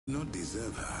Not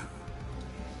deserve her.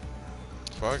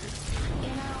 Fuck it. You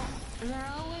know,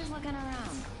 they're always looking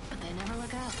around, but they never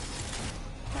look up.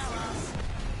 Fellas.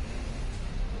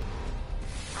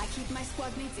 I keep my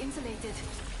squad mates insulated.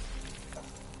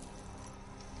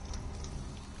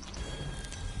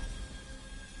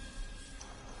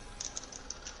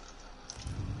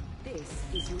 This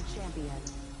is your champion.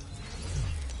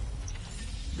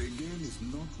 The game is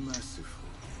not merciful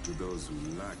to those who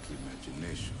lack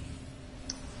imagination.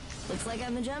 Looks like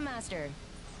I'm the jump master.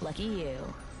 Lucky you.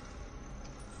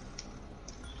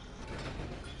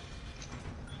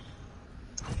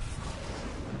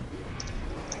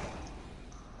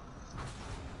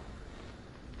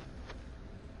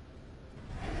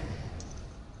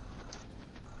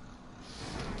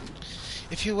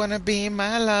 If you wanna be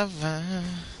my lover,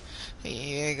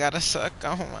 you gotta suck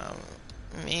on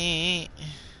me.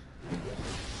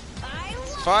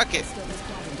 Fuck it.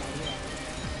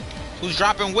 Who's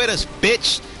dropping with us,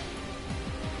 bitch?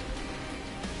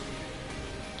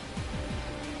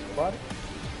 What?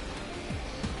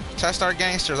 Test our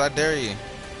gangsters, I dare you.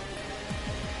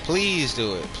 Please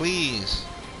do it, please.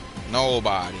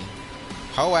 Nobody.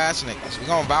 Hoe ass niggas. We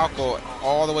gonna Valko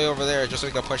all the way over there just so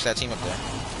we can push that team up there.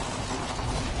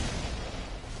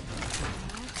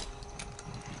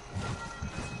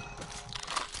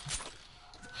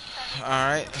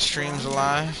 Alright, the stream's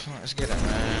alive. Let's get it,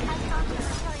 man.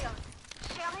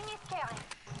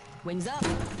 Wings up.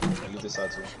 Leave this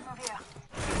side too.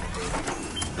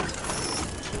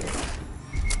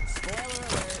 Spoiler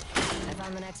alert. I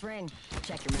found the next ring.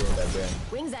 Check your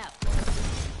map. Wings out.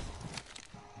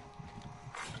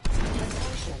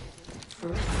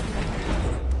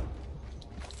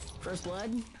 First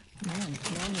blood? Man,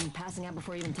 killing and passing out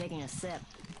before even taking a sip.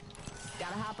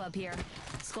 Gotta hop up here.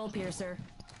 Skull piercer.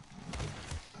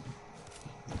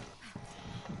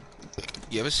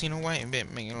 You ever seen a white bitch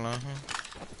making love?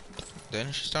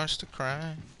 Then she starts to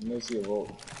cry. You may see a vote.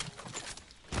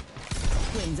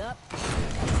 Wings up.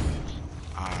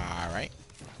 Alright.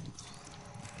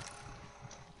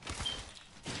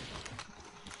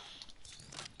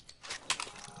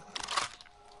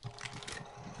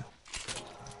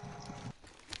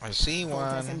 I see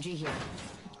one. SMG here.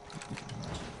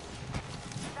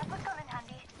 That would come in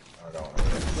handy. I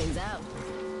don't. Wings out.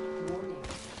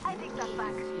 I take that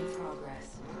back. In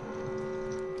progress.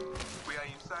 We are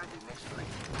inside the next ring.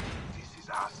 This is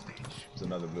our stage. There's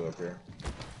another blue up here.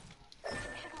 We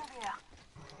should move here.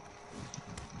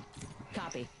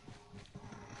 Copy.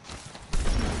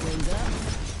 Wings up.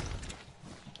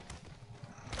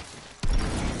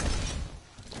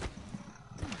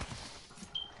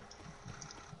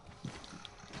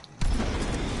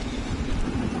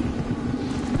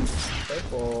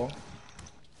 Careful.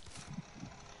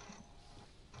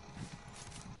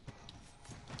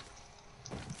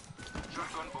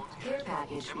 Care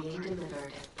package being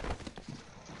delivered.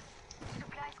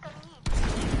 Supplies coming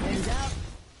in. Wings up.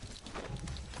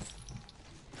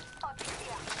 Object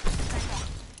here. Right there.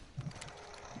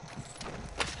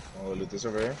 Oh, loot this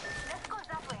over here. Let's go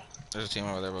that way. There's a team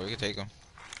over there, but we can take them.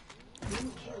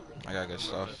 I got good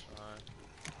stuff.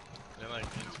 They're like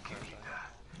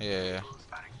Yeah.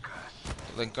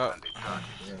 Link up.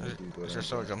 Is there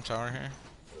still a jump tower here?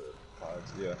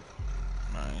 Yeah.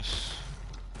 Nice.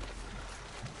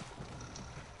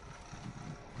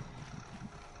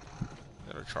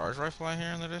 Is there a charge rifle out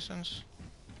here in the distance?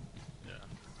 yeah.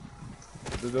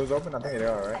 Are those open? I think they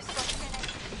are, I right? spotted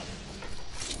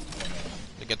an enemy.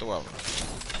 They get the weapon.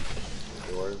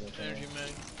 Doors and shit. Energy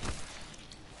mag.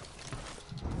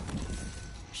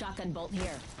 Shotgun bolt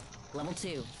here. Level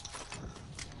 2.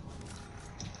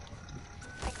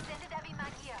 Extended heavy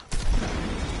mag here.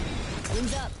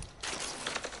 Wings up.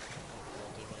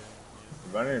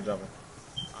 You running or jumping?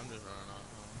 I'm just running off.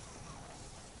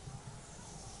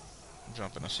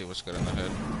 Jumping to see what's good in the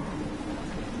head.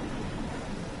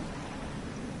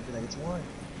 Can I get one?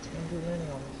 It's one good landing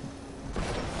on me.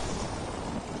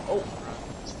 Oh!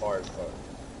 It's far as fuck.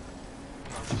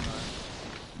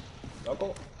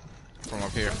 Knuckle? From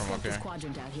up here, from up This here.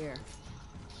 quadrant out here.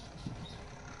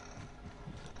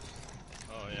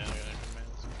 Oh yeah, I got energy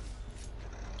mags.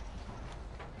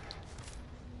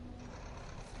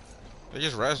 They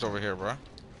just rezzed over here, bro.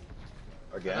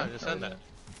 Again? No, just send that.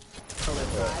 Bullet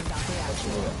 5 got the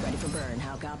action. Ready for burn.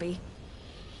 How copy?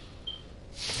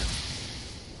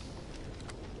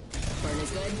 Burn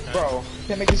is good. Bro,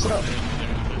 can't make this shit up.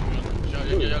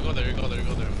 Yeah, go there, go there,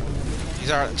 go there.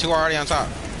 These are two already on top.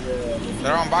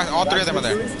 They're on box. All three of them are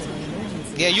there.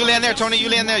 Yeah, you land there, Tony. You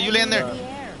land there. You land there. The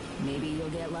air. Maybe you'll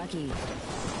get lucky.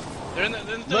 They're in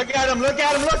the Look at him! Look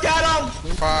at him! Look at him!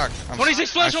 Fuck.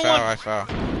 26 flash on one. I fell.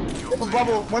 Open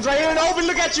bubble. One's right here in the open.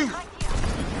 Look at you.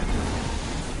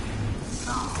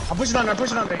 I'm pushing on there. I'm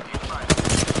pushing on there.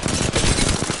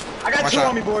 I got Watch two out.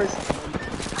 on me, boys.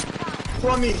 Two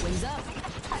on me. Wings up.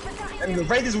 And the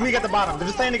Wraith is weak at the bottom. They're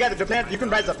just playing together. They're playing. You can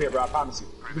rise up here, bro. I promise you.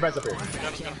 You can rise up here.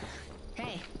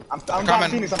 Hey, I'm Coming.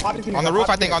 popping Phoenix. I'm popping Phoenix. On the I'm roof, I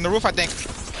popping think. On the roof, I think.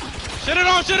 Shit it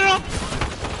on, shit it on.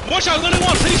 One shot, literally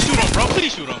one. Please shoot him, bro.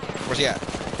 Please shoot him. Where's he at?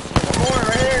 Phoenix. Come on,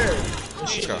 right here.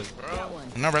 Let's go. that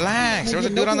one. No, relax. There was a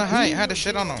dude on the height. I had to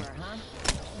shit on him. Huh?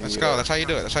 Let's go. That's how you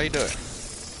do it. That's how you do it.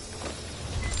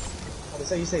 What they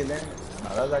say? You say land? No,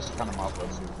 that was actually kind of my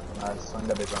fault too. I swung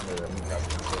that bitch under the kneecap.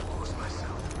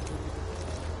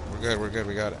 We're good. We're good.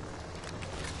 We got it.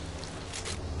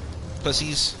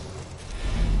 Pussies.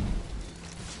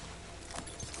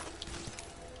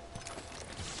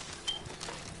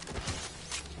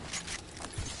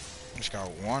 Just got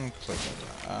one clip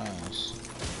of the ass.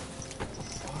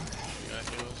 You got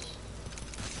heals.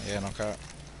 Yeah, no cap.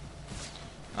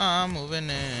 I'm moving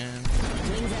in.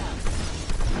 Wings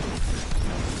out.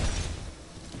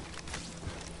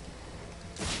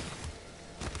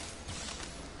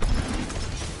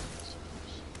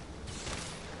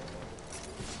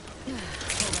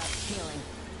 Hold up, healing.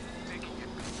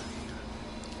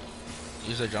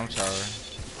 Use the jump tower.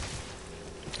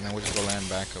 And then we'll just go land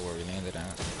back at where we landed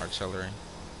at. Artillery.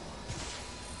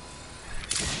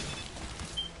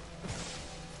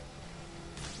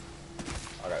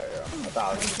 Okay, yeah. I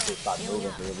thought I was just gonna start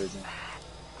moving for a reason.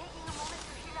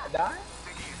 I died?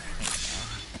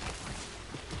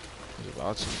 He's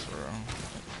about to, for real.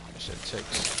 That shit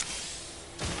ticks.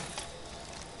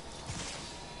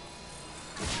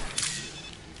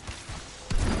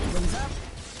 Wings up.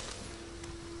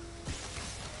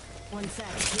 One sec,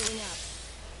 healing up.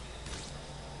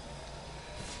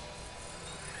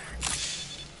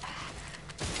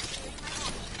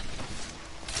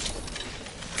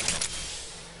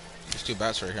 There's two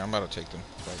bats right here. I'm about to take them.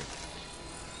 Fuck it.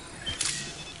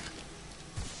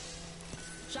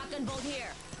 Shotgun bolt here.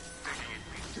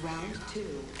 Round 2.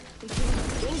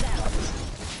 Wings out.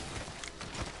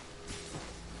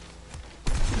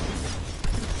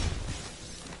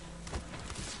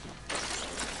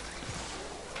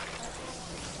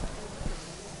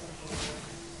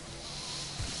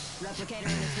 Replicator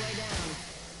on its way down.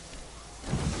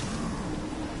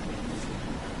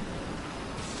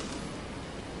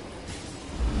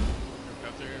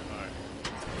 After here? Alright.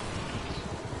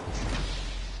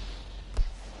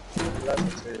 That's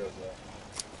materials, though.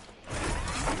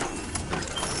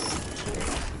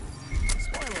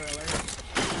 Spoiler alert.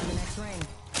 Found the next ring.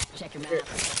 Check your map.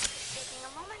 Taking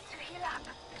a moment to heal up.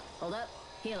 Hold up.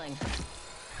 Healing.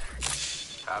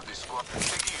 Have the squad taking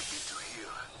a bit to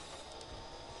heal.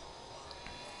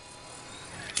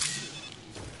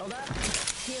 Hold up.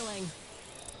 Healing.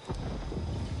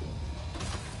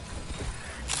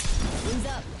 Wings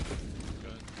up.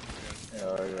 Good.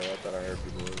 Yeah, I thought I heard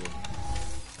people with it.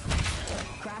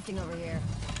 Crafting over here.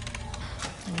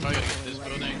 Probably gotta get this Let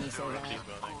building me say or that. these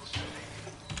buildings.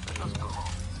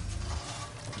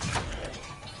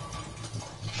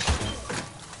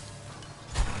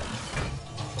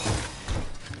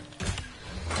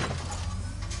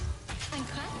 I'm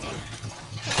crafting.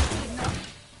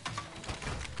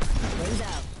 Wings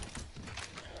out.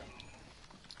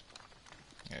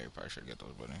 Yeah, you probably should get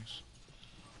those buildings.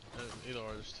 Either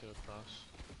or, there's two across.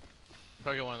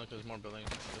 Probably get one look, there's more buildings.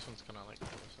 This one's kinda like this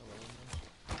other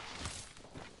one.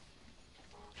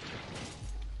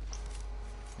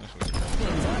 That's what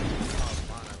Oh,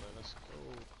 finally, let's go.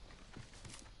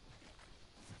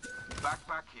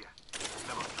 Backpack here.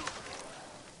 Level 2.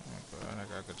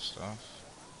 I got good stuff.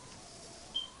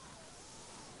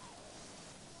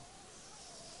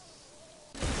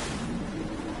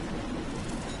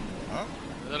 Oh,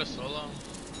 Is that a solo?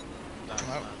 That's Nope.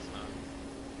 not, it's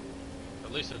not.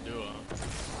 At least a duo.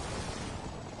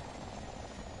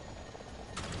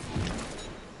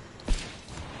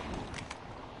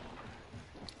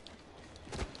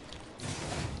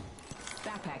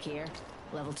 Backpack here.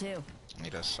 Level 2. I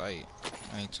need a sight.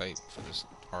 I need sight for this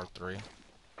R3.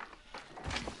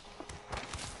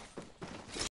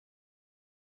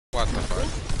 What the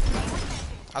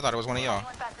fuck? I thought it was one of y'all.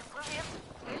 Anyone pass this blue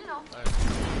here? You know.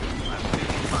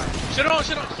 Shit on,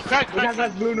 shit on! Crack, New crack!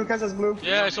 Casas blue, New Casas blue.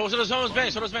 Yeah, so does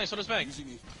bank, so does bank, so does bank.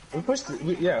 We pushed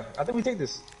it. Yeah, I think we take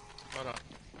this. Hold on.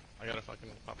 I gotta fucking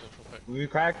pop this real quick. We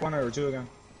crack one or two again.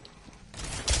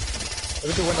 Look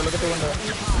at the window, look at the window.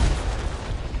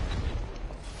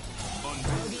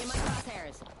 Bogey in my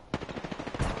crosshairs.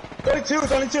 Only two,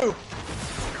 it's only two.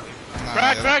 Nah,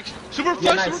 Crack, the- crack! Super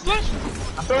flash, nice. super flash!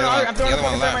 I'm throwing, The other I'm throwing one a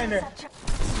fucking left. thermite in there.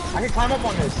 I can climb up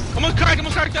on this. I'm gonna crack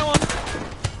that one!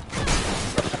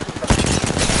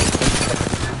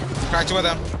 Crack two of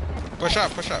them. Push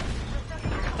up, push up.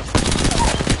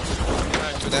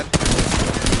 Two dead.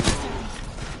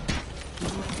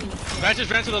 Matt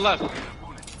just ran to the left.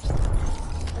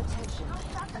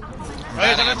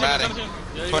 I'm batting.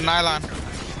 Put nylon.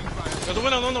 There's a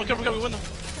window, no, careful, window.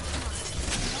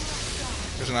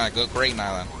 There's not good, great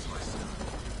nylon.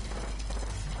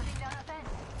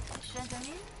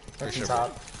 Pushing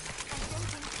top.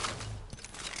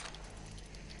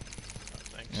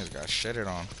 Thanks. You just got shitted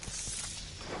on.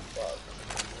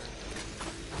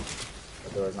 The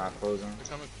door's not closing. They're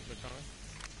coming.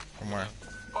 From where?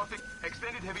 Optic,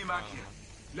 extended heavy mag here.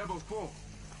 Level 4.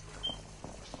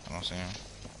 I don't see him.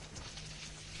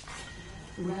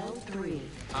 Round 3.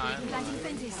 Planting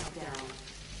fences.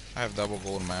 I have double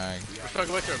gold mag. Let's try to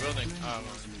go back to our building.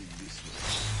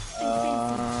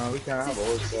 We can't have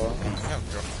old stuff.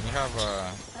 We have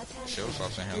shield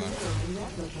swaps in here then.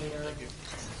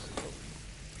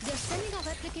 They're sending a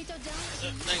replicator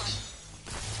down. Thanks.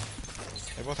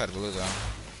 They both had blue though.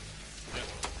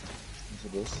 Into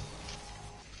this.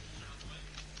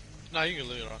 Nah, you can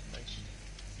leave it off. Thanks.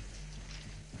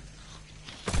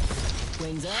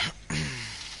 Wings up.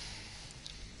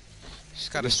 She's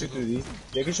They got can a shoot through these.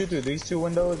 They can shoot through these two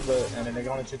windows, and then they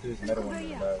can only shoot through this middle window in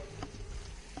the back.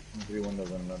 3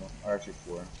 windows in the middle. Or actually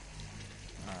 4. Alright.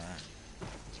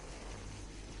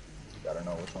 You gotta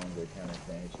know which ones they can and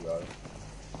can't hit you out of.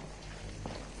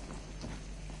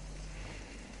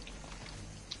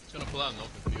 It's gonna pull out an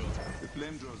open field. The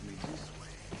flame draws me this way.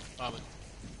 Probably.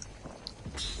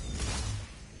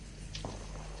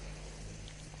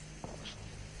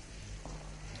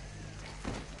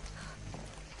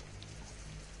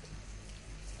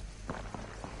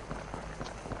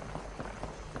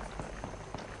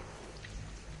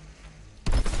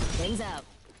 Wings out.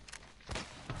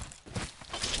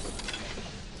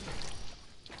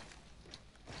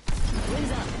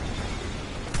 Wings up.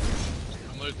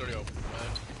 I'm literally 30 open.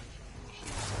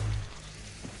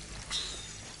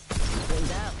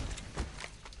 Wings out.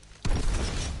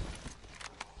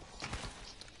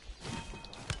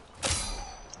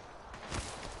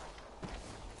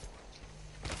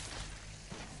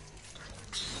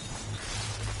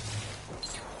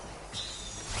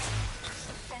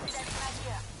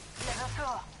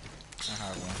 I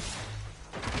have one.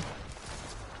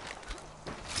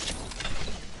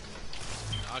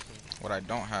 What I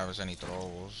don't have is any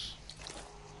throwables.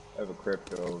 I have a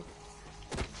crypto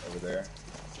over there.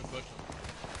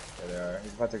 Yeah, they are.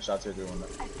 He's about to take shots here through one.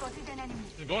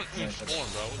 You're going in spawn,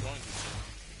 bro. We're going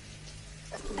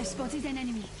to. I spotted an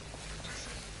enemy.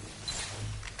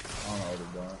 I don't know what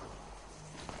he's doing.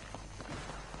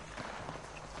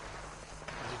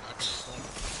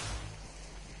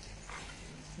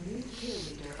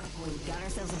 We got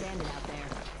ourselves a bandit out there.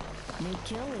 New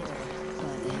kill leader,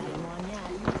 but they haven't won yet.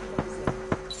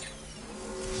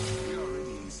 We're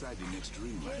already inside the next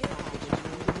ring, right?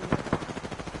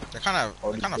 They're kind of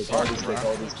All these fucked, kids, bro.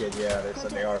 all these kids, yeah,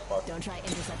 they are fucked. Don't try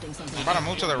intercepting something. I'm about to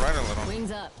move to the right a little.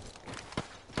 Wings up.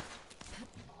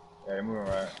 Yeah, they're moving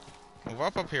right. Move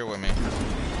up here with me.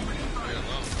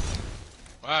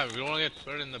 Wow, we don't want to get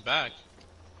third in the back.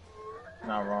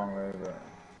 Not wrong, really, but.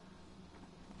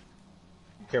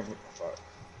 Be careful. Fuck.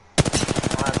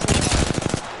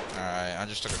 Alright, I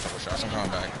just took a couple shots. I'm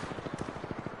coming back.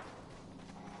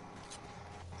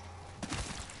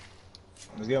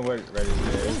 Let's get ready. Yeah,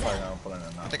 it's probably not pulling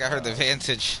it now. I think I heard the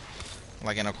Vantage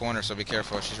like in a corner, so be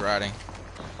careful if she's riding.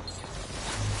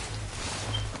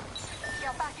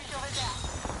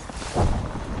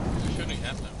 They're shooting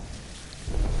at them.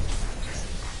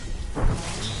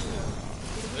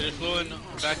 They just flew in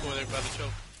back over there by the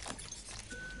choke.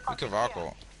 We could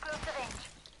Valko.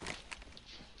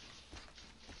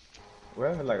 We're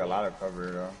having like a lot of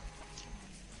cover though.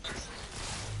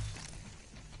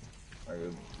 Like,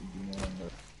 you know,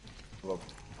 look.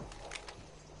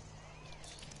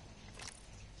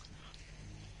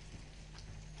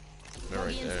 They're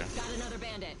right there. Got another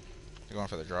bandit. They're going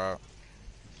for the drop.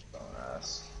 Don't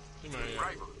ask. Come here, yeah.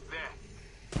 Right, there.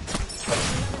 Another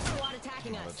squad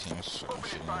attacking Another us. team is shooting me.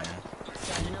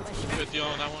 Charging up my ship. 50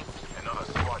 on that one. Another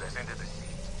squad has entered the sea.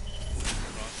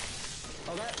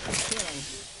 Hold up. Healing.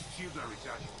 Shields are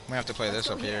recharging. We have to play this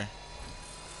up here.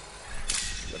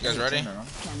 You guys ready? I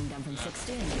Counting down from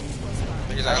 16.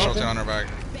 think there's actual on her back.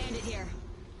 Bandit here.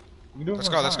 Let's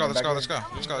go, let's go, let's go, let's go.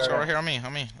 Let's go, let's go right here on me,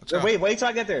 Let's go. Wait till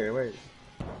I get there. Wait.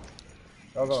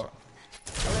 Go. Alert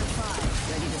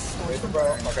 5. Ready to score Wait for for bro.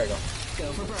 burn. Okay, go.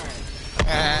 Go for burn.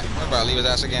 We're about to leave his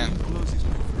ass again.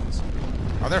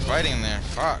 Oh, they're fighting in there.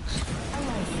 Fuck.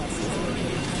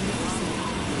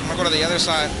 I'm gonna go to the other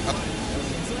side.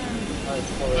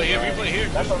 Oh, yeah, replay here.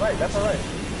 That's alright.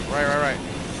 Right.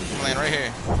 I'm laying right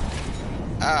here.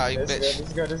 Ah, you This bitch.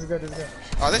 is good. This is good. This is good.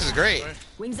 Oh, this is great.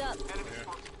 Wings up.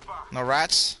 No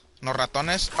rats. No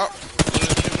ratones. Oh,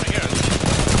 Right here.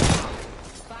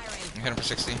 Firing. I hit him for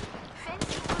 60.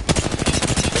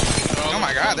 Oh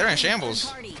my god, they're in shambles.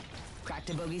 Party. Cracked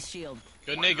a bogey's shield.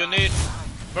 Good nade, good nade.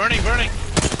 Burning, burning.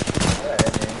 Yeah,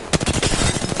 hit me.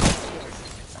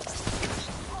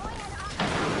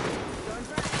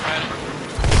 Got it.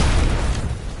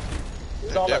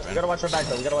 It's all up. Dipping. We gotta watch our back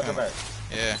though. We gotta watch our back.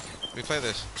 Yeah, we play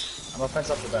this. I'm gonna fence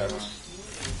up the back.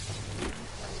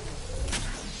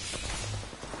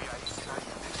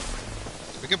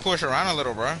 We can push around a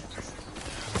little, bro. You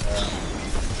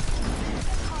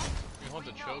hold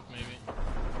the choke, maybe.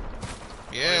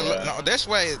 Yeah, look, no, this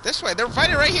way. They're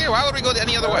fighting right here. Why would we go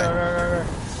any other way? Right.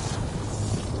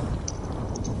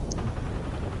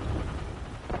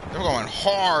 They're going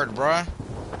hard, bruh.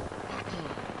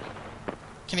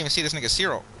 Can't even see this nigga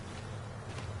Zero.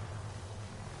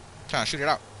 Trying to shoot it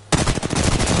out.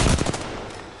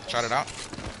 Shot it out.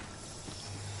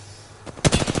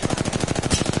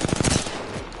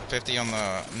 50 on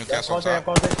the Newcastle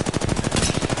top.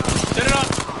 Set it up.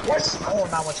 What? Oh,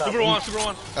 not one shot. Super one, super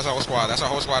one. That's our whole squad. That's our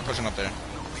whole squad pushing up there.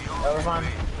 Never mind.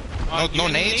 No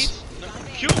you nades? No.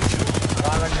 Q. No,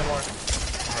 I like no more.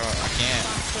 Bro, I can't.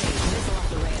 Missile off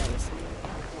the rails.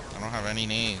 I don't have any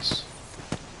nades.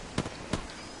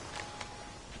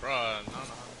 Bruh, no.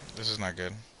 This is not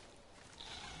good.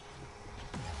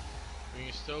 We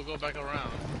can still go back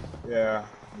around. Yeah,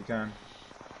 you can.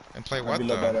 And play Might what be a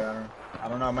little though? better. I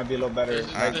don't know. It might be a little better.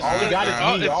 This- Like, this all we is- got is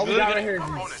oh, me. it's All we got right literally- here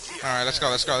is me. Alright, let's go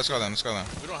then.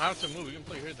 We don't have to move. We can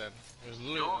play here then. There's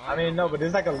literally. I mean, no, but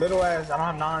there's like a little ass. I don't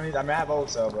have none. I mean, I have old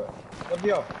cell, but what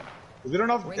deal? Because we don't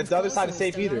know if the other side is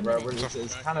safe either, bro.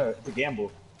 It's kind of a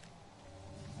gamble.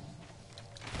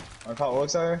 Wanna call old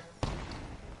cell?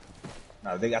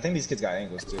 No, I think these kids got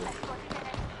angles too.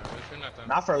 Nothing.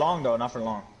 Not for long though. Not for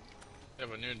long. Yeah,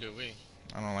 but neither do we.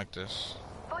 I don't like this.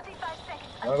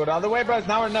 Wanna go the other way, bro? It's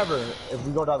now or never. If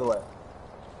we go the other way.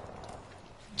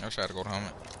 I'll try to go to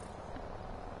helmet.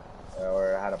 Yeah,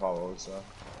 or I had a follow old cell.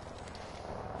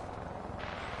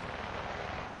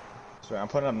 Sorry, I'm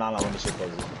putting up Nana when the shit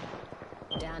closes.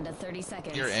 Down to 30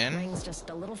 seconds. You're in? Rings just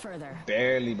a little further.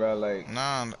 Barely, bro. Like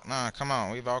Nah, come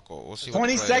on. We Valko. We'll see what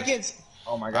 20 the play is. seconds.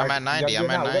 Oh my god. I'm at 90, I'm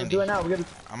at We gotta 90. do it now. We gotta.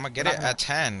 I'm gonna get it at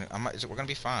 10. We're gonna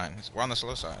be fine. We're on the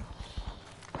slow side.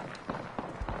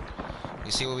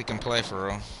 You see what we can play for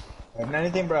real. If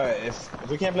anything, bro, if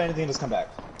we can't play anything, just come back.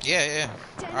 Yeah.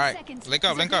 10 Alright, seconds. link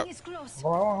up. The ring is close.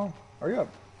 Hold on. Hurry up.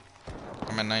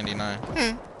 I'm at 99.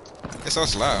 It's so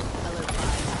slow. Alert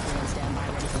 5. We're on standby,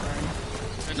 ready for burn.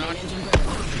 They're not. Engine burn.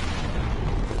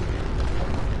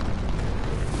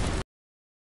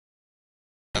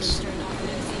 Yes. Turned off the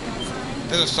new Seacon sign.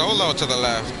 There's a solo to the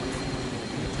left.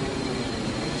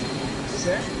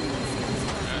 Sit.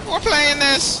 We're playing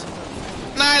this.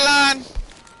 Nylon.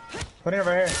 Put it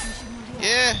right here.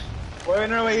 Yeah. Wait,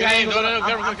 no, wait. Yeah, I'm no,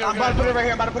 careful. about to put it right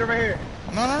here. I'm about to put it right here.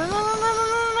 No.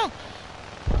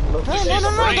 Look,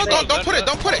 No. Don't put it.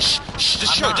 Don't put it. Shh.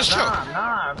 Just chill. Just chill.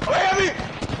 Nah. Wait at me.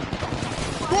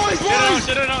 Boys.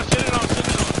 Sit it on.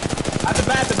 At the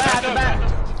back.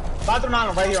 Bathroom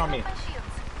Nana right here on me.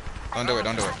 Don't do it.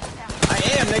 I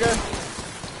am, nigga.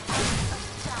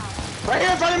 Right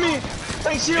here in front of me.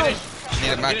 Thank shield. I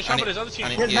need a back. Get a shot with his other team.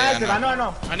 His massive. I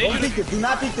know. I need Don't you to- peek this. Do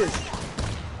not peek this.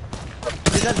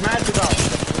 This has massive out.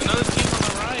 Another team on the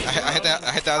right.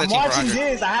 I hit the other I'm team for watching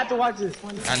 100. this. I have to watch this.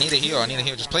 I need a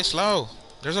heal. Just play slow.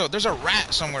 There's a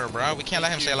rat somewhere, bro. We can't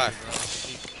let him stay alive.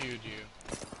 He queued you.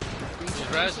 He's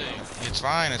rezzing. It's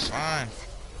fine.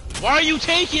 Why are you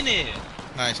taking it?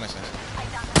 Nice.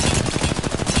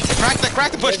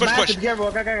 Crack the push. It's massive. Be careful.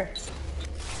 Okay. Dead.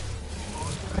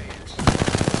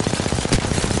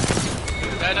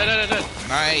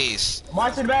 Nice. I'm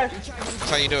watching back. That's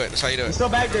how you do it. They're still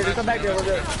back there. We're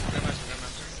good.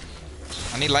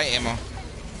 I need light ammo.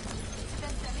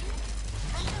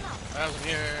 I have him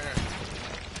here.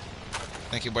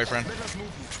 Thank you, boyfriend. Grab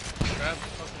the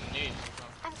fucking knee.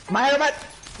 My head, back.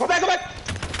 Go back.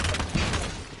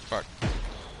 Fuck.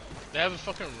 They have a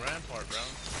fucking rampart, bro.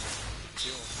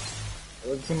 Kill.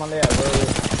 Where's the team on there?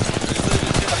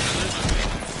 Where?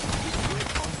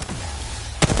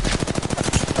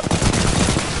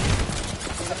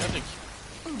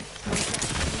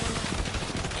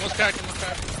 Almost cracked.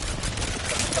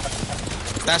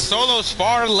 That solo's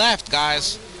far left,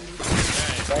 guys.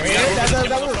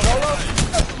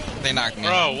 They knocked me.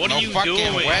 Bro, what no are you fucking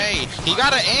doing? way. He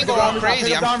got an angle all crazy.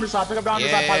 Pick up the armor shot.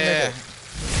 Yeah.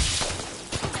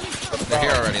 They're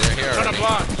here already. They're here Trying already. to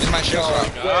block. Use my shield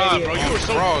swap. God, bro, you were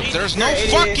so Bro, deep. there's no You're an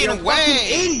idiot. fucking You're a way.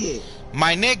 idiot.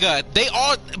 My nigga, they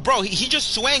all, bro, he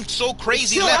just swang so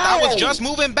crazy Chill left. I was out. just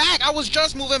moving back.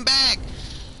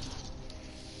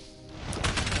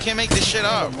 Can't make this shit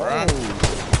up, bro.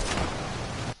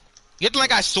 You acting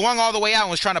like I swung all the way out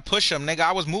and was trying to push him, nigga.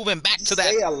 I was moving back to that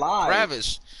Stay alive.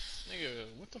 crevice. Nigga,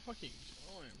 what the fuck are you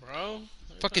doing, bro?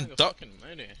 Fucking Like a duck. fucking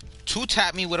minute. Two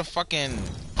tap me with a fucking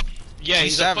Yeah,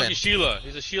 he's a G7. fucking Sheila.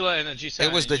 He's a Sheila and a G7.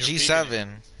 It was the and you're peeking it. G7.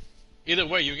 Either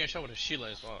way, you get shot with a Sheila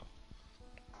as well.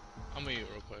 I'm gonna eat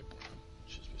real quick.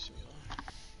 It's just pissing me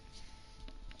off.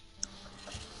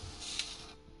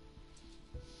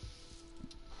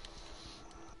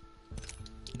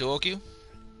 Dual Q?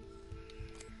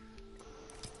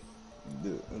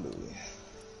 Dude.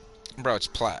 Bro, it's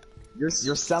plat. You're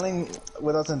selling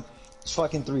with us in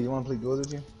fucking 3. You wanna play duels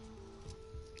with you?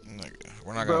 Nigga,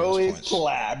 we're not Bro gonna lose is points.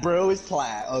 plat. Bro is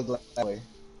plat. Ugly.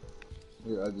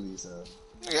 You're ugly, so.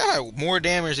 Nigga, I had more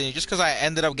damage than you just because I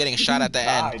ended up getting shot at the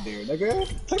Die, end. dude, nigga.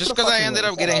 Take Just the because I fucking ended way.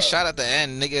 up getting Shut shot at the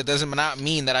end, nigga, it doesn't not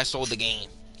mean that I sold the game.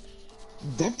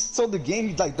 They sold the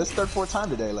game like this third, fourth time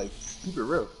today. Like, keep it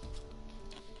real.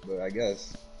 But I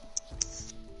guess.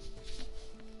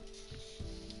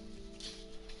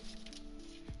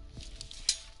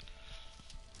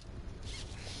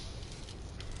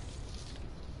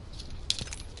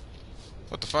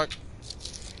 What the fuck?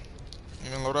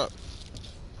 Even load up.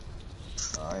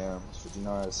 I am 59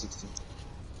 out of 60.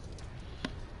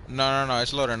 No,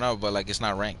 it's loading up, but like it's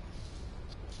not ranked.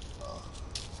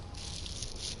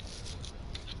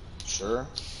 Sure.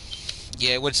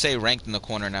 Yeah, it would say ranked in the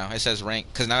corner now. It says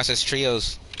ranked because now it says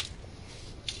trios.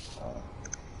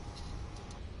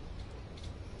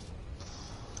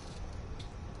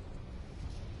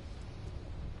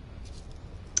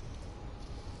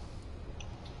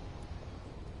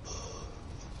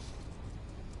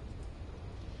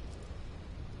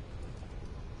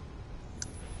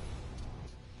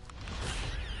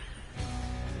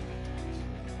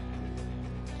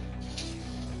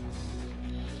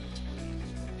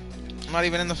 I'm not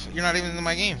even in the. You're not even in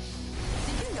my game.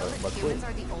 Did you know that humans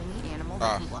are the only animal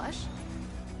that can blush?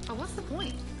 Or what's the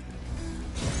point?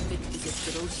 Spit is as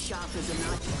little sharp as a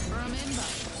knife. Remember,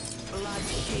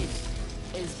 bloodshed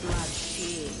is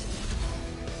bloodshed.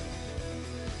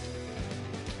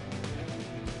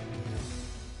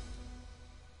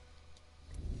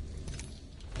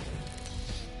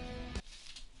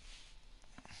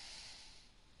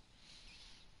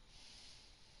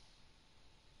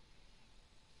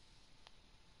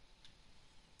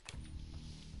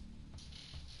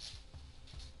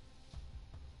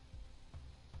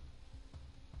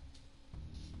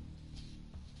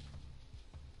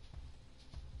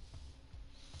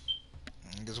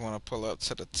 I just want to pull up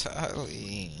to the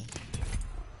tally.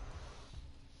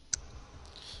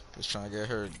 Just trying to get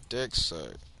her dick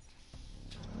sucked.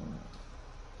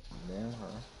 Damn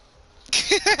her.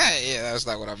 Yeah, that's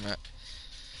not what I meant.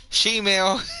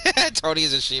 She-male.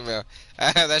 Tony's a she-male.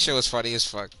 That shit was funny as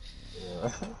fuck.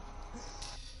 Yeah.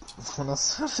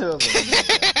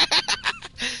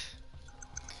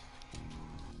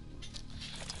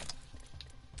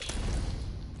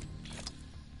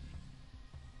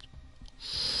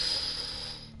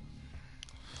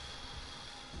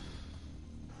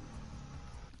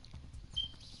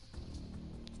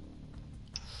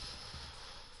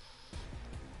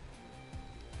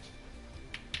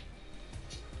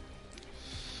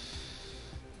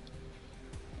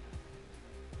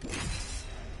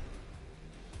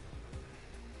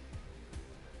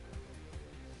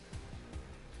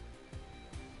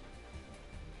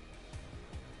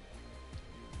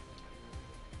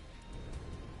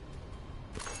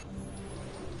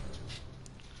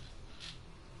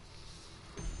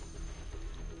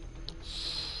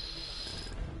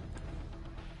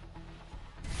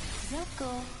 They'll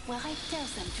go where I tell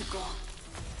them to go.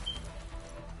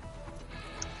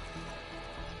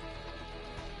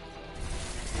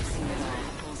 Seen as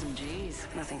I pull some G's,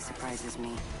 nothing surprises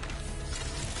me.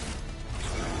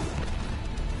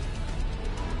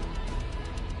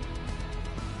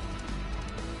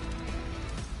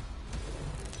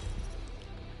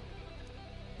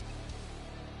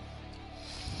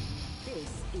 This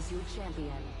is your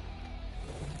champion.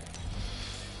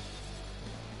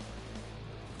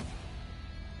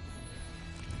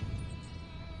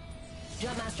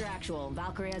 Jumpmaster Actual,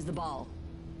 Valkyrie has the ball.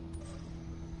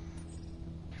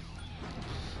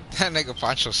 That nigga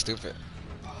Pancho's stupid.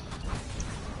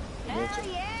 Hell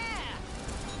yeah!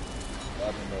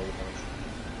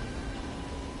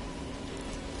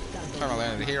 Trying to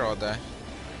land it here all day.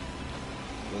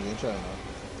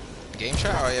 Game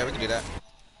chat? Oh yeah, we can do that.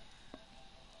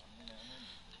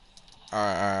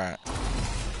 Alright.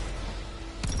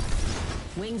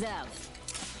 Wings out.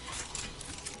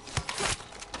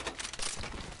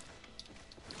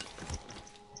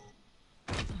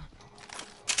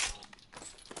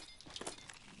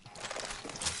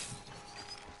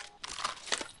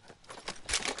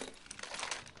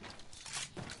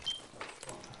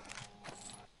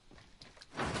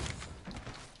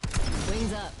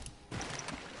 Wings up.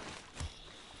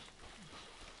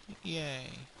 Yay.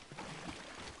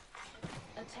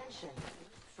 Attention.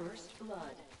 First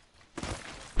blood.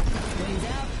 Wings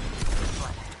out.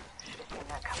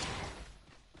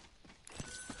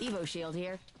 Evo shield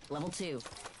here. Level 2.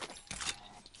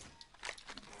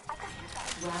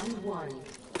 Round 1.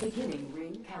 Beginning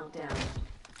ring countdown.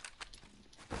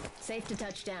 Safe to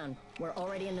touch down. We're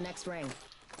already in the next ring.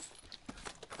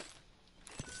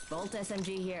 Bolt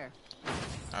SMG here.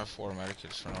 I have 4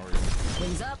 medikits for no reason.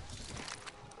 Wings up.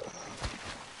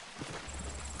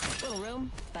 Little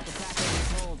room. About to crack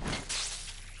this hold.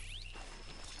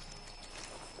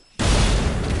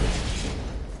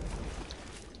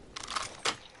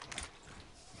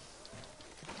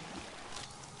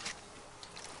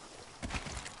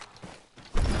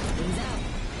 Wings out.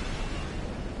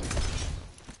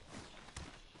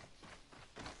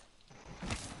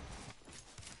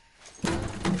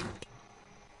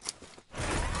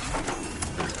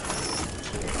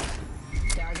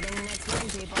 Targeting the next ring,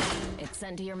 people. It's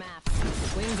sent to your map.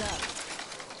 Wings up.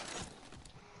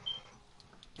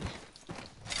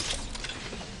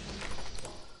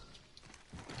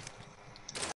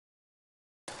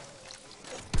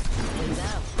 Wings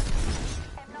out.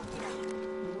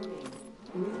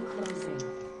 Ring closing.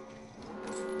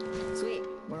 Sweet.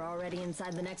 We're already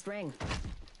inside the next ring.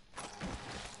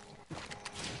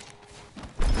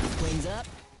 Wings up.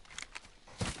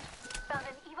 Found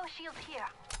an Evo shield here.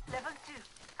 Level 2.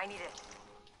 I need it.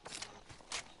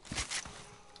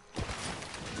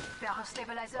 Barrel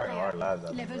stabilizer Fucking here. hard lads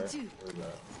out Level there. 2. Where's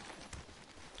that?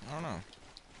 I don't know.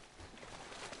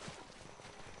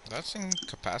 That's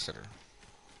incapacitor.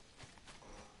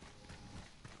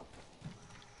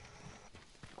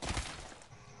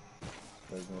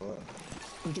 There's no way.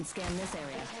 We can scan this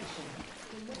area.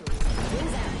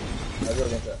 Wings out. Let's go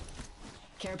against that.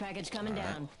 Care package coming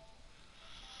down.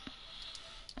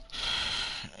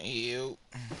 You.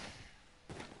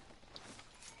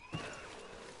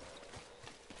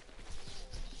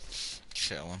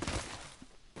 Chilling.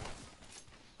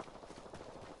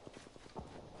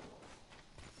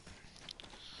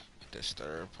 This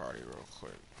third party real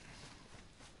quick.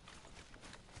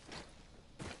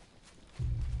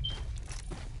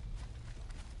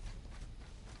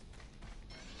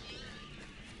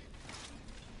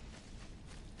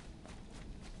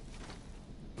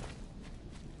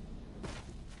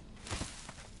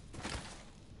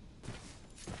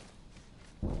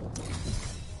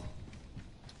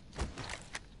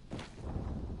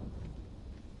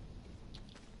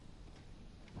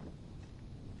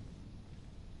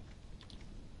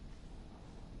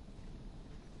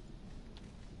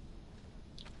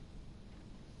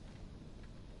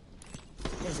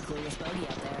 There's a clueless bogey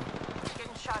out there.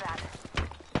 Getting shot at.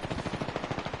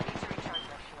 Need to recharge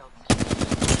my shields.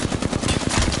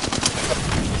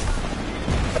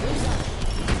 Wings up.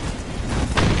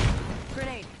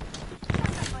 Grenade.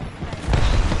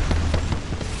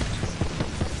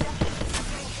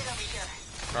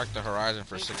 Crack the horizon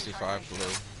for 65 blue.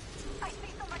 I see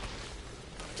somebody.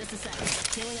 Just a second.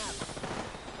 Healing up.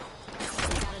 We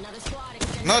got another squad.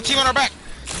 Extending Another team on our back.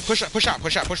 Push out, push out,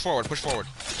 push out, push forward, push forward.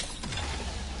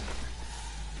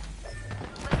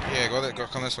 Yeah, go there,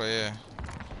 come this way, yeah.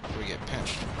 We get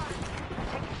pinched.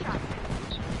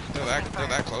 They're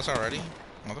that close already?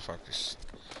 Motherfuckers.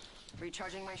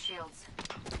 Recharging my shields.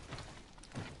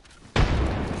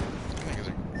 Niggas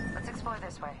are, Let's explore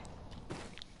this way.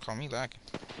 call me back.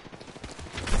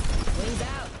 Wings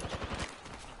out.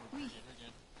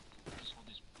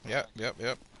 Yep.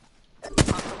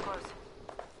 Hostile close.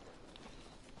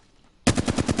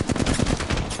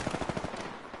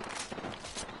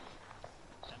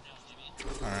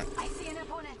 Alright, I see an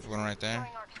opponent. one right there.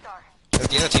 Throwing Arc Star. That's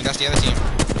the other team, that's the other team.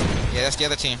 Yeah, that's the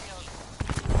other team.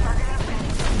 Target up.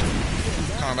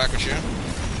 Coming back with you.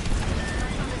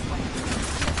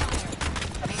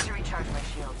 I need to recharge my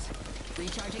shields.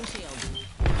 Recharging shield.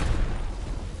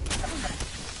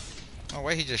 No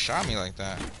way he just shot me like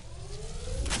that.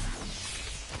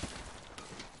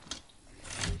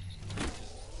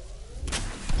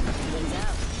 Wings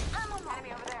out.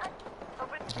 Enemy over there.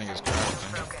 Open. This nigga's cracked,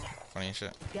 man. Broken. Funny as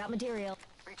shit. Got material.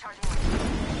 Recharging my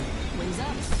shields. Wings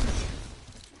up.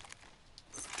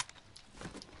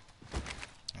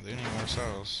 I do need more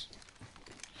cells.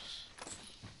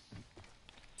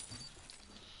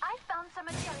 some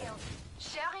materials.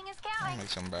 Sharing is I'll caring. make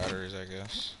some batteries, I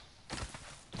guess.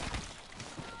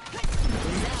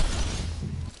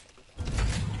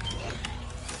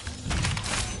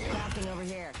 Crafting over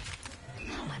here.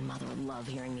 Oh, my mother would love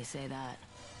hearing me say that.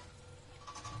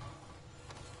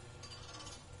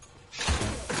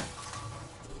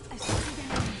 I spotted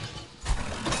an enemy.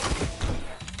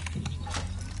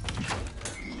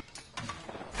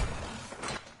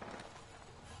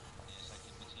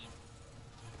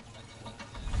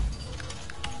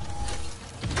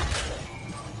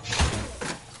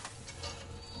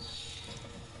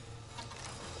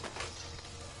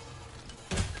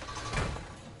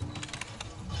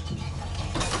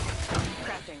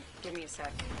 Crafting. Give me a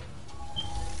sec.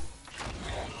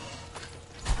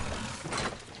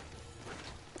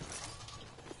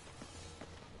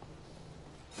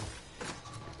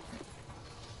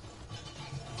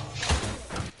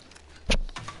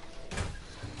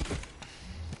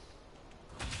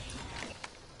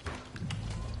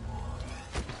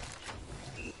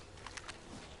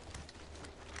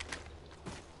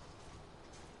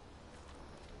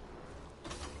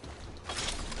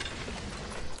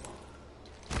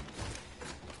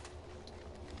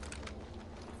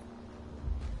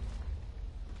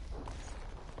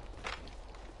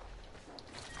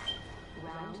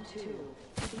 Round 2.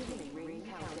 Beginning ring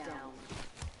countdown.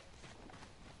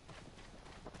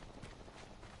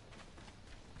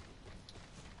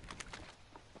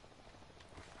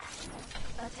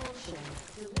 Attention.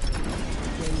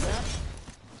 Wings up.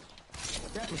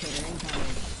 Replicator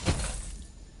incoming.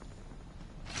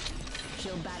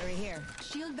 Shield battery here.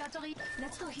 Shield battery.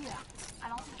 Let's go here.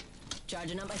 Allons-y.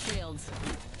 Charging up my shields.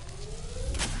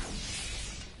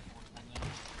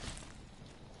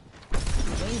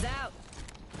 Wings out.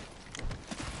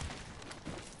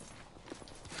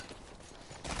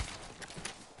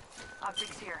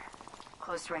 Optics here.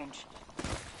 Close range.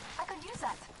 I could use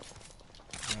that.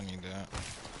 I don't need that.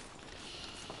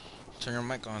 Turn your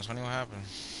mic on, it's funny what happened.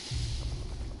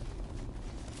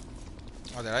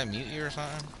 Oh, did I mute you or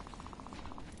something?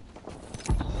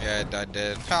 Yeah, I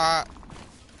did. Ha!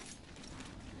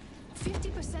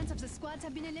 50% of the squads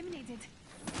have been eliminated.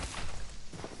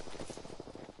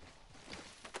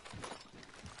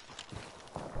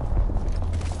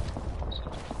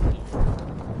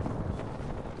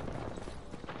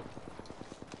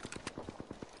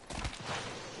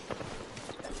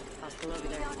 Hostile over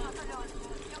there.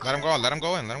 Let him go, let him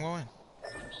go in, let him go in.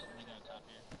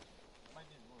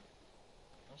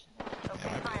 Yeah,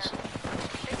 might be so.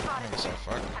 Might be so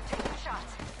fuck. I'm taking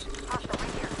shots. Hostile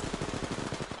right here.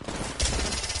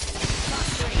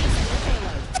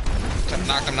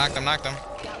 Knocked him, knocked him, knocked him.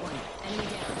 Got one. Enemy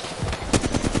down.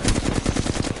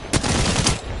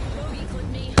 Peek with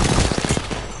me.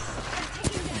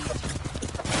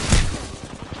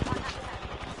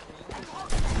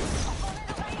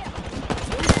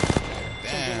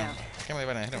 Damn. Can't believe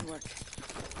I didn't hit him. Good work. The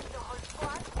whole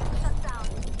squad is shut down.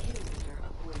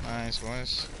 Nice,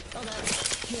 boys. Hold up.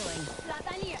 Healing.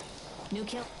 Latania. New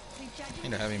kill.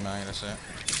 Need a heavy mine, that's it.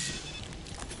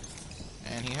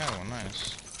 And he had one,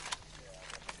 nice.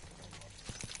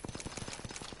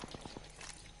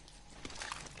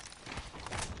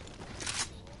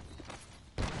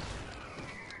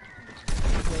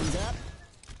 Wings up.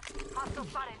 Hostile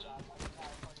spotted.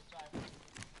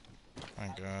 I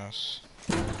guess.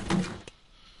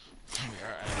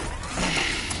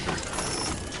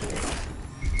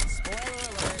 Spoiler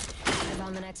alert. Eyes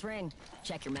on the next ring.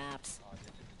 Check your maps.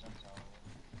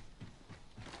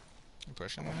 You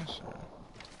pushing this?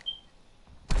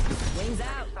 Wings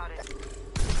out. Spotted.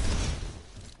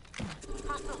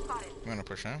 Hostile spotted. You wanna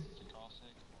push him?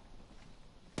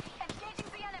 Engaging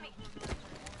the enemy.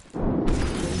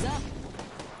 Wings up.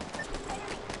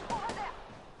 Enemy over there.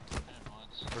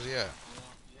 Where's he at?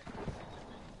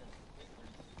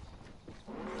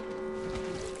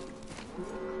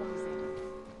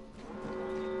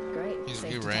 Great. He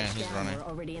Safe to ran, touch he's down. running. We're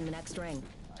already in the next ring.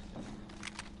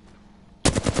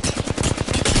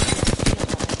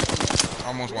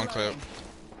 Almost one clip.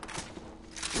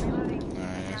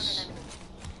 Nice.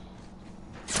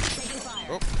 Taking fire.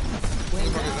 Oh, who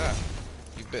the fuck is that?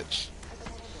 You bitch.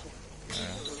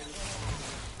 Yeah.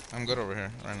 I'm good over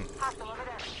here. Run. Hostile over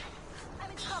there.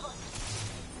 I'm in trouble.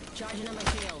 Charging up my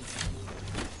shields.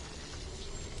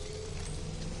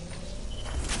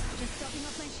 Just topping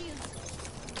up my shield.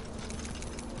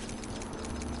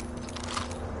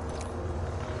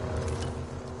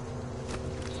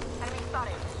 Enemy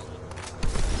spotted.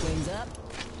 Wings up.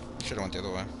 Should've went the other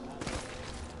way.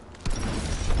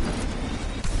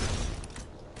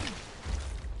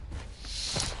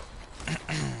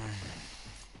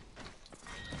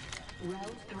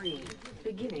 Round 3.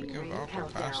 Beginning Give ring Valkyrie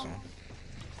past countdown. him.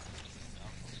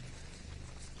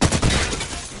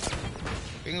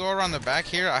 We can go around the back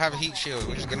here. I have a heat shield.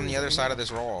 We just get on the other side of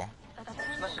this wall.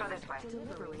 Let's go this way.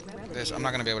 This, I'm not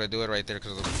gonna be able to do it right there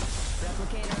because of the.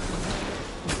 Replicator.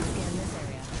 Scan this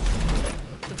area.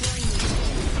 Deploying new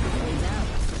shield. Wings out.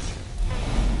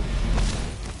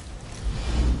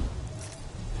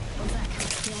 One sec.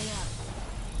 Healing up.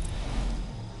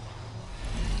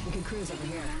 We can cruise over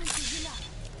here.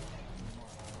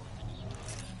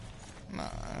 Nah, no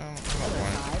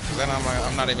point. 'Cause then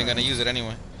I'm not even gonna use it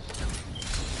anyway.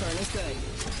 Burn is good.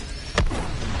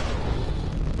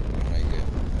 Make it.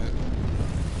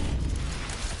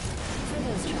 For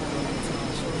those travel lights,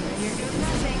 here goes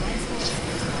nothing.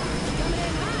 Coming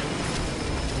in hot.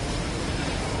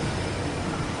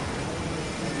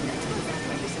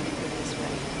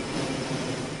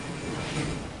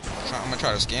 I'm gonna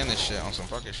try to scan this shit on some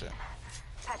fucking shit.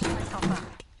 Patching myself up.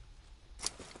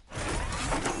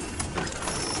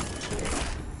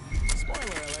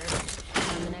 Spoiler alert.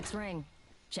 On the next ring.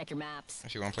 Check your maps.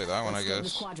 If you wanna play that one, I Let's go to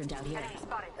guess. the quadrant out here. Enemy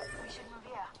spotted. We should move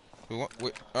here.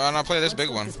 No, play this big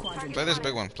one. Let's go to this quadrant. Play this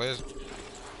big one. Play this.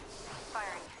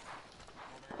 Firing.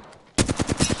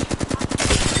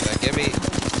 That give me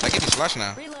flush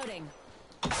now. Reloading.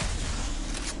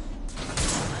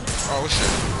 Oh shit.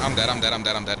 I'm dead. I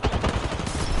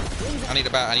need a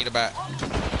bat. I need to bat.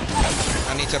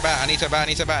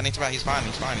 He's fine.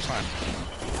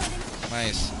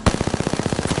 Nice.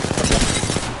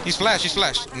 He's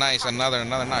flashed. Nice. Another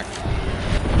knock.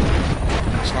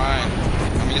 It's fine.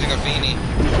 I'm using a Feeny.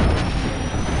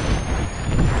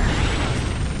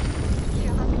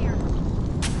 Shield up here.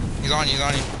 He's on you.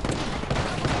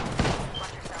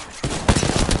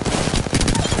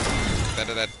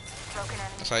 Dead. Broken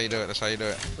enemy. That's how you do it.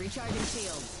 Recharging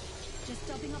shields. Just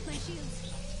topping up my shields.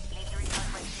 Need to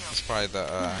recharge my shield. It's probably the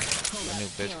new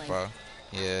bitch bro.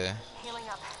 Yeah. Healing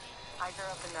up. Eyes are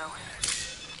open though.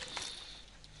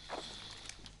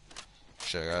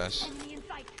 Shit, guys. Enemy in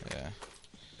sight. Yeah.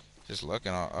 Just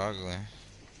looking all ugly.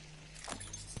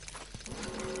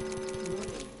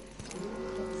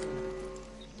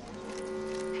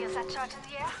 Feels that charge in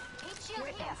the air? Each shield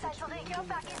inside so they go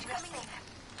back into coming in.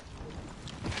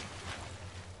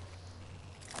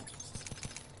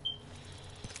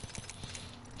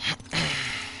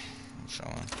 I'm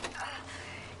showing.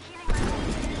 Healing my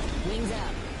wounds. Wings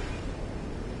out.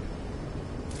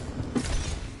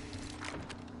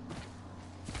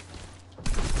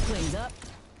 Wings up.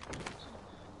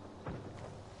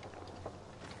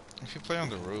 If you play on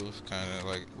the roof, kind of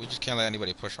like we just can't let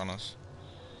anybody push on us.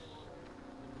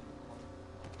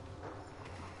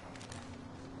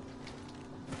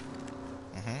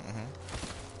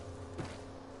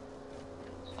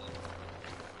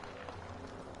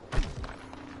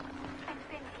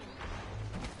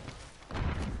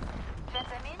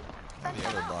 Where the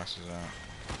other boxes out?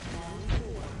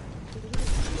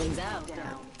 Wings out.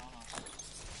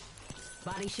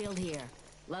 Body shield here.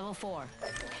 Level 4.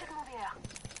 Should move here.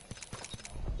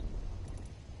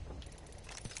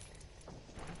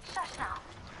 Shush now.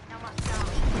 No more sound.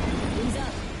 Wings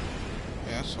up.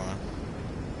 Yeah, that's fine.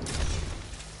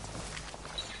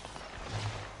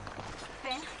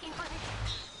 Fence in position.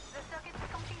 The circuit is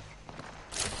complete.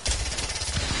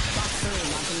 Box 3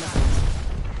 launching up.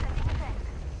 Setting the fence.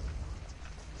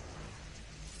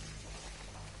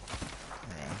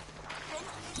 Yeah.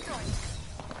 Fence destroyed.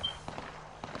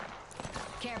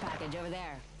 Care package over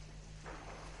there.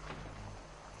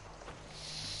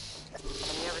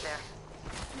 Enemy over there.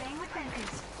 Playing with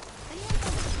fences.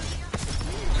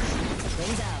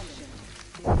 Wings out.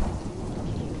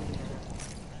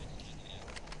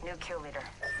 New kill leader.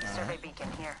 Survey beacon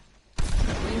here.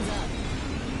 Wings up.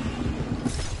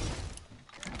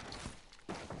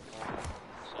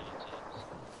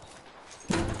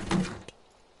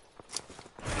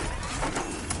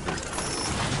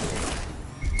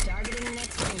 Targeting the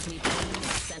next ring, people.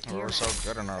 Set to Oh, your we're so map.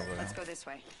 good in our way. Let's go this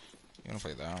way. You wanna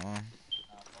play that one?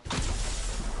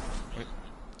 Wait.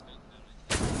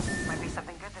 Might be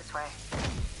something good this way.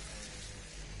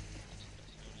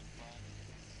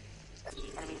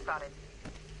 Enemy spotted.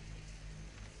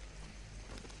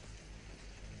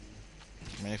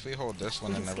 I mean, if we hold this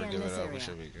one We and can never scan give it this up, we area.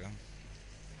 should be good.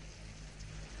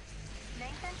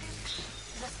 Main fences.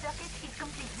 The circuit is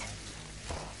complete.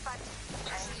 But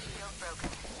enemy shield broken.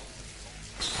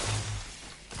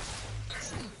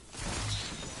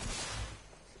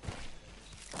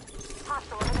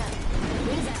 Hostile over there.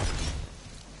 Wings out.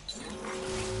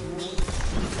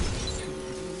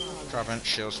 Dropping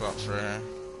shield swaps for here.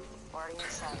 Already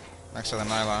inside. Next to the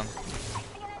nylon. I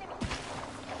see an enemy.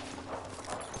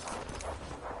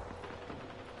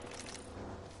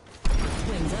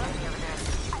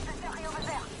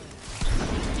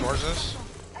 Where's this?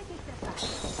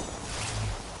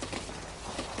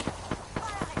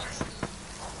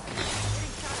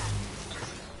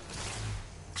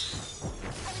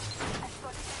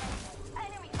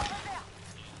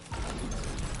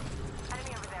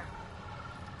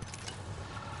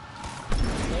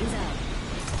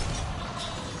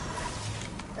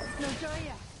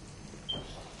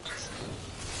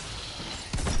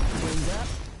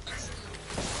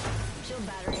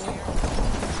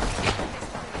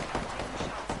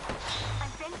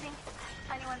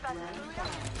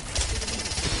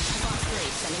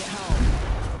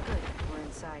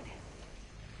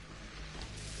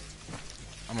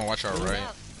 I'm gonna watch our right.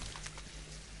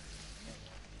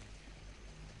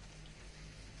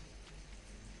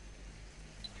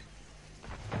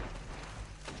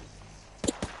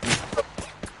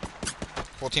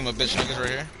 Full team of bitch niggas right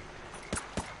here.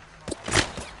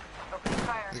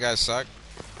 These guys suck.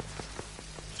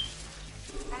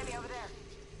 Enemy over there.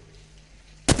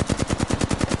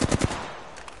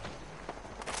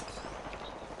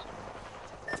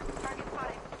 Target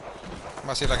spotted. I'm about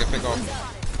to see if I can pick off.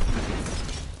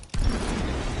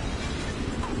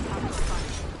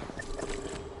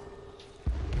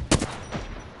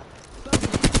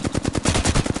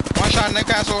 One shot in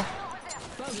Newcastle.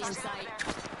 Bogey in sight.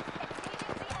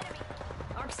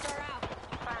 Arc star out.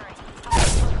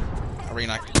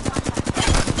 Arena.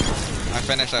 I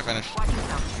finished. I'm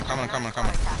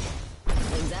coming.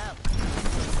 Wings out.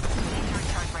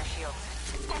 Recharge my shield.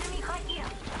 Enemy right here.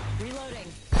 Reloading.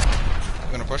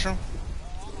 You gonna push him?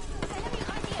 Enemy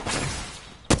right here.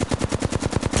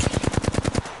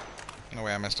 No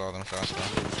way, I missed all them shots, bro.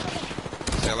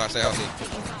 Stay alive, stay healthy.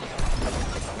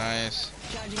 Nice.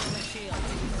 Charging on my shield.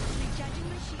 Recharging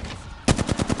my shield.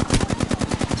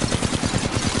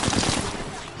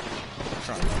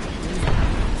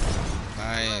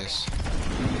 Nice.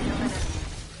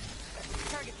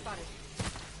 Target spotted.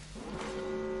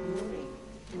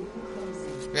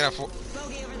 We got a full.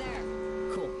 Bogey over there.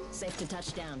 Cool. Safe to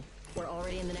touch down. We're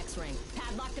already in the next ring.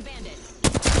 Padlock the bandit.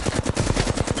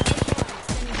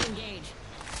 Extending to engage.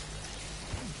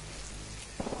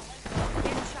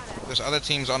 Getting shot at. There's other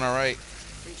teams on our right.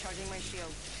 Recharging my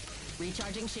shield.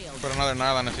 Recharging shield. Put another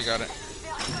nylon if you got it.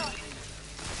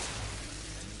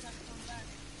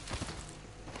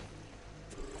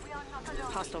 We are not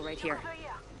alone. Hostile right here. Over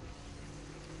here.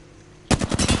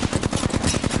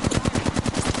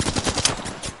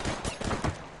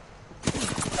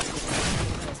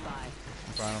 Close by.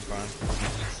 I'm fine.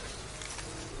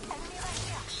 Enemy right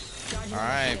here. Charging on my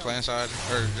Alright, shield. play inside.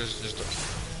 Or just.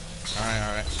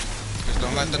 Alright. Just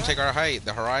don't let them take our height.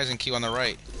 The horizon key on the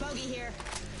right. Bogey here.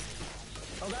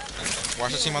 Hold up.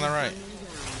 Watch the team on the right.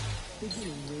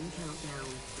 Beginning ring countdown.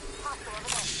 Hostile over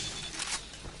there.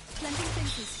 Planting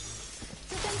fences.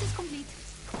 The fence is complete.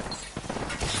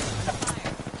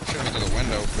 Shoot me through the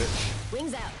window, bitch.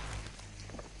 Wings out.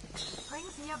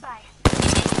 Rings nearby.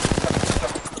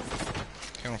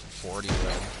 Came for 40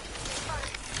 already.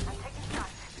 I'm taking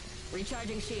shots.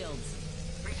 Recharging shields.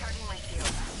 Recharging my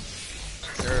shield.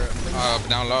 They're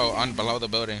down low, below the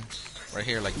building. Right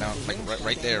here, like down, like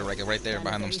right there, right there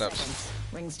behind them steps.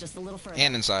 Rings just a little further.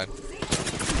 And inside.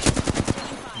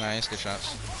 Nice, good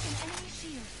shots. Enemy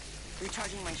shield.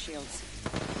 Recharging my shields.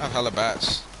 I have hella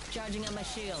bats. Charging on my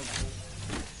shield.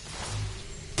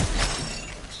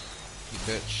 You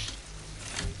bitch.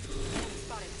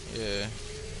 Spotted. Yeah.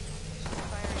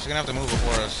 She's gonna have to move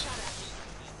before us.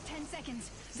 10 seconds.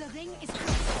 The ring is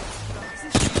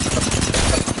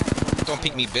Don't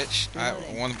peek me, bitch. I have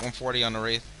 140 on the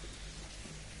Wraith.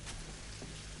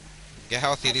 Get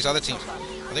healthy. These other teams,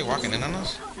 are they walking in on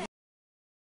us?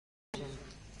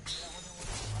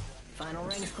 Final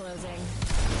rings closing.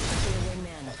 To the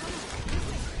wingman.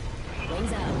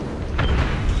 Wings out.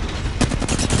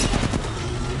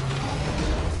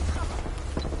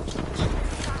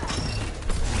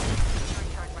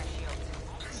 Recharge my shields.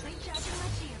 Recharging my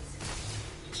shields.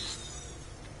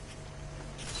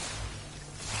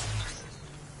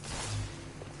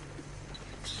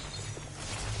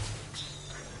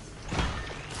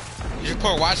 You should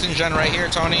put Watson Gen right here,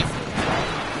 Tony.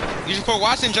 You should put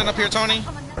Watson Gen up here, Tony.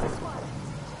 Come on, another squad.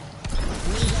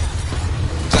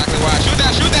 Exactly why.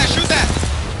 Shoot that!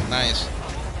 Nice.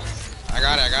 I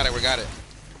got it. We got it.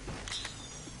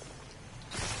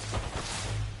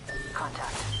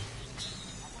 Contact.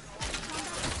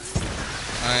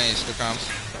 Nice. Good comms.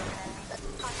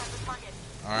 Contact with target.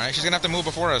 Alright, she's gonna have to move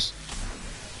before us.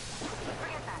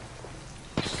 Forget that.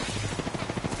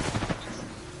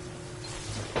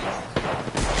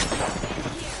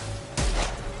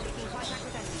 Taking contact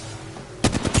with enemy.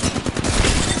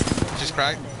 She's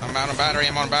cracked. I'm out on battery.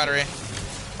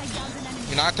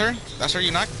 You knocked her? That's her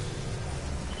you knocked?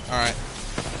 Alright.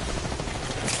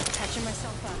 Catching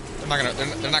myself up.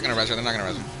 They're not gonna res her, they're not gonna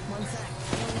res her. One sec.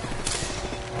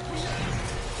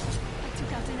 I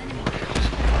took out an enemy.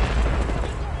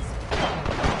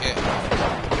 Yeah.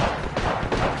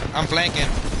 I'm flanking.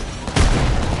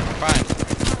 Fine.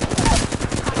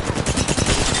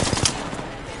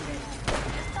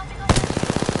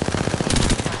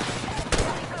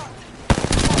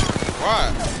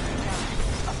 What?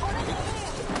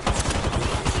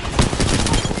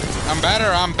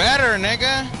 I'm better,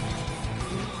 nigga.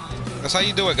 That's how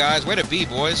you do it, guys. Way to be,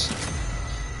 boys.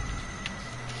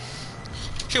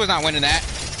 She was not winning that.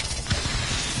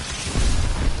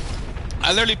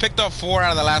 I literally picked up 4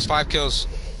 out of the last 5 kills.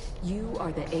 You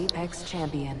are the Apex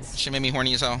champions. She made me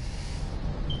horny as hell.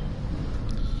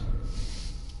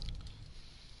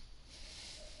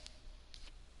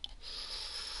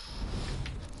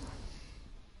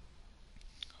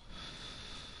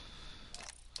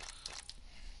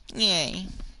 Yay.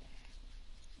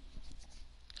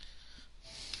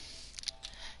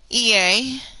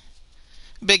 EA.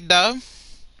 Big dub.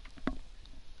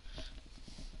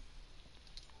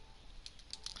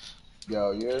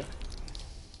 Yo, yeah.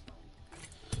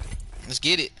 Let's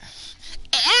get it.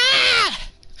 Ah!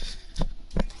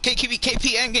 KP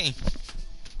endgame.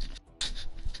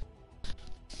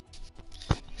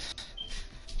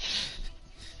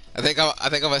 I think I'm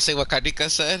gonna say what Kardika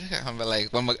said. I'm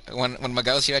like, when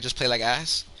Miguel's here, I just play like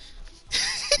ass.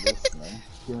 Listen, man.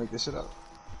 You make this shit up.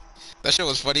 That shit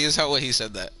was funny as hell when he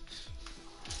said that.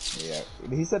 Yeah,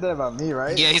 he said that about me,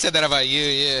 right? Yeah, he said that about you.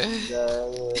 Yeah. Yeah.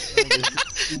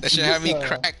 That shit had me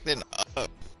cracked and up.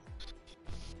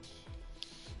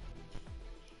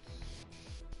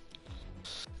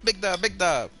 Big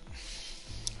dub.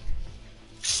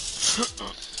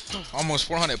 Almost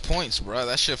 400 points, bro.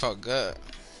 That shit felt good.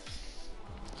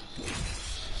 Let's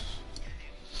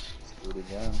do it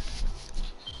again.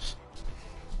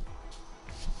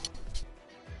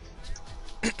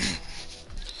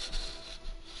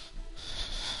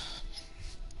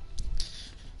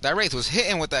 That Wraith was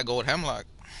hitting with that gold hemlock.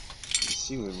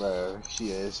 She was, bro.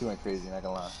 She went crazy. Not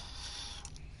gonna lie.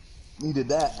 Needed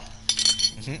that.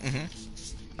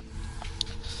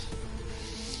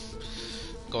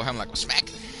 Gold hemlock was smack.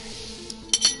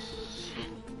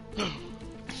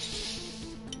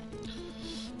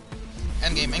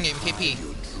 Endgame, KP.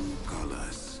 Your true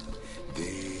colors.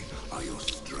 They are your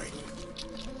strength.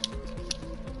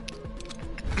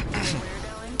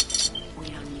 We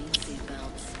don't need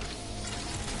seatbelts.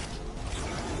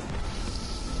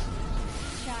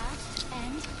 Charged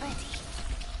and ready.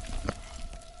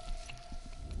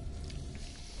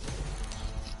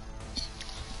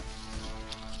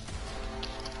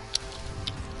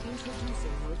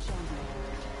 Introducing your champion.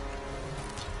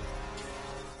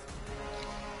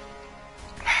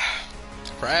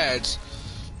 Prads.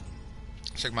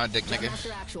 Check my dick, nigga.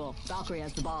 Master Actual. Valkyrie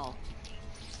has the ball.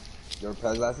 You ever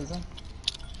passed last season?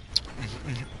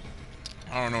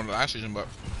 I don't know the last season, but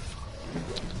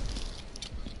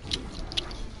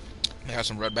they had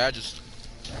some red badges.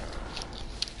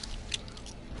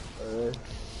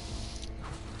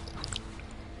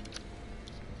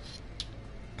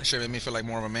 That shit made me feel like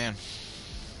more of a man.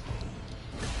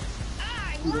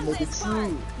 You didn't make it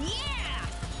true.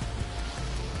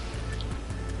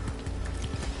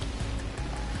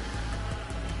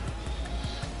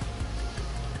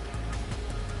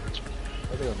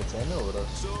 I think I'm a 10 over there.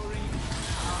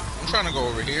 I'm trying to go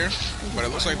over here, but it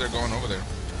looks like they're going over there.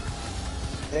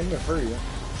 They ain't even for you.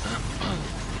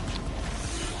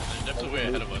 They're definitely way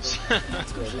ahead of us. Yeah,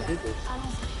 they did this.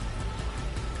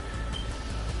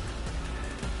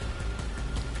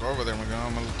 Go over there, Miguel.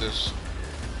 I'm gonna loot this.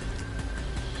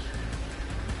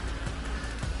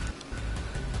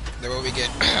 That way we get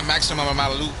a maximum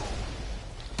amount of loot.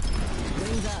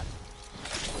 Wings up.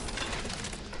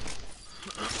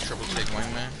 Triple take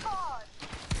wingman.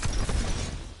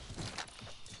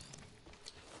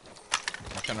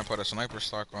 Why can't I put a sniper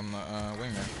stock on the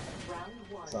wingman?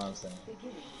 That's what I'm saying.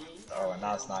 Oh, and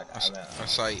now it's not. A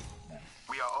sight.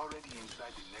 We are already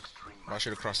inside the next ring. I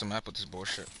should have crossed the map with this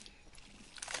bullshit.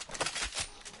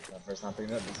 First time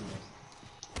picking up this season.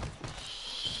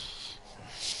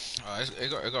 It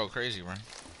go crazy, bro.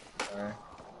 Alright.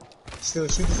 Still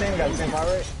shoot the same? Got the same fire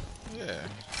rate? Yeah.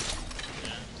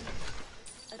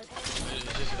 They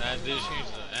just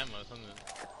changed the ammo. Something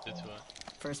did to it.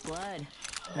 First blood.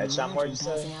 Headshot more, you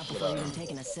said? Passing out before even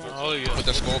taking a sip. Oh yeah. With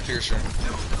the skull piercer.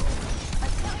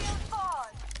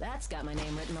 That's got my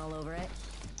name written all over it.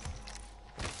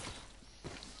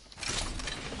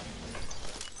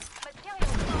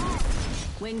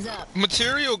 Wings up.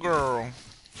 Material girl.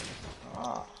 Ah,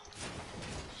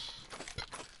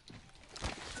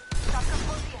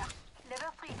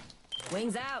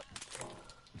 Wings out.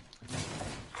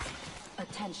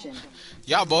 Attention.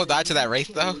 Y'all both died to that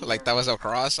wraith though. Like that was a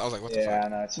cross. I was like, what the Yeah,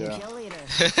 fuck? I know, New chill. kill leader.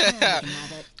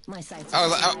 My sights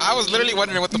I was literally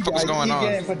wondering what the fuck was going I on.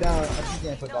 keep getting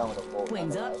put down with a full.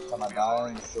 Wings up. Every time I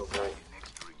die, it's still great.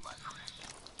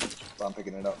 So I'm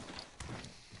picking it up.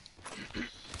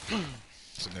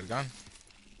 It's a good gun.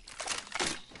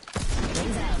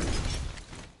 Wings out.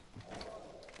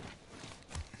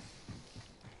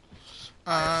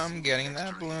 I'm getting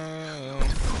that blue.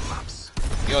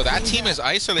 Yo, that team is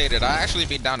isolated. I actually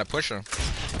be down to push them.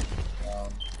 Yeah.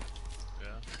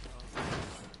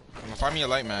 Find me a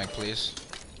light mag, please.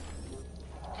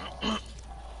 I'm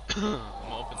gonna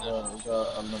open this. We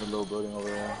got another little building over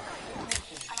there.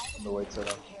 On the way to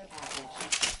them.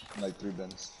 Like 3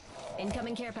 bins.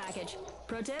 Incoming care package.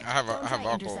 Pro tip. I have don't try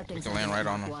alcohol. intercepting We can land right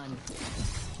on them. one.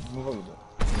 Move a little bit.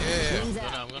 Yeah. Wings No,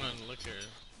 out. I'm gonna look here.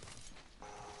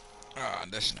 Ah,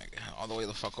 this nigga. All the way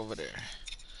the fuck over there.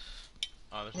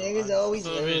 Oh, there's Niggas no, always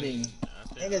loading.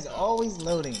 Niggas always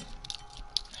loading.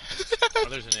 Oh,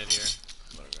 there's an id here.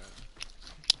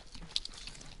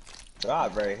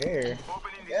 God, right here.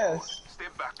 Opening this Yes. door.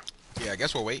 Step back. Yeah, I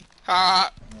guess we'll wait.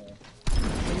 Ha!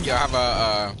 Yeah, I have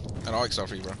an OXL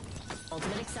for you, bro.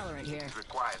 Ultimate accelerant here.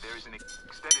 Required. There is an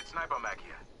extended sniper mag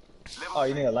here. Level Oh,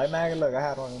 you need a light mag? Look, I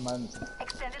had one in my.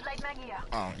 Extended light mag here.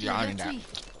 Oh, yeah, I need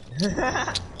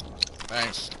that.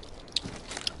 Thanks.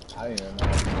 I don't even know.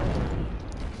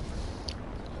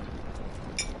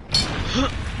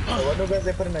 So what new guns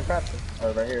they put in the crafting?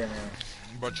 Oh, right here in here.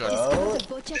 Butcher. Oh,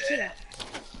 Bocha here.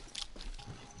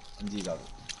 MG got it.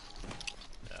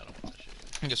 Yeah, I don't want that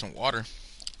shit. Get some water.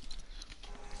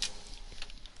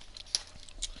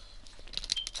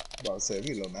 I'm about to say,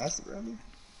 we a little master, Randy.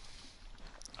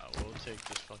 I will take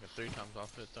this fucking 3 times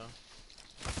off it though.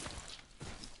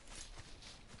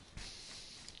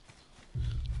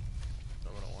 No,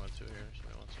 I don't want it to here. So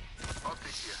I want to.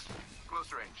 optics here.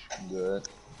 Close range. Good.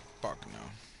 Fuck no.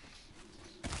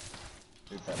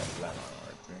 We found a flat on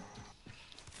right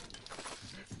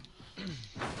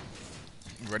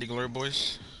there. Ready, glory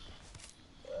boys?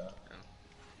 Alert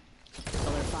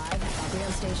 5. Copy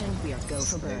on station. We are go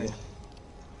for bird.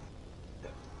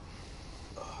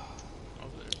 Oh,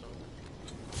 there's something.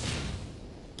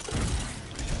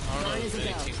 I don't know Where if is it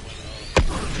anything went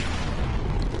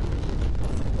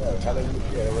Yeah, how they do,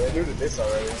 yeah, well, they do this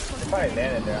already. They probably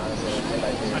landed there, honestly. They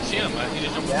like I this. see him. He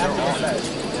just jumped Yeah, I over know that.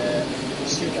 Yeah,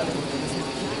 shoot at him.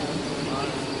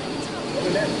 Look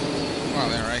at that. Oh,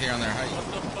 they're right here on their height. What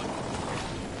the fuck?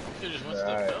 He just went to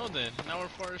Alright. the building. Now we're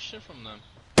far as shit from them.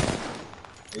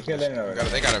 You could land over there.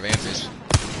 They got advantage.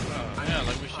 Oh, yeah,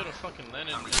 like we should have fucking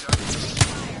landed.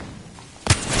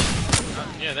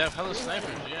 Yeah, they have hella snipers,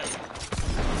 yeah.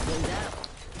 Wings out.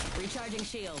 Recharging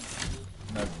shields.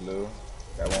 That's blue.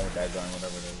 That one with that gun,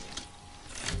 whatever it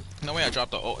is. No way I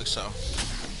dropped the OXL. It's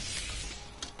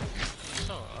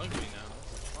so ugly now.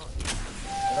 What the fuck?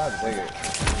 I don't have to take it.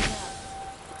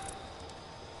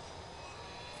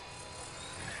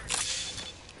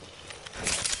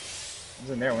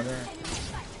 What's in there? What's in there?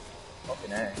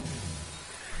 Fucking A.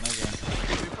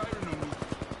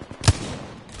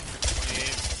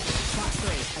 Box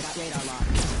 3. I got radar lock.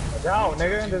 Watch out,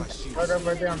 nigga. Just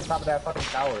right there on the top of that fucking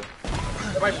tower.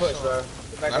 They might push, bro.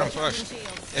 They might Let them push.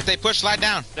 push. If they push, slide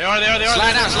down. They are. Slide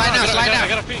down, slide down, slide down. I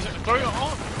gotta peek. Throw your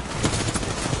own.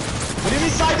 What do you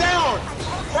mean slide down?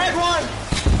 Tag one!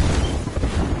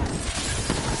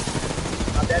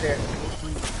 I'm dead here.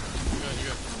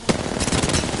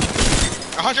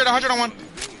 100 on one.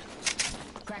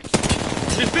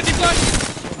 There's 50 flash.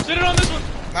 Sit it on this one.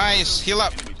 Nice. Heal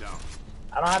up.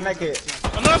 I don't have medkit.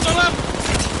 On left.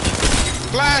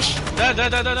 Flash. Dead.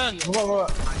 Move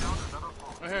up.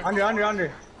 Right here.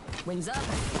 Under. Wings up.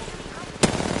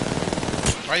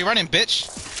 Why are you running, bitch?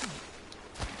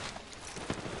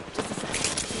 Just a sec.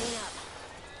 Healing up.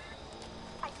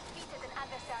 I defeated an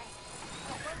adversary.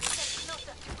 But one step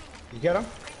closer to winning. You get him?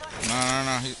 No.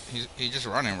 He's just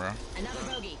running, bro. Another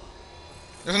bogey.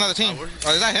 There's another team.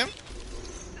 Oh, is that him?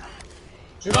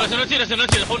 Shoot No, him. that's another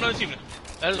team. A whole nother team.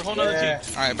 That is a whole nother Yeah.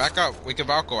 team. All right, back up. We can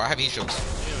Valko. I have heat shields.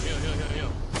 Yo.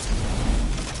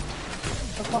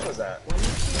 What the fuck was that?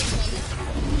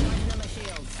 Charging on my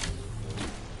shields.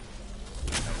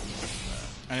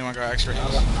 Anyone got extra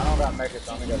heals? I don't got medkit,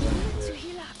 so I only got medkit.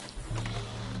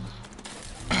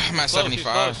 I'm at Close,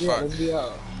 75. he's Yeah, Fuck. let's be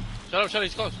out. Shut up,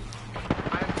 he's close.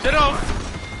 Sit on.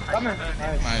 Come here.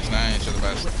 Nice. Nice. You're the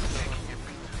best.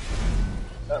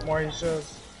 That more he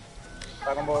shows.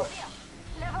 Talking about.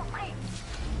 Level 3.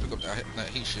 Pick up that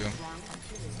heat shield.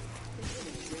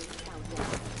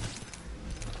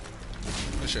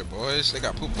 Good shit, boys. They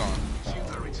got pooped on.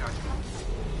 Shields are recharging.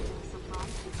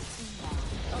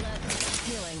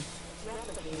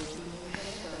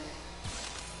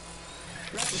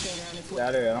 Yeah,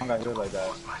 I don't got good like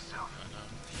that.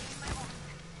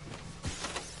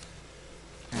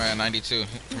 Man, 92.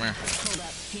 Come here. Hold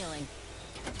up, healing.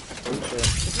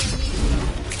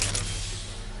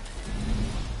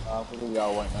 We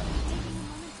got one, man.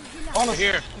 Oh, no.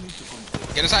 Here.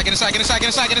 Get inside, get inside, get inside, get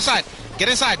inside, get inside. Get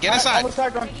inside, get inside.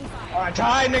 Alright,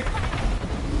 try, Nick.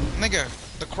 Nigga,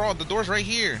 the door's right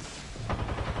here. I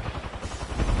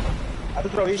have to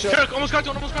throw Isha. Sure, almost cracked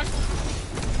one, almost cracked.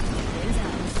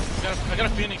 I got a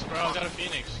Phoenix, bro. I got a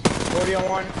Phoenix. 40 on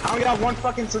one. I only got one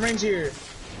fucking syringe here.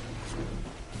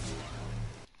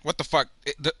 What the fuck?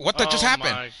 What the just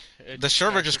happened? The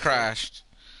server just crashed.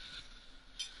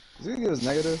 Is he gonna give us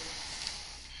negative?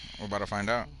 We're about to find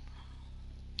out.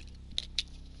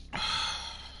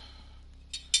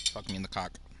 Fuck me in the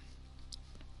cock.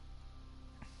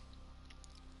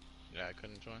 Yeah, I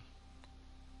couldn't join.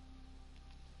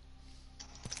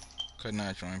 Could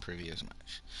not join previous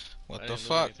match. What the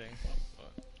fuck?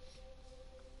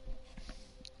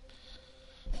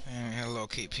 And we had a little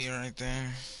KP right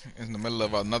there. In the middle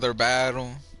of another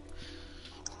battle.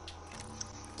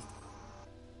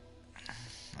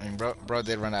 I mean, bro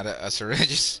did run out of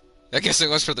syringes. I guess it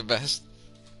was for the best.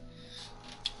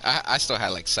 I still had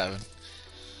like 7.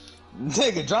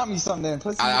 Nigga, drop me something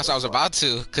then. I was about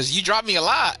to, cause you dropped me a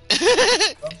lot.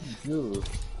 Dude,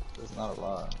 that's not a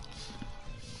lot.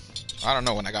 I don't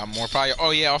know when I got more. Probably.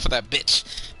 Oh yeah, off of that bitch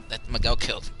that Miguel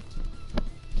killed.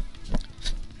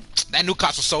 That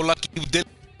Newcastle was so lucky. You did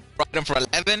brought him for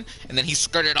 11, and then he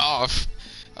skirted off.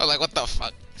 I was like, what the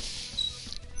fuck?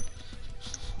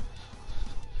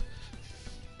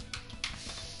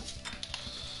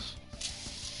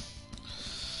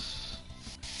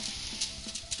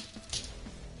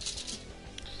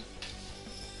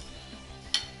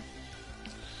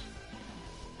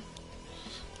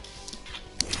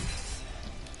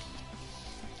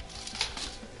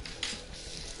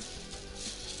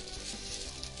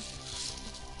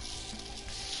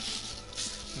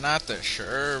 Not the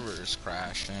server's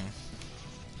crashing.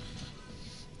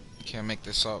 Can't make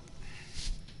this up.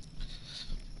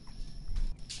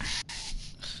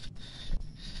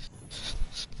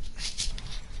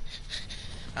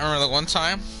 I remember the one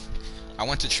time I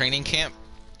went to training camp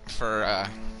for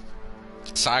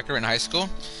soccer in high school,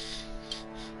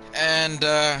 and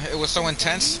it was so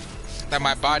intense that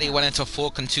my body went into full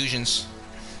contusions,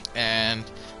 and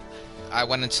I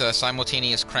went into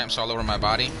simultaneous cramps all over my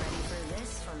body.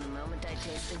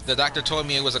 The doctor told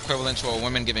me it was equivalent to a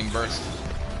woman giving birth.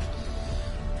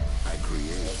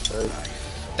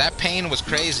 That pain was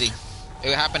crazy.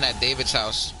 It happened at David's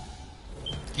house.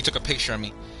 He took a picture of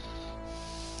me.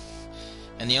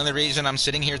 And the only reason I'm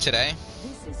sitting here today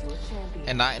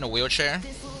and not in a wheelchair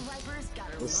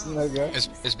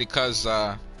is because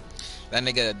that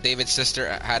nigga David's sister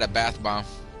had a bath bomb.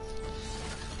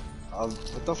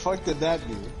 What the fuck did that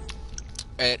do?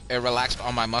 It relaxed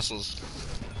all my muscles.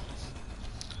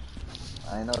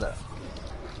 I know that.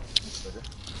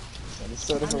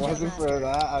 So if it wasn't for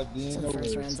that, I'd be in the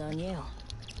first round's on you.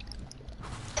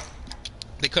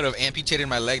 They could have amputated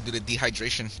my leg due to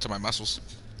dehydration to my muscles.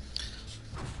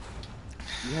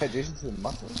 Dehydration to the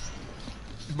muscles?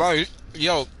 Bro,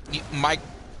 yo, my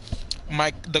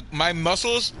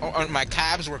muscles on my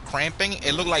calves were cramping.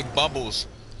 It looked like bubbles.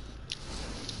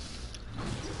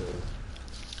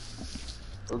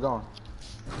 We're going.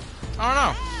 I don't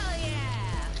know.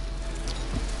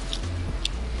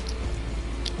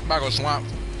 I'm about to go swamp.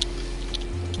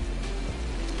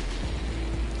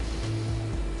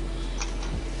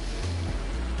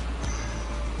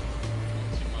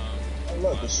 Oh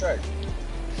look, the Shrek.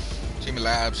 Team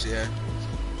Labs, yeah.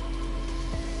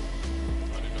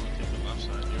 I didn't know what the left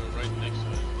side. You were right next to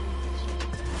it.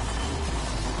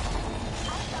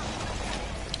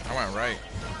 I went right.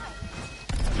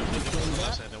 The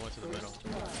left side, they went to the middle.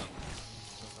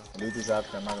 I need this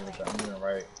after. I'm not gonna look at. I'm doing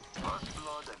right.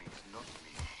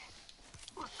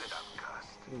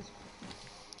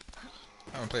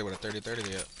 I haven't played with a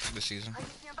 30-30 yet this season.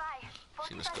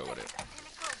 See, let's go with it.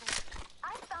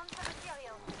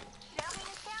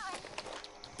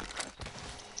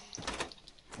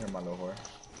 Here, my little whore.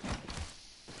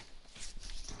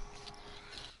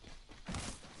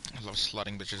 I love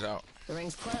slutting bitches out. The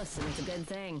ring's close, and it's a good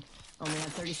thing. Only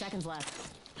have 30 seconds left.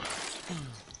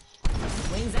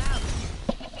 Wings out.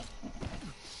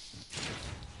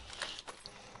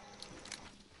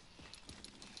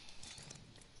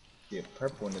 Yeah,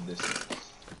 purple in the distance.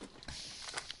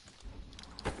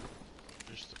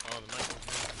 Just, oh, the mic.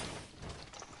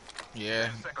 Yeah,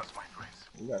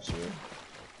 You got shit.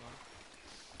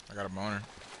 I got a boner.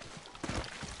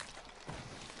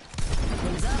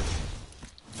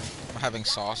 having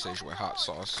sausage with hot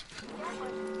sauce.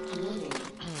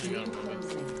 You got him, Bobby.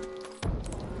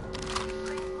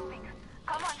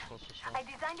 Come on. Close as well. I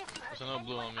designed it to hurt There's another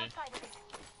blue on me. outside of it.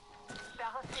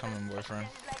 Come on, boyfriend.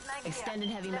 Extended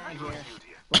heavy mag here.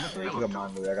 Look at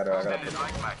mine, dude. I gotta put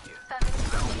Light back here.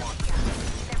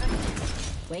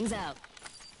 Wings out.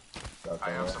 that I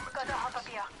have thing some Got a hop up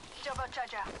here.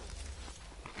 Turbocharger.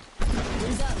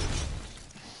 Wings up.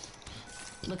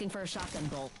 Looking for a shotgun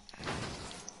bolt.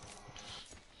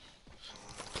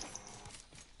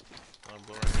 Another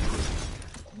blue right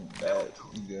here. bad.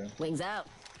 You good? Wings out.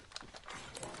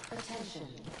 Attention.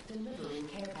 Delivering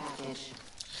care package.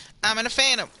 I'm in a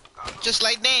Phantom, just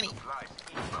like Danny. supplies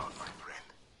inbound, my friend.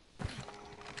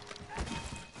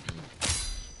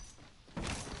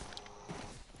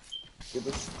 Give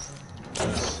us.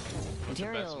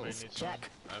 Materials. Needs Check.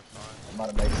 some. I have 5. I'm about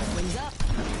to make some. Wings up.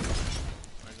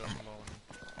 I got them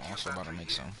all. Also about to make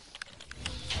some.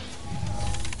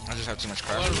 I just have too much A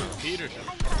crap. lot of repeaters.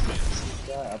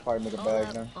 Yeah, I'll probably make a Hold bag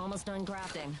up. now. Almost done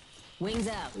crafting. Wings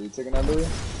out. Are you taking that, Louis?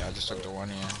 Yeah, I just took the one,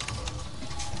 yeah.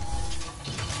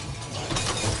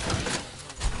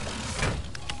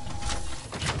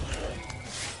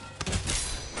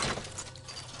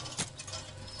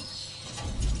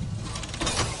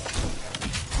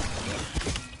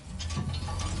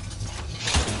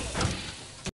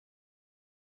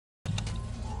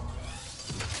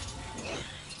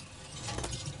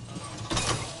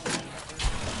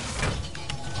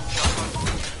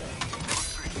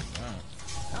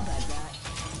 I'll bag that.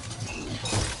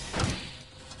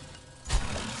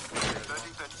 30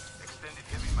 extended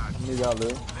heavy mag. How many you got,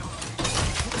 Louis?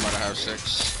 I'm about to have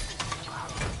 6.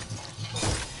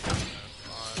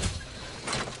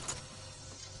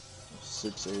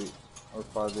 6, 8, or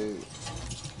 5,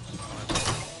 8.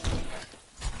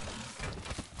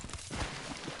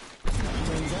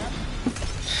 Wings up.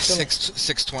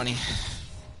 620.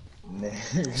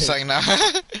 Nigga. It's like, nah.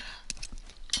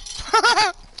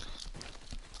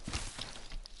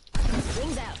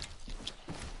 Wings out.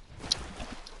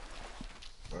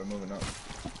 We're moving up.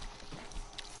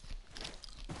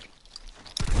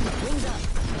 Wings up.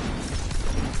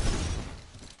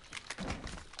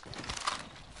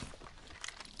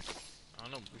 I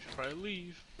don't know. We should probably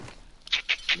leave.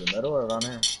 Is it middle or around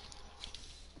here?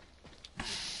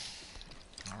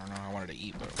 I don't know, I wanted to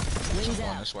eat, but Wings I'm going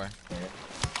out. this way. Yeah.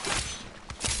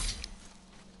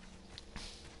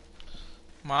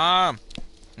 Mom,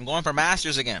 I'm going for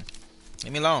Masters again.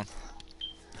 Leave me alone.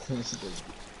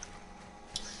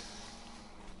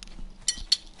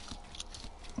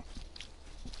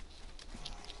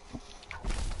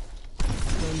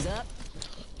 Wings up.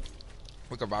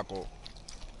 We could rock to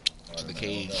the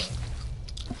cage.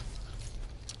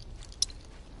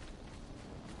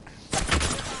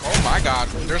 Oh my god,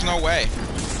 there's no way.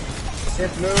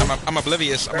 Hit blue. I'm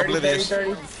oblivious. I'm 30, oblivious.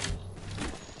 30, 30.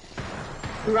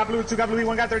 Two got blue,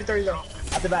 one got 30, 30 though.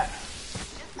 At the back.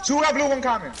 Two got blue, one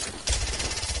common.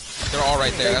 They're all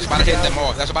right there. That's about to hit them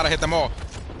all. That's about to hit them all.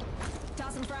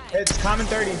 Toss and fry. It's common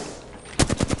 30.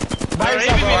 By Alright,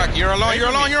 yourself, bro. Fuck, you're alone. You're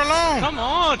alone. You're alone. Come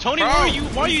on, Tony. Bro.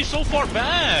 Why are you so far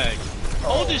back?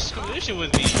 Hold this collision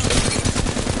with me.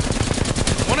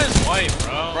 One is white,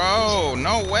 bro. Bro,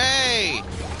 no way.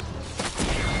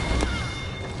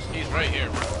 He's right here,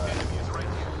 bro.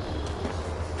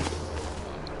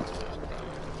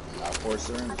 Got 4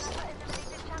 syringes.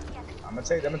 I'm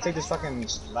gonna take this fucking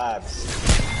labs.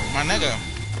 My nigga,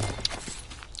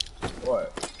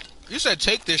 What? you said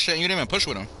take this shit and you didn't even push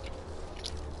with him.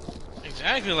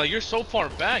 Exactly, like you're so far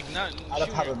back. Not. I had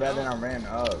to pop a bed and I ran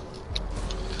up.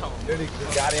 Come on. Literally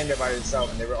just got in there by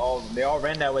yourself and they all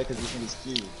ran that way because this thing is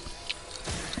huge.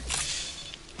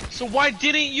 So why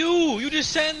didn't you? You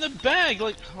just sat in the bag.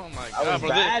 Like, oh my I god, was bro.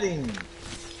 batting.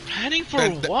 Batting for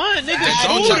Then- what? Then Nigga,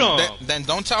 don't, shoot tell, him. then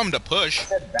don't tell him to push. I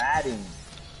said batting.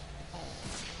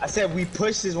 I said we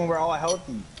push this when we're all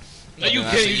healthy. No, you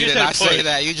I did. said- You you just did not said push. say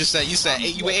that. You just said hey,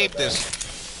 you aped this.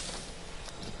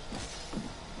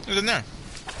 Who's in there?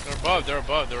 They're above. They're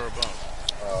above. They're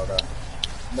above. Oh, okay.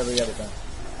 Never get it done.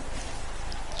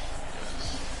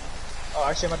 Oh,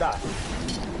 actually, I'm gonna die.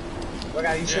 If I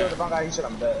got heat shield, if I got heat shield,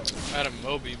 I'm dead. I had a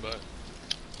Moby, but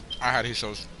I had he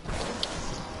shows.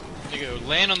 nigga,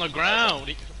 land on the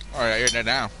ground. All right, you're there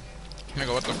now.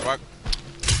 Nigga, what the fuck?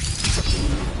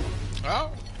 Oh.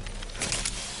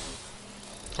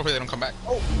 Hopefully they don't come back.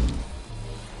 Oh.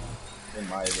 In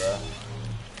my, bro.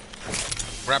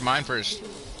 Grab mine first.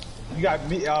 You got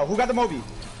me. Who got the Moby?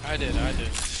 I did. I don't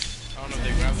know if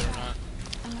they grabbed it or not.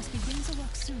 I must begin to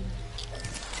work soon.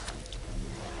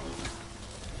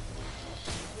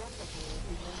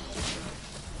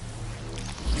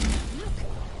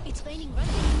 It's raining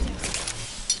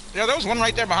Yeah, there was one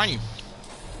right there behind you.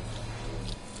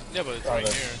 Yeah, but it's right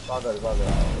here. It's all good, it's all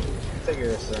good. Take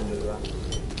your syringes, bro.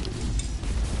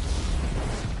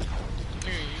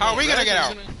 How are we gonna get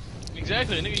out?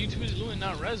 Exactly, nigga, you too busy looting,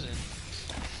 not resin.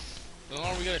 So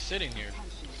long we gotta sit in here.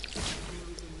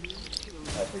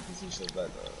 I hate these shit like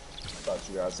that. I thought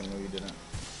you guys knew you didn't.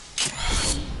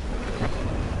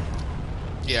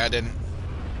 Yeah, I didn't.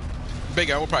 Big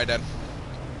L, we're probably dead.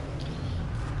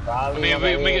 Probably, I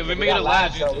mean, we make it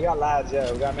alive. We got lives,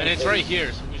 yeah. We got and it's right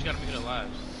here, so we just gotta make it alive.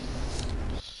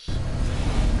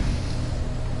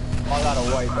 All out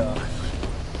of white, though.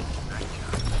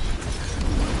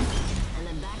 And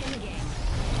then back in the game.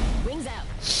 Wings out.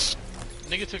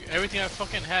 Nigga took everything I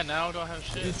fucking had, now I don't have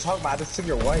What you shit. talking about? I just took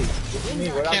your white. What you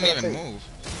mean? What Can't else even did I take? move.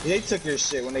 They took your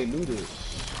shit when they looted.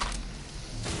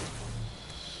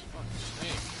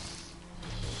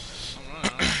 I'm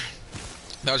running.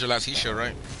 That was your last heat shield,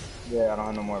 right? Yeah, I don't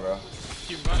have no more, bro.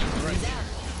 Keep running, right here.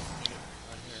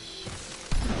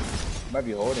 Might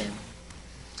be holding.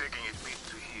 Taking a beat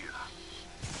to heal.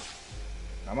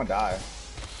 I'm gonna die.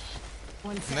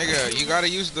 Nigga, you gotta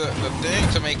use the thing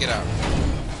to make it out.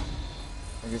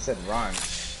 Like you said, run.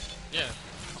 Yeah.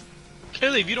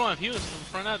 Kelly, if you don't have heals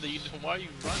from front out, why are you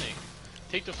running?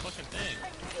 Take the fucking thing.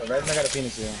 Yeah, Red's not got a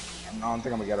Phoenix here. I don't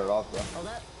think I'm gonna get it off, bro. Hold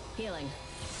up. Healing.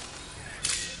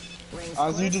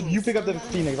 Honestly, you pick up the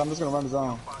Phoenix. I'm just gonna run the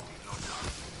zone.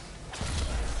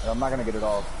 I'm not gonna get it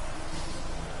off.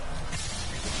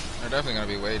 They're definitely gonna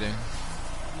be waiting.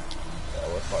 Yeah,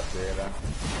 we're fucked here then.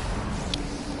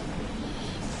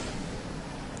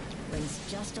 Rings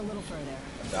just a little further.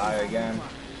 Die again.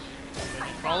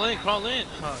 Crawl in, crawl in.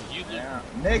 Huh, you did. Yeah.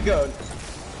 Nigga.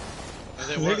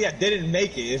 They Maybe work. I didn't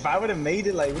make it. If I would have made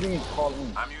it, like, what do you mean call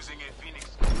in? I'm using a Phoenix.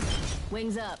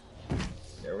 Wings up. Yeah,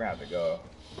 we're gonna have to go.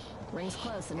 Rings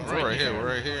close. And it's We're right here, we're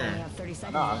right Only here. have 30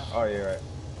 seconds Nah. left. Oh, you're right.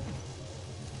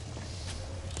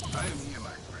 I am here, my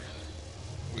friend.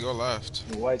 We go left.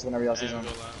 The whites whenever y'all see And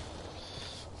something. go loud.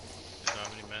 I don't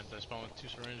have any meds. I spawned with 2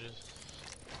 syringes.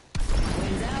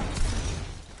 Wings out.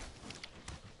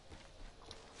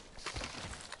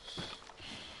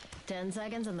 Ten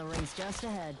seconds and the ring's just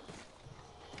ahead.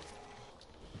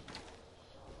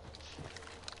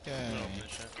 Yeah. Open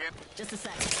this shit. Just a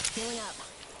sec. Healing up.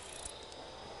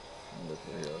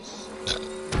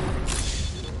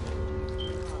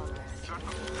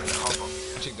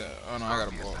 Take that. Oh no, I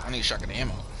got a ball. I need shotgun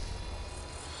ammo.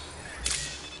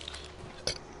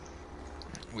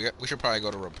 We should probably go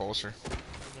to repulsor.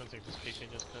 I'm gonna take this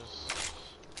PK just cause.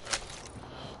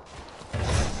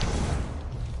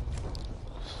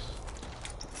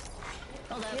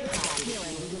 Hold up.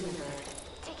 Healing.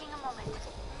 Taking a moment.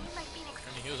 Need my Phoenix.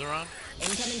 Any heals around?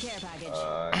 Incoming care package.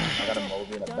 I got a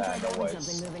Moby in a Don't try bag of grabbing whites.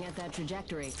 something moving at that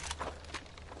trajectory.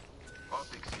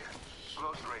 Optics here.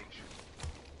 Close range.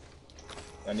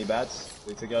 Any bats?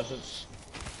 They took your shit?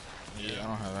 Yeah, I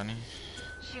don't have any.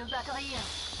 Shield battery here.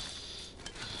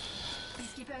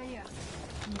 Peacekeeper here.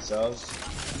 Themselves?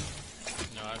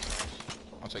 No, I have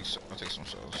I'll take some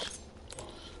cells.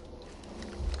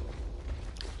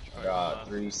 I got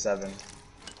 3-7.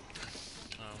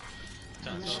 Oh.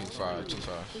 10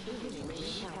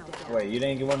 2-5. Wait, you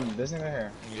didn't get one of this nigga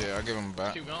here? Yeah, I'll give him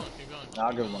back. Keep going, keep going. Nah,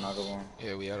 I'll give one, I'll give one.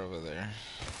 Yeah, we out over there.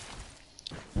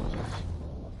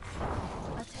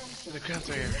 The crafts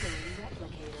are here.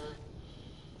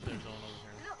 There's no one over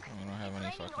here. Look. We don't have any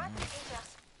Raining fucking. replicators.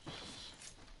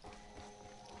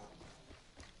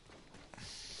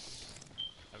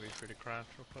 I'll be free to craft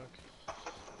real quick.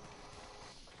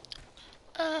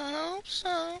 I hope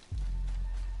so.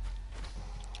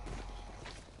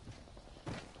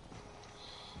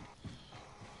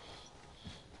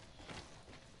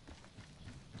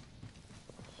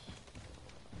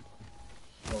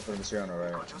 Go for the Serrano,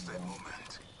 right? Oh, just a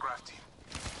moment. Crafting.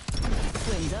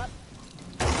 Wings up.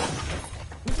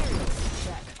 Materials.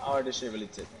 Check. Oh, this shit really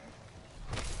ticked me.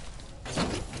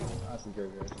 That's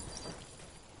good, good.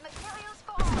 Materials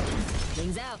for all.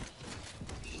 Wings out.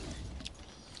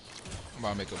 I'm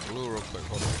about to make a blue real quick.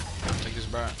 Hold on. Take this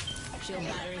back. Shield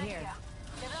battery here.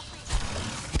 Level 3.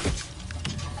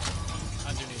 I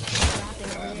do need that.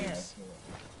 Crafting over here.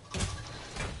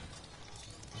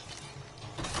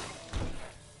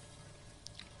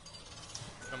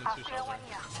 Coming I'll to clear soldier. one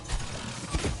here.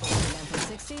 Down from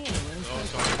 60 and the rings Oh, close.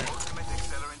 sorry. Ultimate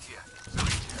accelerant here.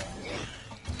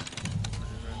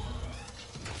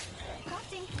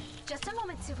 Crafting. Just a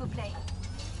moment, s'il vous plaît.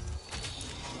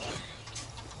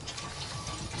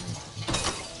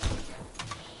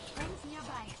 Rings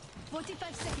nearby.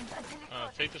 45 seconds until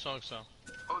it Take the song cell.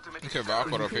 Ultimate Okay, but I'll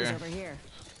put up Cruise here. over here.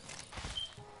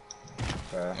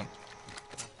 Okay.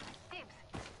 Dibs.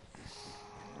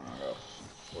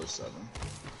 4-7.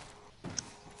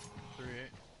 3-8.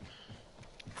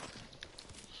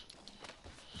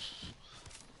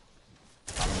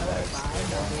 Alert 5,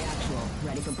 Delta Actual.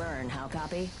 Ready for burn, how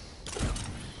copy?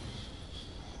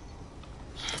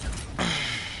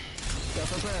 Go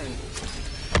for burn.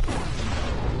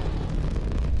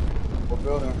 We're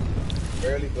building.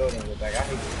 Barely building with that. I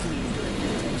hate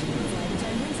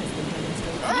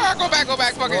Ah, go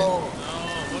back, fuck it. No,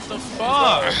 what the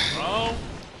fuck, bro?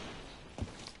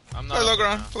 I'm not. Play low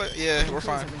ground. now. Play. Yeah, we're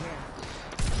fine. Is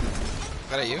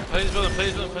that at you? Play his building, play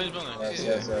his building, play his building. Yes.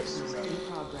 In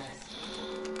progress.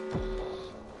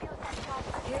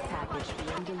 Care package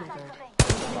being delivered.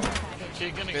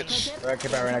 Keep getting Bitch. Right,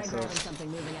 keep it right next to Try us. something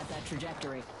moving at that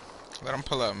trajectory. Let him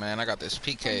pull up, man. I got this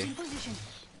Fence PK. in position.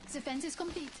 The fence is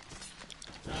complete.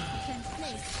 Fence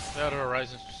placed. They had a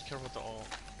Horizon, just careful with the ult.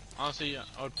 Honestly, I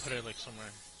would put it like somewhere.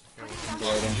 Here,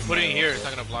 Waiting. you put it in here, it's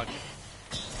not gonna block you.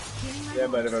 Healing my Yeah,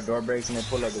 but if wounds. a door breaks and they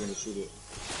pull up, they're gonna shoot it.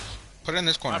 Put it in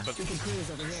this corner. Put, We can cruise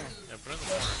over here. yeah, put it in the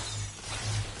corner.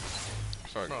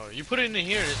 Fuck. Bro, you put it in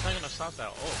here, it's not gonna stop that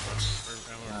ult, bro.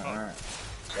 Alright.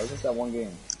 That was just that one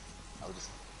game. I was just.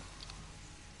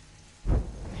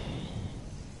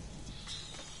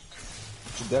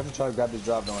 You should definitely try to grab this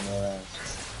drop down there.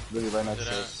 Really right next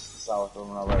to us. South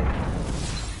over on our right.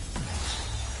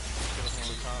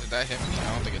 Did that hit me?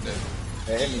 I don't think it did.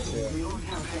 They hit me too.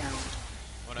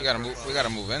 We gotta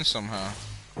move in somehow.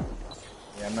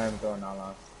 Yeah, I'm not even throwing that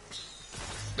long.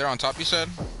 They're on top, you said?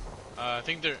 I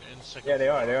think they're in second. Yeah, they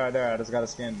are. I just got a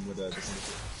skin with the.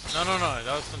 No, that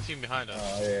was some team behind us.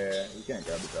 Oh yeah. You can't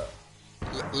grab the drop.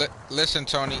 Listen,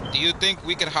 Tony. Do you think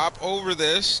we could hop over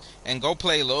this and go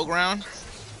play low ground?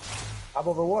 Hop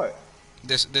over what?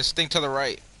 This thing to the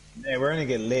right. Man, we're gonna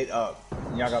get lit up.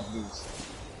 Y'all got boost.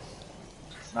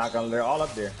 Not gonna. They're all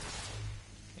up there.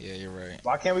 Yeah, you're right.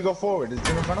 Why can't we go forward? Is the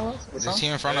team in front of us? There's a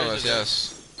team in front of us,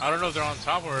 yes. I don't know if they're on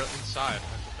top or inside.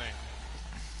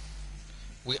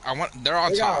 That's the thing. They're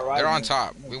on They got top. it right, They're on man.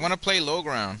 top. We want to play low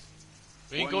ground.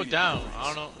 We can go down. I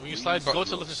don't know. We can slide. Go to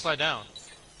the left and slide down.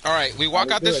 All right, we walk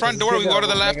Let's out do this it, front 'cause door. it's We go to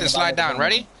the bigger, left we're and slide making down. it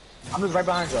Ready? I'm just right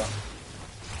behind y'all.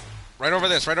 Right over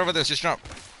this. Right over this. Just jump.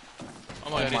 Oh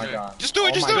my god. God. Just do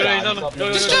it. Oh Just my do it. God.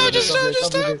 Just do it, just do it,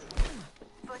 just do it.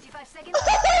 45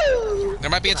 seconds. There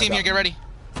might be a team here. Get ready.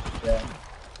 Yeah.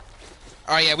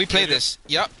 All right, yeah, we play this.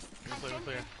 Yep. We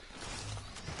play.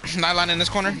 Nylon in this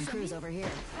corner. Cruise over here.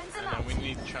 And then we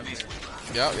need trap here.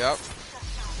 Yep.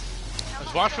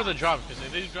 Let's watch for the drop, because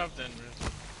if they drop, then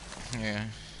Yeah.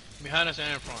 behind us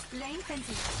and in front. Laying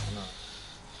fences.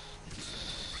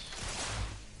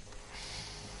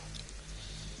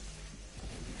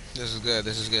 This is good.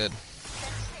 This is good.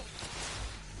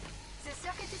 The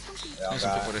circuit is complete. Yeah, There's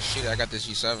some people to shoot. I got this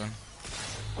G7.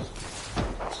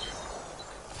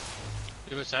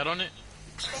 You have a set on it?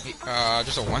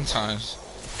 Just a one times.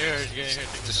 Here, take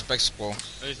The this. spec spool.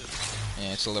 Give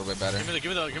Yeah, it's a little bit better. me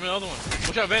the other one.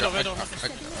 Watch out, Vandal. Here.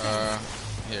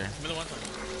 Give me the one time.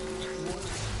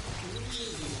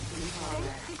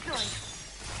 Deployed.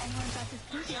 Anyone got this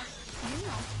studio? You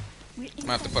know. We're I'm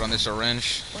gonna have to put on this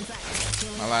syringe.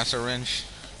 My last syringe.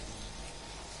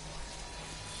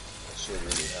 Should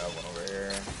really have one over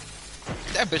here.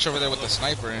 That bitch over there with the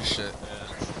sniper and shit.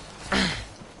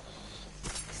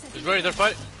 He's ready, they're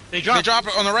fighting. They They dropped. drop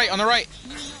it on the right. On the right.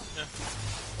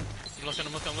 I'm looking.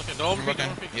 They're over I'm me. looking.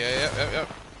 Yeah.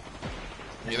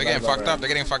 Yeah, they're getting fucked up. They're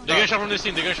getting fucked They're getting up. shot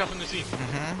from this scene.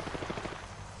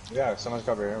 Yeah, so much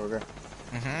cover here. We're good.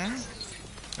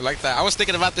 Like that. I was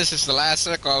thinking about this since the last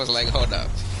circle. I was like, hold up.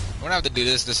 We're gonna have to do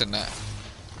this, and that.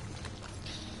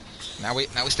 Now we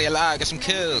stay alive. Get some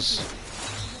kills.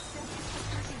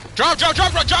 Drop.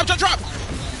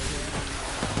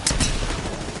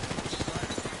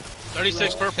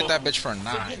 36 purple. Hit that bitch for a 9.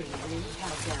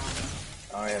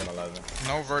 Oh, I hit him 11.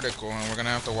 No vertical, and we're gonna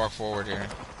have to walk forward here.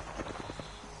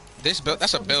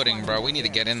 That's a building, bro. We need to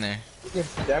get in there. You can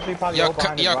definitely probably Yo, go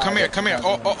behind the come blind.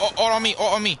 here. All on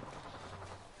me.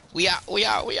 We out. Why you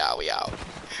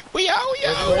We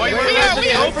running out.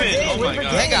 open? Oh my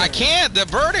god. Nigga, I can't. The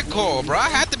vertical, bro. I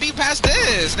have to be past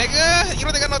this, nigga. You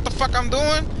don't think I know what the fuck I'm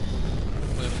doing?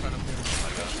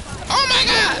 Oh my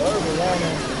god!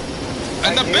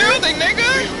 In the building,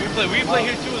 nigga. We play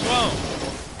here too as well.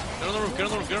 Get on the roof.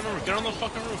 Get on the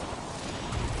fucking roof.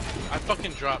 I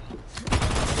fucking dropped.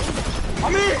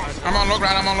 I'm here! I'm on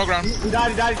low ground. He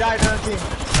died, another team.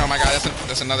 Oh my god,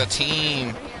 that's another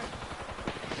team.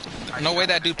 No way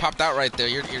that dude popped out right there.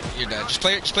 You're dead. Just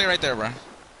play right there, bro.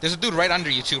 There's a dude right under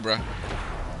you too, bro.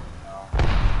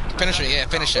 Finish it, yeah,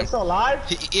 finish him. He's still alive?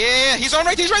 Yeah, he's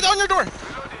right on your door.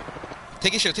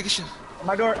 Take his shit.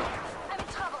 My door. I'm in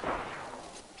trouble.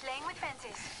 Playing with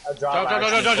fences.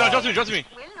 Drop to me.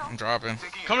 I'm dropping.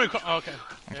 Come here. Oh, okay.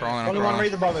 I'm crawling. Only one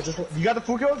raise above it. Just, you got the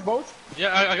full kills, both?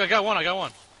 Yeah, I got one.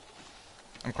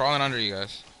 I'm crawling under you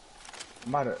guys.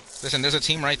 Matter. Listen, there's a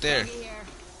team right there.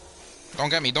 Don't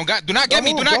get me. Do not get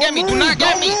me. Do not get me. Do not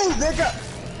get me.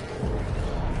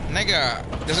 Nigga,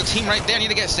 there's a team right there. I need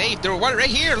to get saved. They're right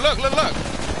here. Look.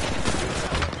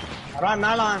 Run,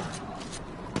 Nylon.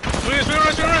 Swing it.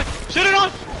 Shit it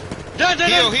on. Dead.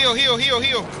 Heal.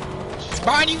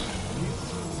 Behind you.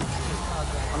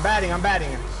 I'm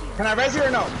batting. Can I res you or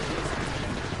no?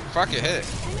 Fuck it, hit it.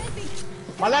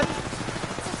 My left.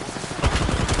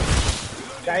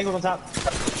 Got angles on top.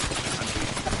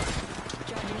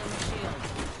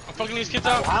 I'm fucking these kids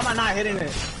out. How am I not hitting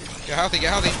it? Get healthy.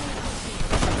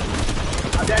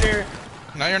 I'm dead here.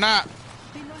 No, you're not.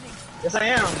 Yes, I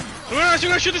am. We're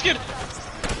gonna shoot this kid.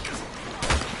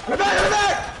 I'm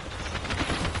back.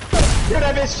 Get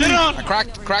that bitch. Sit on. I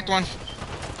cracked one.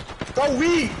 So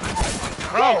weak.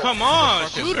 Bro, come on.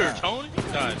 Shoot her, Tony.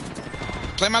 God.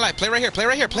 Play my life. Play right here.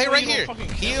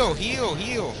 Heal.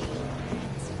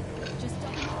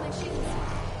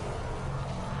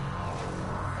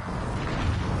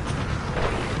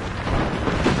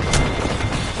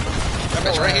 That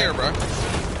bitch right here, bro.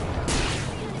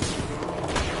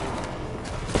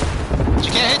 She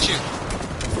can't hit you.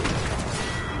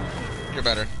 You're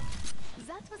better.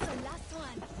 That was the last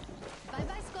one.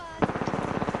 Bye-bye, squad.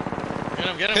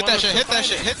 Get him. Hit that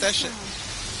shit.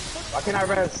 Why can't I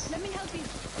res? Let me help you.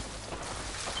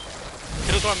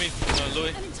 Kill us on me,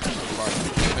 Louis.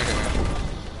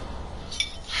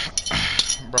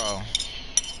 Bro.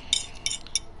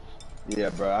 Yeah,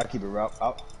 bro. I keep it rough.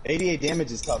 88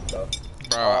 damage is tough, though.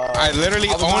 Bro, I literally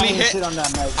only hit.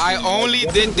 I only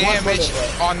did damage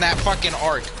on that fucking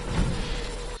arc.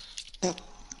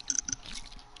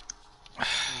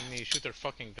 You shoot their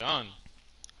fucking gun.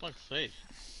 Fuck's sake.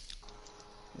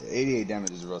 Yeah, 88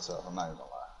 damage is real tough. I'm not even gonna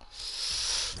lie.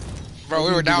 Bro,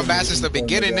 we were down bad since the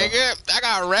beginning, nigga. I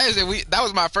got res and that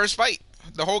was my first fight.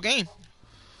 The whole game.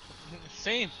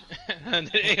 Same. I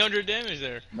did 800 damage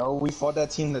there. No, we fought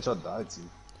that team that y'all died to.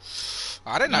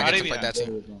 I did not get to fight that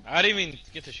team. I didn't even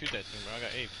get to shoot that team, bro. I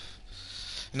got 8.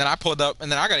 And then I pulled up,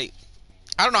 and then I got 8.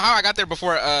 I don't know how I got there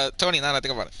before Tony, now that I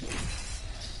think about it.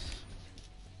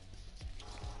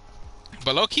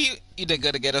 But low-key, you did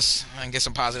good to get us and get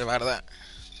some positive out of that.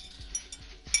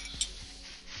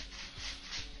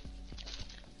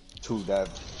 True, that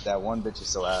one bitch is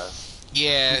so ass.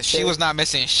 Yeah, she was not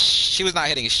missing. She was not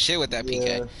hitting shit with that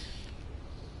PK. Yeah.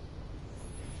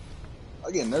 I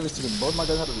get nervous too. Both my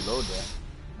guys had to reload that.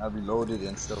 I reloaded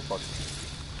and still fucking.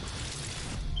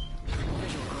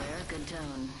 Visual glare, good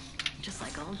tone. Just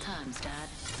like old times, Dad.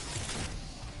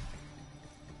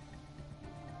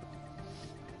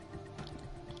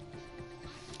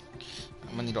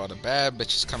 I'm gonna need all the bad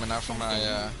bitches coming out from my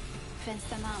Fence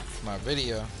them out. my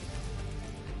video.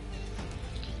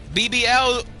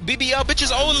 BBL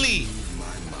bitches only.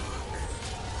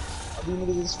 I'll be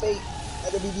niggas is fake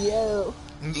at the BBL.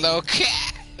 Low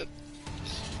cat.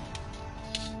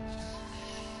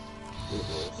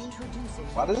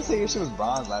 Why did it say your shit was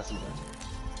bronze last season?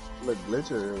 Like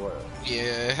glitch or what?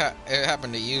 Yeah, it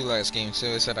happened to you last game too.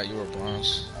 It said that you were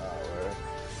bronze.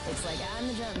 Looks like I'm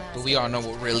the jump master. But we all know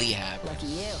what really happened. Lucky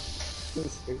you.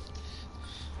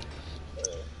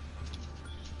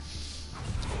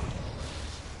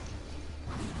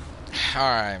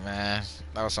 Alright, man.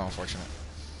 That was so unfortunate.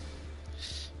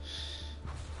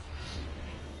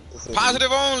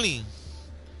 Positive only!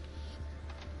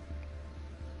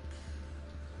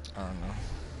 I don't know.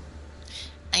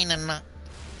 I don't know.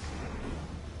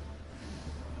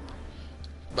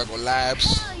 Buckle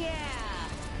Labs. Hell yeah!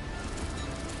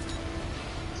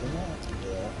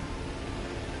 Yeah.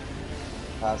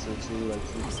 Passer too, like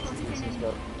two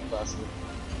stuff. Passer.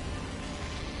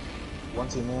 One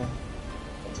team in.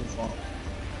 One team front.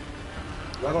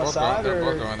 They're both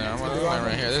going there. I'm gonna do mine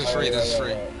right here. This is free. This is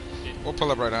free. We'll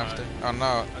pull up right after. Oh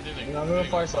no. No, move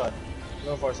far side.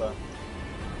 Move far side.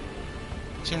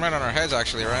 Team right on our heads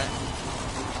actually, right?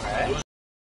 Alright.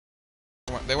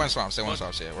 They went swamps. Yeah,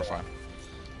 we're fine.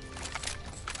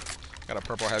 Got a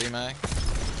purple heavy mag.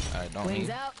 I don't Wings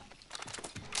need. out.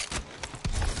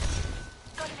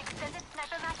 Got an extended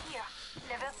sniper mag here.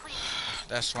 Level 3.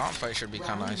 That swamp fight should be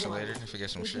kind of isolated if we get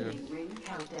some shield. Ring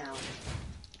countdown.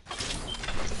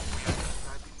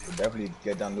 We'll definitely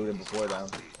get done looting before then.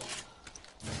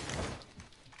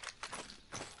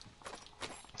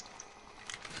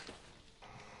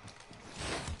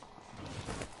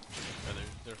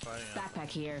 They're fighting. Backpack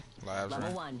here. Labs, Level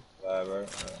right? 1. Whatever.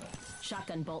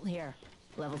 Shotgun bolt here.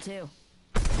 Level 2.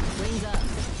 Wings up.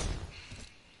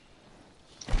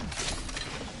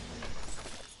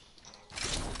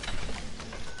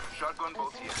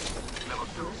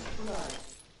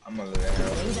 I'm gonna let her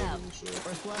Wings out. out.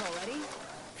 First blood already?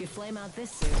 If you flame out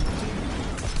this soon.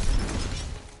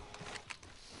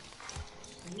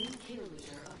 New kill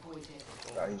leader appointed.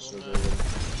 God, he's so good.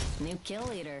 New kill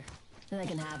leader. They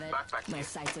can have it. Backpack My here.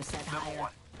 sights are set Level higher.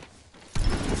 1.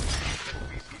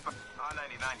 Peacekeeper.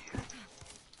 R99 here.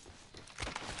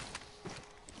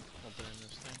 Opening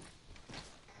this thing.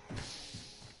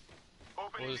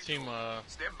 Opening Well, this team,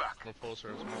 Step back.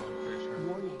 repulsor as well, I'm pretty sure.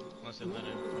 Warning. Unless they let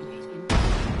it.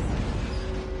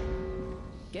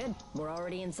 Good. We're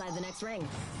already inside the next ring.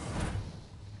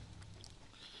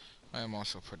 I am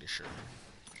also pretty sure.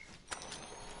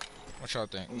 What y'all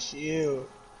think? Hey, shield.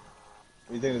 What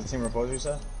do you think of the team repulsor, you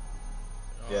said?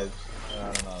 Yeah, I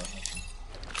don't know. I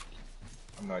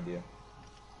have no idea.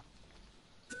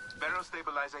 Barrel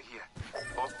stabilizer here.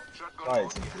 Oh, shotgun Probably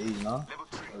bolt Team here. E, no? Level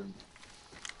 3.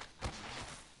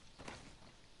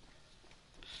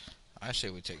 I say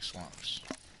we take swamps.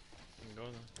 Go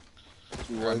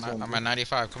then. I'm at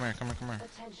 95. Come here.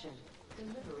 Attention.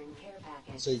 Delivering care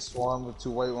package. Take Swarm with 2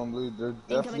 white, 1 blue.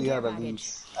 They definitely care have at package.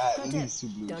 least Pro tip, 2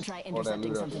 blues. don't try Or that intercepting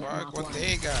loot something up at Fuck, Mach what 1.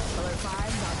 they got? Alert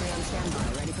 5, Valkyrie on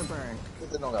standby, ready for burn. there.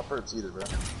 They don't got perks either, bro. Go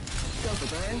for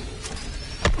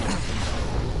burn.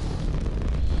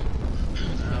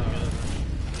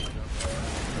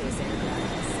 This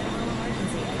aircraft has several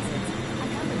emergency exits,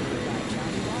 accompanied by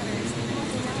Johnny Waters,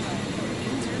 holding outlet for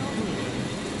internal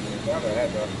bleeding. Grab her head,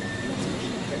 bro.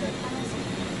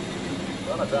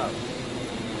 Run a drop.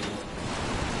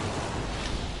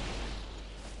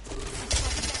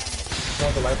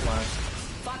 Going the lifeline.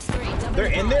 Fox 3, double They're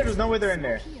in pause. there? There's no way they're in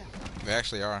there. They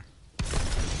actually are.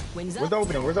 Wings Where's up. the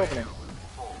opening? Where's the opening?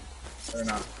 They're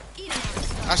not.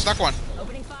 I stuck one.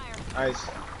 Opening fire. Nice.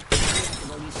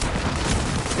 We'll use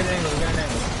Get an angle, get an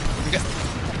angle. I'm get-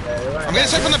 Yeah, they're running I'm getting back.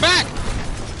 set from the back.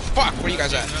 Fuck, where you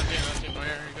guys at? Nothing, right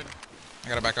here, you're good. I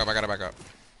gotta back up.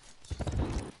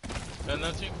 And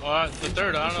nothing. Oh, the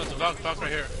third, I don't know, it's a Valk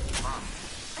right here.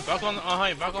 Valk on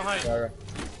height, Valk on height. Alright.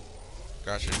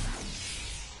 Gotcha.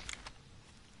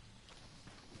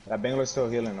 That Bangler's still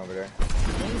healing over there.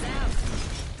 wings out.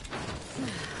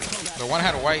 The one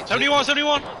had a white.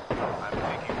 71.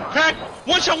 Crack!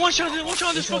 One shot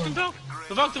on this fucking Valk.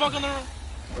 The Valk on the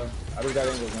road. I just got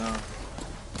angles now.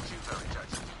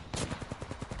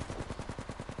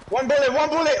 One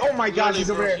bullet! Oh my gosh, he's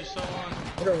over Bro, here. she's so on.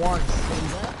 Hit her once.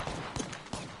 Wings up.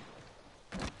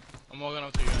 I'm walking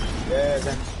up to you guys. Yeah,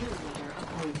 Zen. Kill leader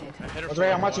appointed. I hit her What's for right?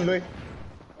 like I'm watching one. Louis.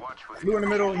 Watch for Louis in the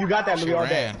middle. You got that, She Louis, all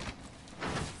day. ran.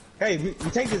 Hey, we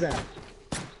take this in.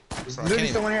 There's Bro, I literally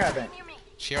can't someone here, I think.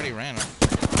 She already ran. Wings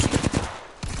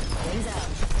out.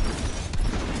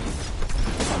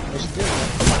 What she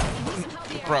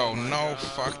did? Bro, no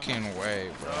fucking way,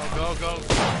 bro. Go.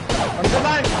 On the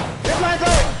line! Hit line,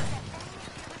 bro!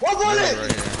 One bullet!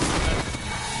 Right here.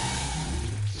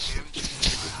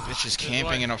 Bitch is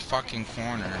camping in a fucking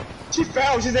corner. She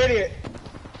fell, she's an idiot.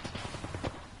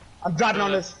 I'm dropping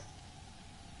on this.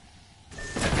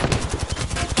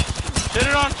 Shit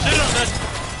it on. That's...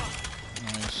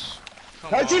 Nice. Come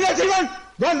Hey, on. team,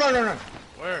 run! Run!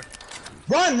 Where?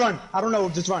 Run! I don't know,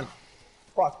 just run.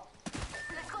 Fuck.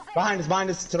 Behind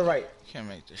us, to the right. Can't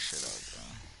make this shit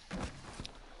up,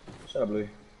 Shut up, Louis.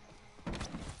 bro.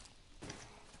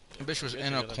 The bitch was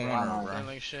in a Together, corner, bro. Running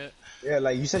like shit. Yeah,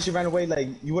 like, you said she ran away, like,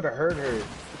 you would've heard her.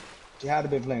 She had to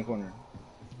be playing corner.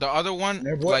 The other one, And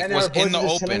her boy, like, and was her boys in the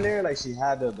just chilling open. there, like, she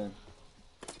had to have been.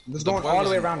 I'm just The going boy all was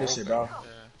the way in around the this shit, bro. Yeah.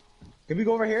 Can we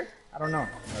go over here? I don't know.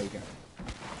 No, you can't.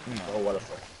 Oh, what a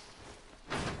fuck.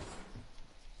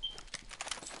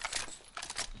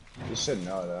 You should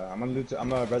know that. I'm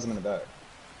gonna resume the back.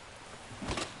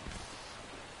 I'm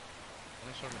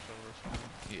sorry,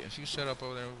 Mr. Yeah, if you set up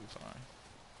over there, we'll be fine.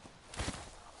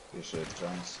 You should,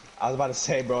 Jones. I was about to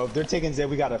say, bro, if they're taking Zay,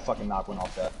 we gotta fucking knock one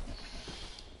off that.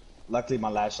 Luckily, my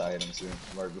last shot hit him too,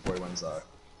 right before he went inside.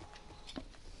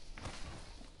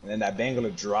 And then that Bangler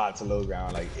dropped to low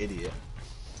ground like idiot.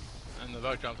 And the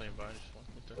Valk jumped on your body. Just walked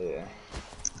right there.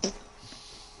 Yeah.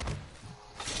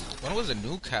 When was the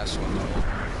Newcastle one, though?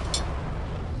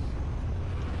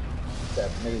 That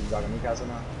niggas talking Newcastle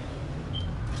now.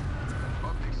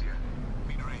 Optics here.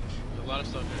 Mid-range. There's a lot of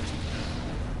stuff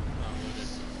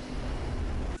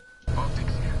here.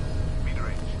 Optics here.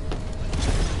 Mid-range.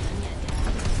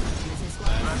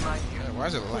 Landmine here. Yeah, why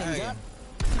is it lagging?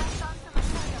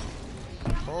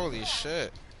 Holy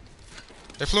shit.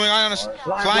 They're flying on us.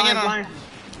 Flying in on.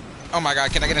 Oh my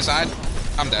god, can I get inside?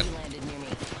 I'm dead. Landed near me.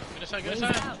 Get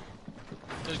inside.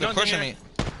 There's They're guns pushing in me. here.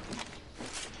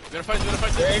 You gotta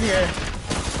fight. They're in here.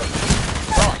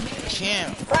 Bro, I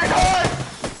can't. Right on!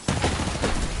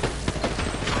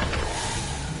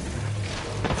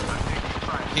 I'm taking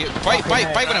fire.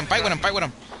 Fight with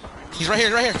him. He's right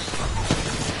here.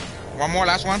 One more,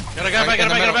 last one. Get a guy back.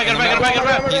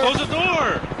 Close the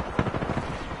door.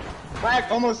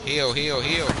 Back, almost. Heal. Shoot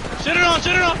it on.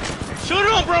 Shoot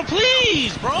it on, bro,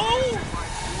 please, bro.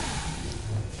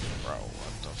 Bro,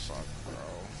 what the fuck,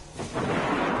 bro?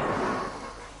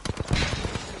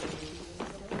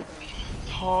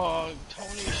 Oh,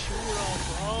 Tony, shoot it on,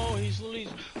 bro. He's literally...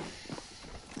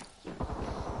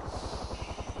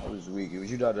 I was weak. It was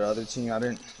you that the other team. I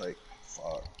didn't, like,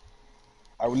 fuck.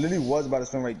 I literally was about to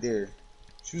swim right there.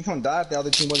 She was gonna die if the other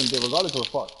team wasn't there. Regardless of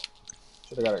fuck.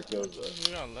 Should've got her kills, though.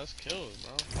 We got less kills,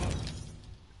 bro. Fuck.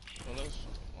 Well, less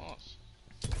loss.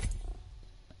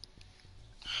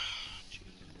 Jesus,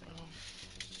 bro.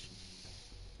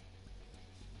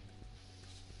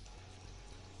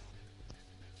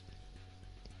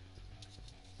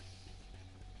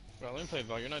 Bro, let me play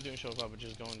Val. You're not doing show up, but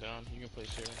just going down. You can play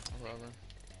Sierra or whoever.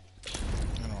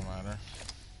 It don't matter.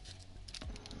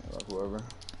 Yeah, like whoever.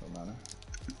 Don't matter.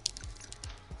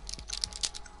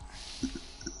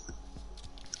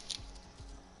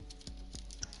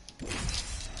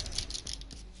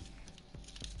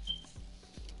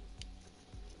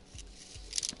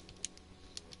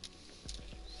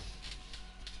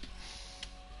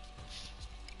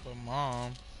 But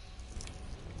Mom.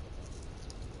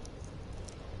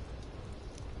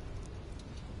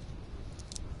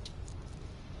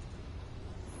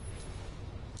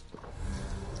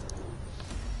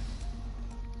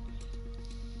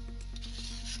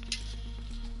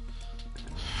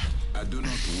 I do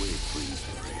not wait for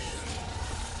inspiration.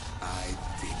 I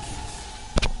take it.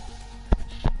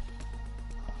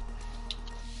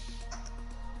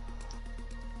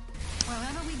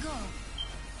 Wherever we go,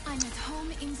 I'm at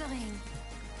home in the ring.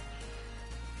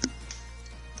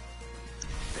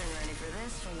 Been ready for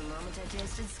this from the moment I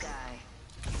tasted Sky.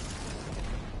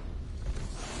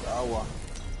 Awa.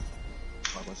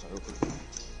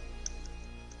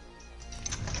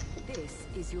 This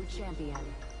is your champion.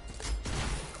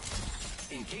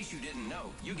 In case you didn't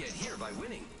know, you get here by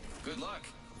winning. Good luck.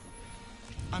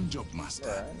 I'm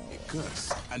Jobmaster, a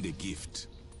curse and a gift.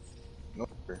 No.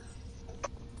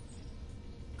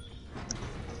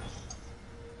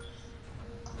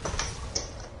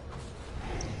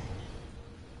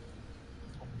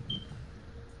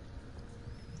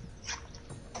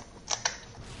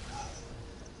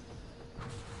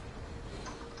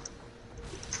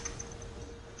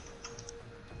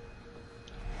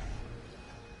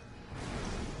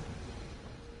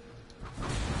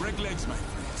 Break legs, my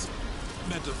friends.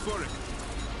 Metaphorically.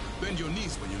 Bend your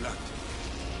knees when you land.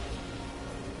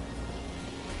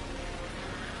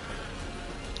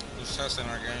 Who's testing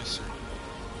our gangster?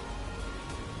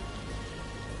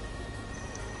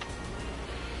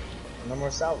 No more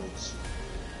salvage.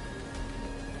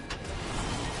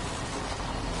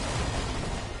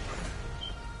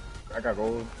 I got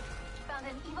gold. Found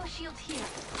an Evo shield here.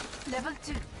 Level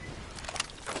 2.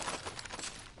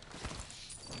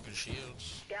 Good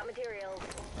shields. Got materials.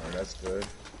 Alright, that's good.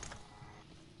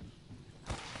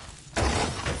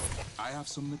 I have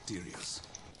some materials.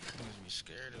 Please be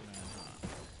scared of me.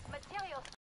 Materials.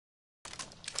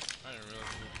 I didn't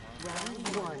realize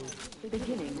Round 1.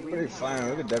 Beginning Pretty ring. fine.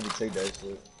 We could definitely take that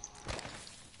shit.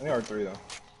 Only R3 though.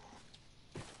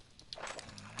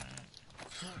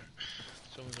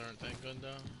 Summons aren't that good,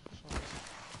 though.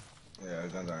 Yeah,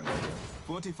 guns aren't that good.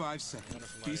 45 seconds.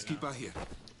 Peacekeeper here.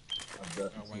 I've A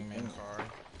definitely seen wingman it. card.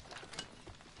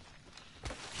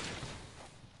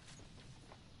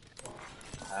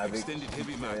 Havoc. Extended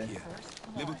heavy mag here.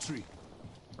 Level 3.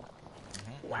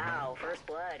 Wow, first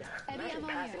blood. Eddie, Imagine I'm on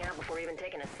passing here. out before even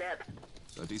taking a sip.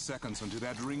 30 seconds until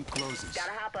that ring closes.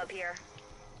 Gotta hop up here.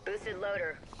 Boosted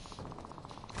loader.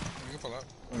 You can pull up.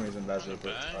 Let me reason that's real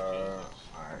quick.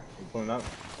 Alright. You pulling up?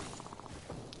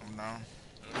 No.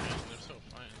 They're so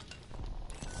fine.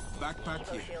 Backpack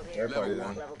Evo here. shield here. Everybody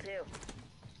Level down. 1. Level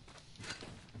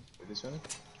 2. Is this one?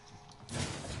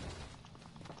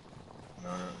 No.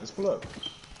 Let's pull up.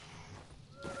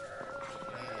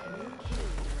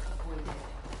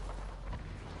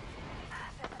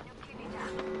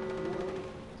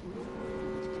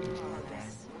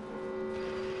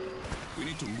 We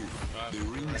need to move. The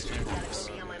rings are close.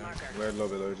 Be on my marker. Wait a little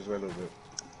bit, Lou. Just wait a little bit.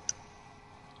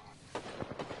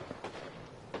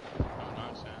 Oh,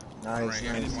 nice, yeah. Nice,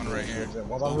 here, nice. one right here.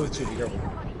 One's on Route 2, be careful.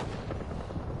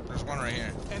 There's one right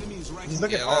here. Enemies right He's here.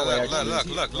 looking Yeah, all the way, look,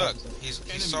 actually. look.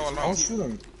 He's so alone. Don't shoot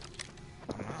him.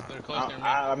 They're close near me.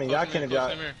 I mean, y'all can if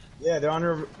y'all. Yeah, they're on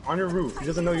your roof. He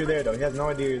doesn't know you're there though. He has no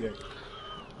idea you're there.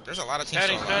 There's a lot of teams.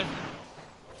 Daddy's so dead. alone.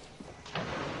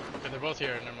 Okay, they're both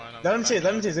here. Never mind. Let him chase.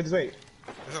 Let him chase. Just wait.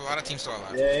 There's a lot of teams still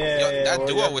alive. Yeah, That well,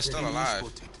 duo yeah. was still alive.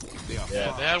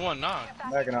 Yeah, they had one knock.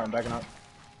 Backing up, backing up.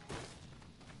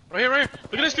 Right here, right here.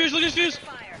 Look at this fuse, look at this fuse.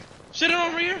 Shit it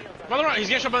over here. By the right, he's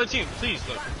getting shot by the team. Please,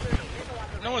 look.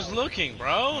 No one's looking,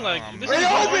 bro. Like, this is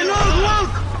open, look!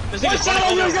 This One nigga's shot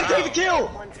on you, all he's gonna take the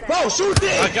around. kill! Bro, shoot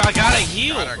this! I gotta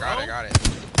heal, Got it.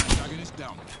 Target is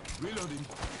down. Reloading.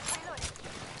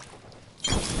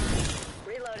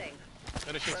 Reloading.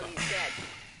 Gotta shoot Bro, something. he's dead.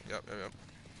 Yep.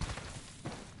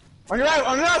 On your right,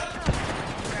 on your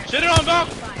left! Shit it on back.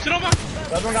 Shit on back.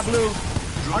 That one got blue.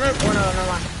 On your, oh no, never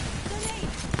mind.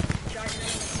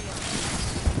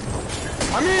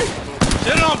 I'm in!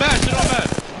 Shit it on back. Shit it on back.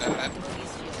 Dead.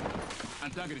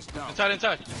 Antagonist down.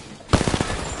 Inside.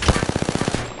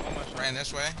 Ran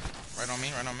this way. Right on me.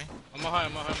 I'm high.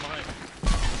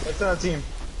 That's our team.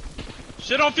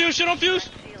 Shit on fuse.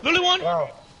 Literally one. Wow.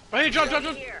 Right here, drop.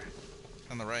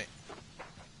 On the right.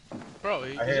 Bro,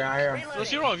 I hear him. Go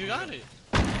zero if you got it.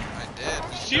 I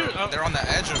did. Zero. They're on the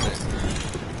edge of it.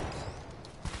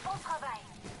 Bon travail.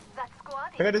 That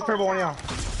squad Pick up this purple one, y'all.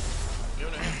 Give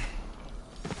it to him.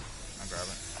 I'll grab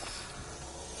it.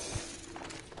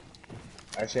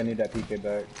 Actually, I need that PK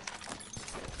back.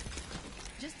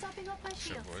 Just topping up my Shit,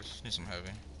 shield. boys. Need some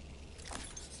heavy.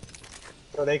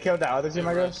 So they killed the other team,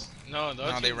 I guess? No, the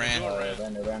other No, they team, ran. doing Oh, red.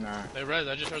 they ran, alright. They res.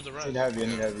 I just heard the res. I need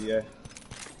heavy, yeah.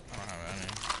 I don't have any.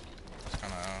 It's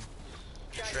kind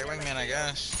of straight wingman, I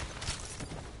guess.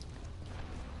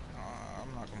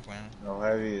 I'm not complaining. No,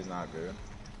 heavy is not good.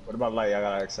 What about light? I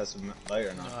got access to light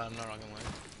or No, not? I'm not gonna lie.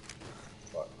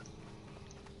 Fuck.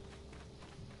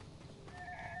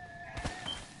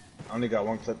 I only got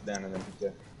one clip down and then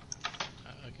PK.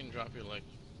 I can drop you like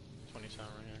 20 sound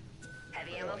right here.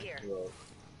 Heavy ammo here.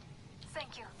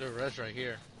 Thank you. They're res right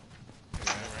here. They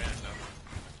ran,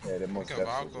 no. Yeah, they're We most can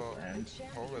definitely go ran.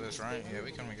 over this, right? Yeah,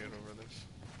 we can get over this.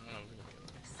 I don't know if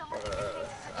we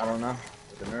can- I don't know.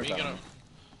 With the nerf, We I can don't get know. up.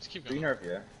 Let's keep Free going. nerf,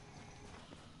 yeah.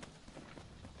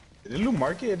 Did they loot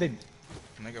market? They...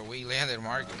 Nigga, we landed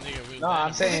market. Nigga, we No, landed.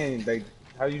 I'm saying, they...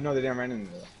 How do you know they didn't run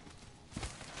into there?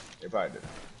 They probably didn't.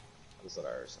 That's what I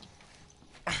heard. So.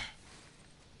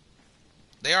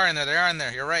 They are in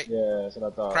there. You're right. Yeah, that's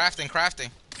what I thought. Crafting.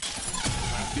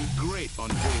 Be great on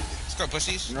David. Let's go,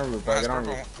 pussies. No roof, One I has get on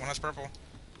purple. roof. One has purple.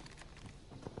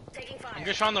 Taking fire. I'm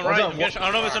getting shot on the What's right. up?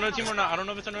 I don't know if it's another team or not. I don't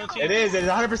know if it's another team. It is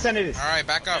 100% it is. All right,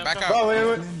 back up. Bro,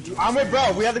 wait. I'm with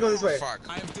bro. We have to go this way. Fuck.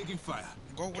 I am taking fire.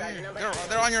 Go where?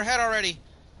 They're on your head already.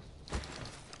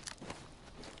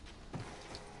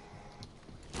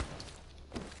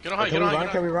 Get on height. Can Get we on run?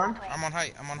 height. Can we run? I'm on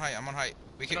height.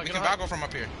 We can Get on back from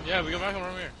up here. Yeah, we go back from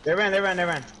here. They ran.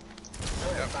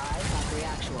 Factory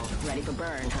actual. Ready for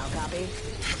burn. How copy?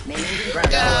 Main engine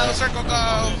Ran. Yeah, circle go.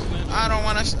 I don't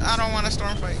want to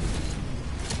storm fight.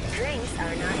 Drinks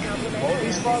are not complimentary. All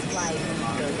these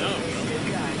fucks?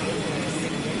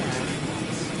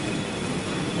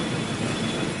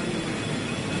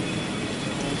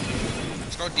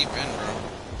 Let's go deep in, bro.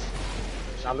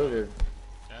 I looted.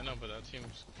 Yeah, I know, but that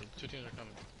team's two teams are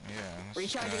coming. Yeah. let's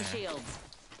Recharging just, shields.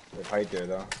 They're right there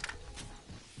though.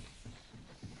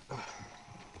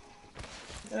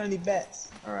 Any bets?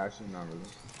 Alright, actually not really.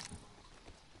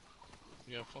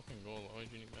 You have fucking gold. Why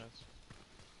would you need bats?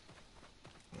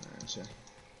 Alright, sure.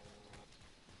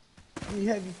 Heavy,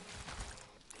 heavy.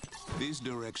 This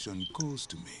direction calls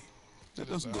to me. Let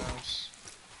us go.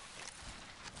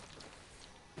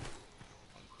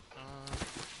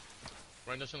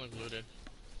 Right doesn't look looted.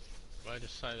 Right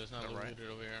side is not Right. looted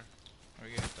over here. We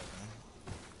get that, man.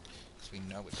 Cause we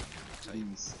know it's gonna be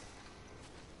tight. Please.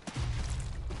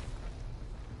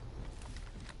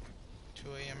 2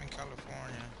 a.m. in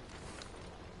California.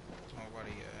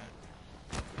 Nobody yet.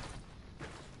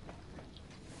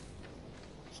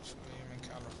 It's 2 a.m. in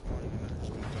California. There's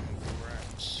been coming through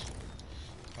rats.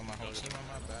 Got my whole team on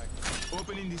my back.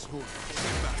 Opening this hole.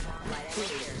 Step back.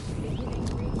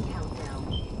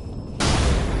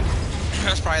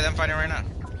 That's probably them fighting right now.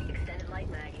 Extended light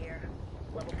mag here.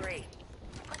 Level 3.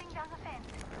 Putting down the fence.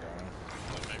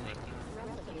 Okay, right there.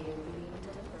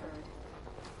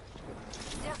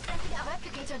 They're sending a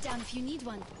replicator down if you need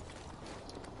one.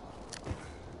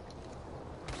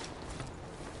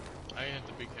 I hit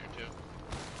the big hair too.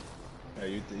 Yeah,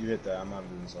 you hit that. I'm not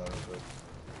doing so but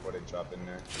before they drop in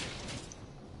there.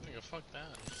 Nigga, fuck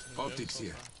that. Optics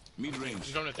here. Mid-range.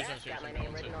 You don't have to That's got my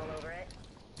name written all over it.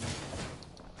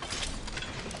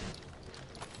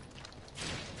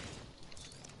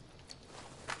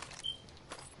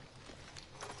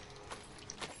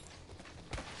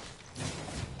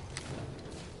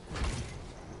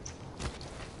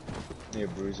 Need a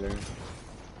bruiser. That's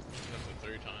it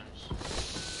 3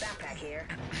 times. Backpack here.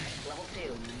 Level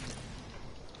 2.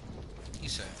 He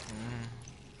said.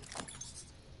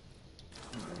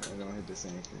 I don't hit the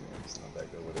same thing. I'm just not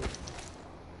that good with it.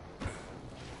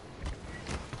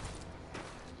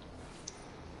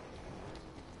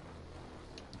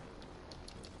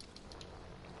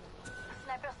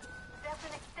 Snipers, there's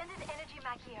an extended energy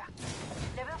mag here.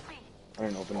 Level 3. I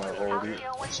didn't open that hole, dude.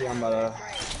 See, I'm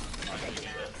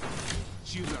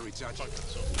Shields are recharging.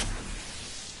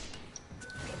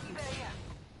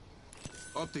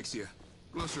 Optics here.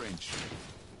 Close range.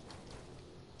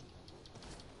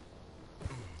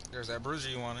 There's that bruiser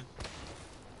you wanted.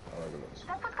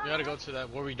 We gotta go to that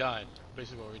where we died.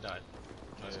 Basically where we died.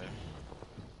 That's good.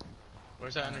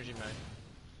 Where's that energy mag?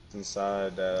 It's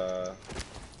inside the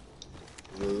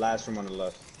last room on the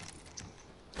left.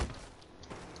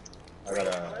 I got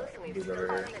a dude over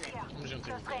here. I'm just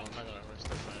gonna take the I'm not gonna risk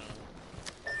that fight.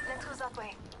 Let's go that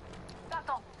way.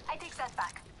 Pardon, I take that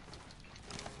back.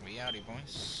 We outie,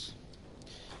 boys.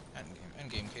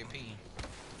 Endgame KP.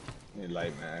 Need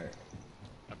light mag.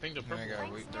 I pinged a purple.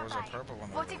 There was a purple one.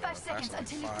 45 seconds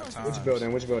until you close. Which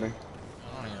building? Which building?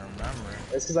 I don't even remember.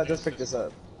 It's because I just picked this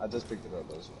up. I just picked it up.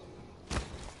 That's why.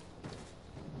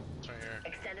 It's right here.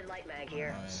 Extended light mag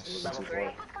here. Nice. Level 3.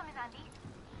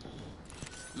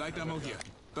 Light ammo here.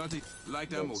 30.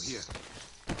 Light ammo here.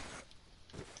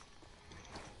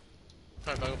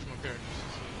 Try back up from up here.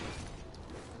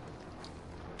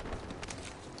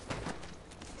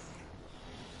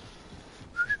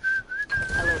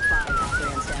 Alert 5. We're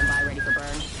on standby, ready for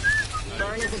burn.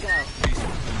 Burn is a go.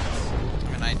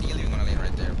 I mean, ideally, we're gonna lay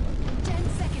right there, but 10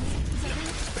 seconds.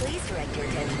 Please direct your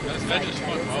attention to the That's flight just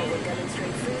attendants fun, that will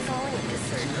demonstrate free falling into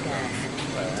certain gas.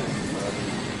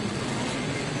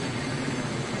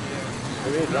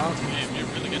 Maybe it's wrong. Damn, you're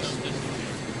really getting up this.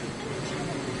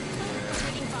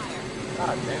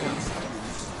 God damn.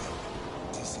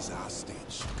 This is our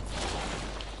stage.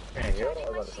 Can't hear what I was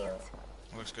about to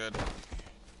say. looks good.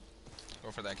 Go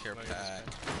for that care pack.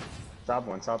 Top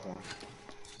one, top one.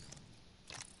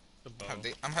 The bow.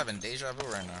 I'm having deja vu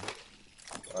right now.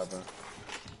 Top one.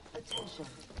 I'm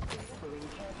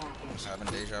just having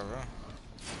deja vu.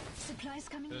 Supplies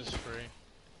coming This in. is free.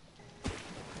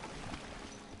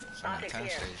 It's an Optics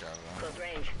intense here. deja vu. Close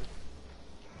range.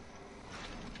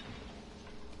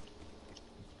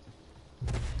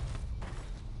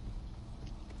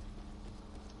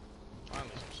 Finally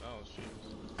some cells,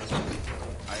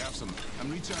 jeez. I have some.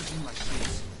 I'm recharging my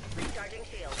shields. Recharging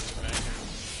shield. Back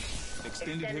here.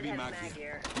 Extended heavy mag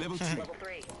here. Level 2. Level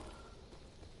 3. She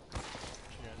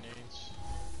got needs.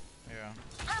 Yeah.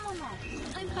 I'm on that.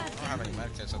 I'm I fast. don't have any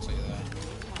medkits, I'll tell you that.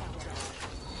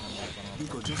 You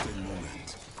got just a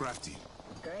moment. Crafty.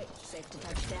 Great. Safe to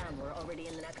touch down. We're already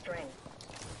in the next ring.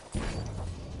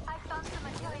 I found some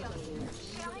material.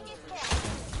 Sharing is care.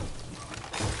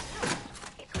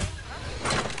 It's going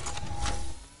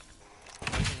I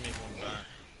can make one back.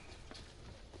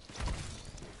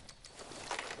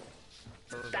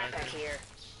 Backpack here.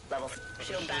 Level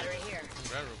shield battery here.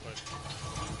 Grab real quick.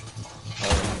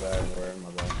 Oh, my bad. Where?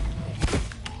 My bad.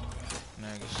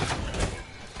 Niggas.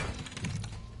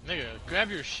 Nigga, grab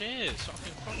your shit. So I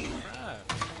can fucking crap.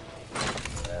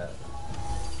 Yeah.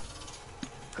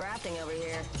 Crafting over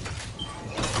here.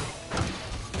 Can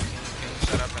you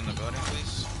set up in the building,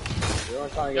 please? We're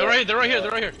trying to They're get right, they're right here,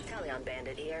 they're right here. Talion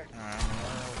bandit here. Alright, I'm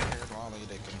over here. Wally,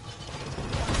 they can.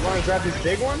 You want to grab this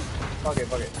big one? Fuck it,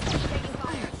 fuck it.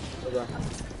 Okay.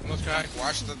 Let's crack.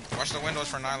 Watch the windows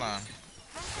for nylon.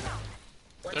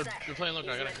 What's that? They're playing look,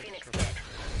 I Using gotta my fix Phoenix this real kit.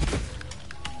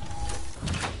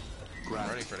 Grab.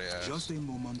 Ready for the ass. Just a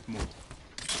moment more.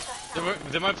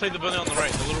 They might play the building on the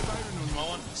right, the little small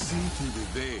one. Seem to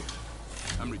be there.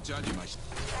 I'm recharging my.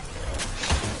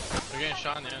 They're getting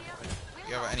shot in the end.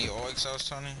 You have any OXLs,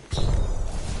 Tony?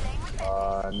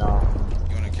 No.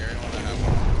 You wanna carry one? I have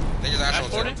one. They just actual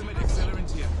F40? Ultimate accelerant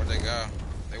here. Where'd they go?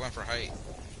 They went for height.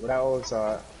 What that old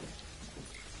saw.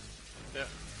 Yeah.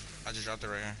 I just dropped it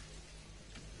right here.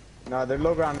 No, they're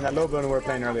low ground in that low building we were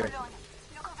playing earlier. Look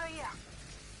over here.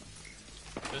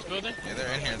 This building? Yeah,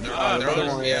 they're in here. They're, Ah, they're the other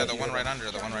on- one, yeah, yeah. the one right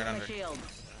under. The one right under. Shield.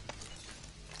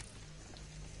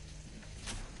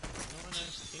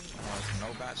 No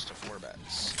bats to 4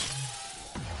 bats.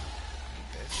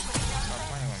 Bitch. Stop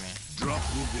playing with me. Drop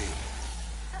will be.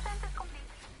 Defense is complete.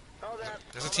 Hold up.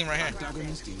 There's a team right here.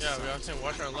 Antagonist Yeah, inside. we have to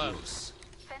watch our left. Close.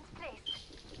 Fence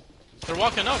placed. They're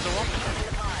walking up, they're walking up. In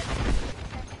the pod.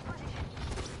 Fence in position.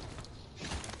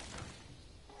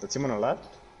 The team on the left?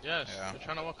 Yes, Yeah. they're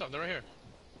trying to walk up, they're right here.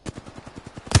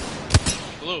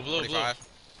 Blue, blue, blue. 45.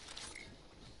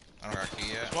 I don't got key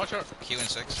yet. Watch our, Q and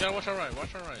 6. you gotta watch our right,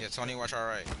 watch our right. Yeah, Tony, watch our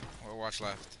right. Or watch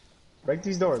left. Break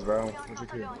these doors, bro. What you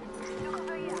do?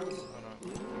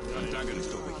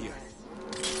 Antagonist over here.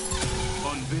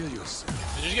 Unveil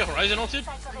yourself. Did you get Horizon ulted?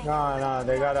 No,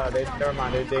 they got never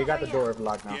mind. They got the door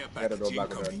locked now. Yeah, They got the door team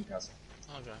locked with coming. Newcastle.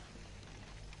 Okay.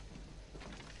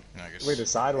 I guess. Break the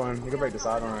side one. You can break the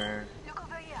side one right here. Look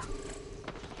over here.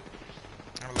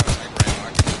 I have a lot of sniper ammo.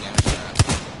 I can damage that.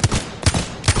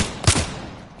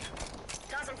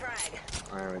 Toss some frag.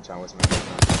 I ain't really trying to waste my I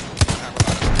have a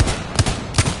lot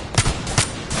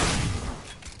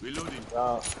Reloading.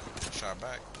 Oh, of shot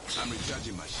back. I'm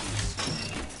recharging my shields.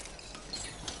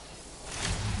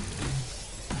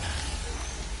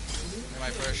 They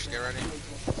might push. Get ready.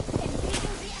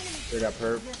 they got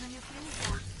perp.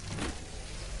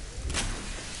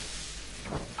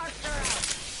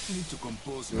 Need to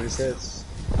compose See what he says.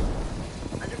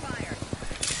 Under fire.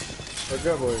 We're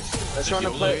good, boys. Let's try to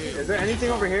play. Is there anything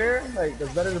over here like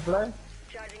that's better to play?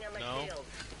 Charging on my No. shield.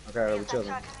 Okay, we're chilling.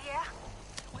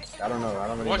 I don't know. I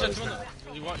don't really Watch know. that this twin. map.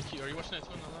 Are you watching that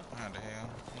twin on that? How the hell?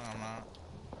 No, I'm not.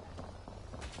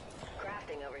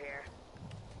 Crafting over here.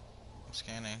 I'm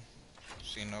scanning.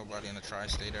 See nobody in the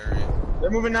tri-state area.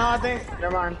 They're moving now, I think.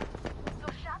 Never mind. Those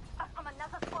shots are from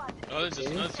another squad. Oh, there's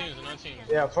another team. There's another team.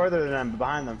 Yeah, further than them,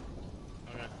 behind them.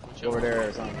 Okay. We'll chill. Over there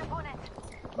or something. Opponent.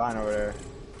 Behind over there.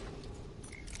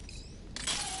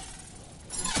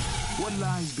 what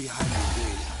lies behind the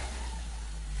veil.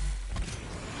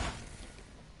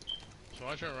 So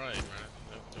watch your right, man.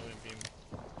 Don't beam.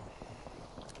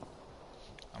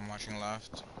 I'm watching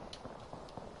left.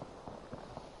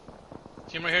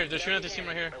 Team right here. They're shooting at this team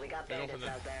right here. But we got They're going for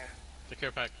bandits the out there.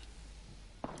 care pack.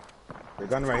 The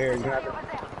gun right here. You can have it.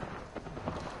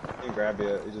 You can grab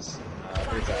it. You just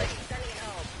pretty fast. Sending it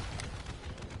home.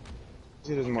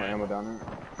 See, there's more ammo down there.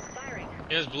 Firing.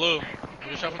 He has blue.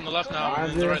 You shot from the left now.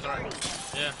 Behind The you. right, the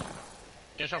right. Yeah.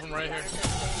 Get shot from right here.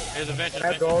 Here's the advantage.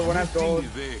 One has gold. One has gold.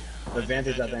 Veil.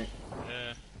 Advantage, I think.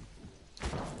 Yeah.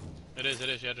 It is.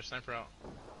 You had your sniper out.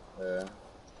 Yeah.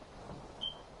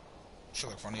 Should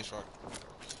look funny as fuck.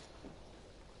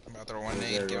 I'm about to throw one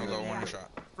Yeah, nade, give him a right. little warning shot.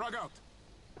 Frag out.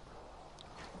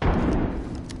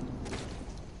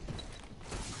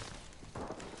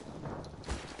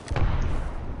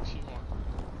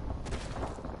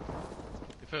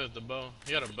 You put the bow.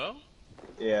 You got a bow?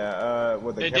 Yeah,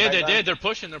 with the They care did. pack guy? They're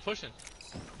pushing.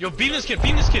 Yo, beam this kid.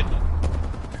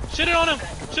 Shit it on him.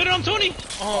 Shit it on Tony.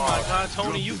 Oh my god,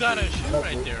 Tony, you gotta shoot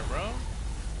right there, bro.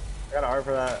 I got a heart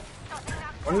for that.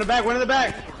 One in the back, one in the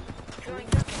back!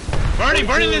 Burning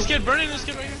this kid right here.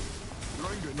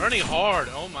 Burning hard.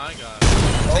 Oh my god.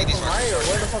 Take these From right here,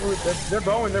 where the fuck are we?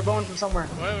 They're bowing from somewhere.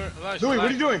 Wait, Louis, what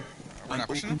are you doing? We're not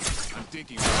pushing him? I'm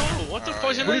taking. Oh, what the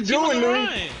fuck is yeah. another What team are on you the doing,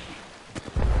 right?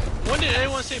 When did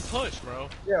anyone say push, bro?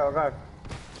 Yeah, okay.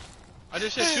 I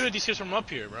just said shoot at these kids from up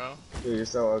here, bro. Dude, you're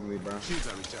so ugly, bro. Shields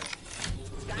are recharged.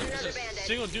 There's a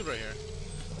single dude right here.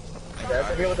 Yeah, I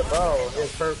can hit with the bow.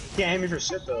 It's perfect. You can't hit me for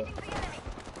shit, though.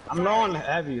 I'm low on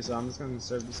heavy, so I'm just gonna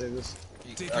serve to save this.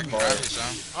 I can grab it,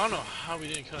 son. I don't know how we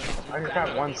didn't cut it. I can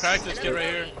crack one. Crack this kid right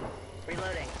here.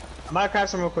 Reloading. I might crack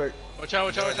some real quick. Watch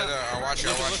out. I'll watch you,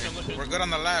 I'll watch you. Looking. We're good on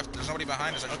the left. There's nobody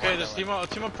behind us. I just Okay, walked this that way.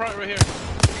 team up right here.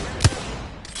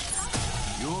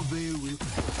 Your veil will.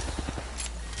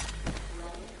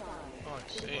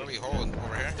 What do we hold?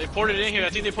 Over here? They ported it in here. I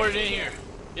think they ported it in here.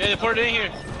 Yeah, they ported it in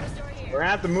here. We're gonna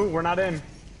have to move. We're not in.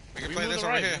 We can We play move this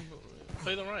them over right. here.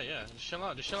 Play them right, yeah.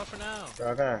 Just chill out for now.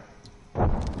 Okay. Bro,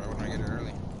 we're gonna get it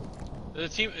early.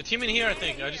 There's a team in here, I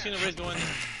think. I just seen the race going.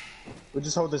 We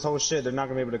just hold this whole shit. They're not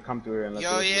gonna be able to come through here unless.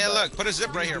 Yo, they- yeah, look. Put a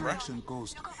zip right here, bro. Direction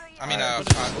goes. I mean,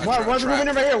 What? What's moving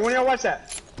in right here? When y'all watch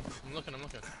that? I'm looking.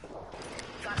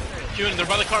 Queuing, they're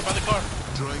by the car.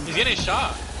 Drawing. He's getting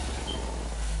shot.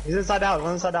 He's inside out.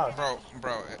 One inside out. Bro,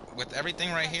 with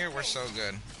everything right here, we're so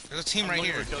good. There's a team right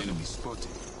here. Enemy spotted.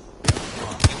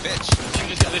 You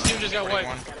bitch. This team just got wiped.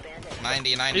 90.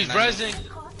 He's 90. rezzing.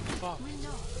 Let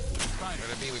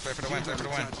it be. We play for the win. I'm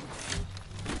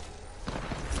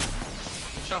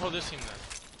trying to hold this team then.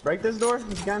 Break this door if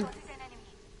you can.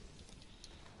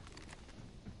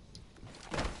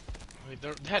 Wait, they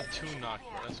had 2 knocked,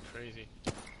 bro. That's crazy.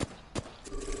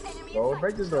 Bro,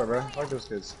 break this door, bro. Fuck those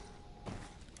kids.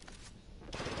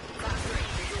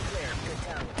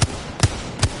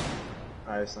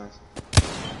 Nice.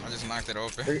 I just knocked it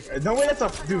open. No way, that's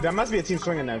a dude. That must be a team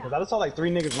swinging there because I just saw like 3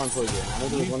 niggas run towards you. I know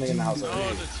there was one nigga in the house. No,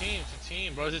 it's a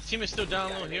team, bro. The team is still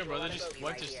down low here, bro. They just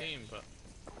wiped his team, but.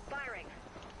 Firing.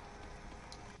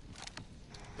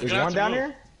 There's one down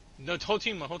here. No, the whole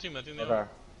team. I think they Okay.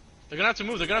 They're gonna have to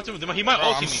move. He might Bro,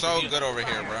 ult I'm me. so good over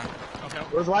here, bro.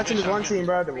 help. I was watching this one team,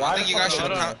 bro. I think you guys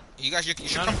should come. You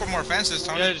should come for more fences,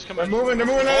 Tony. Yeah, just come They're back. moving. They're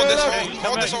moving.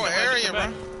 Hold this whole area,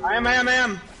 bro. I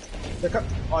am.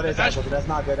 Oh, that's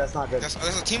not good. That's not good.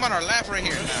 There's a team on our left right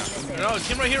here now. No,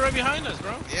 team right here, right behind us,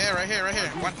 bro. Yeah, right here.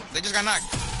 What? They just got knocked.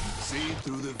 See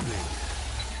through the veil.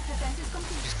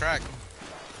 He's cracked.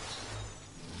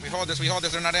 We hold this.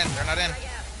 They're not in.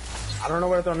 I don't know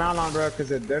where to throw now on, bro, because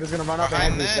they're just gonna run up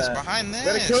Behind and this. Behind this.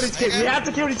 Gotta kill these kids. We have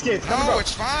to kill these kids. No,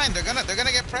 it's fine. They're gonna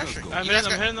get pressure. I'm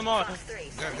hitting them all.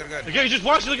 Good. Okay, just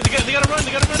watch. Look, they gotta run.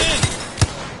 They gotta run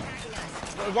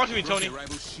in. Watch me, Tony.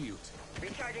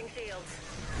 Recharging shields.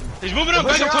 He's moving up.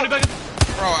 Back up, Tony. Back up.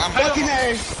 Bro, I'm fucking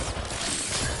A.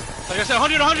 Like I said,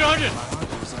 100. Oh my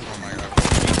god.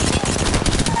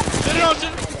 Shit it on,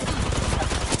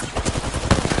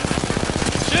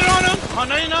 shit on him.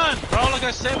 199. Bro, like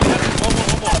I said, we got one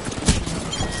more.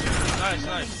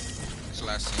 Nice. It's the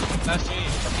last team. Last team.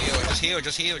 Just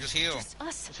heal. Just heal.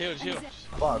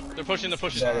 Fuck. They're pushing.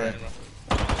 Yeah.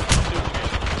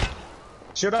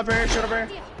 Shoot up here.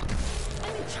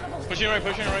 Pushing right.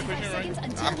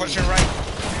 I'm pushing right.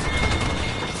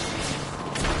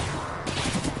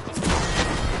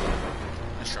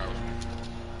 Nice try.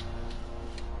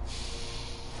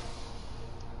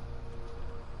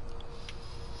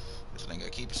 This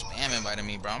nigga keep spam inviting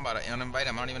me, bro. I'm about to uninvite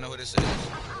him. I don't even know who this is. I mean,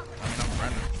 I'm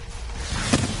friendly.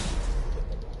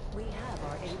 We have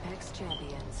our Apex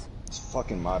champions. It's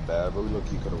fucking my bad, but we look,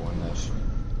 you could have won that shit.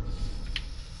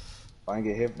 If I didn't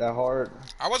get hit that hard.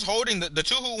 I was holding the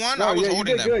two who won. No, I was yeah,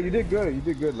 holding them. You did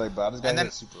good. Like, but I just got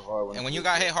hit super hard. And when you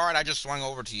got hit hard, I just swung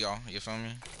over to y'all. You feel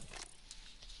me?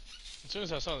 As soon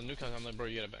as I saw the Newcastle, I'm like, bro,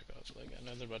 you gotta back up. Like, I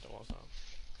know they're about to walk off.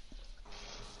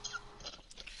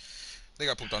 They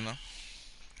got pooped on though.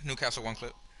 Newcastle one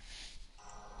clip.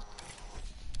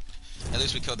 At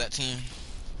least we killed that team.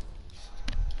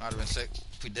 I'd have been sick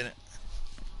if we didn't.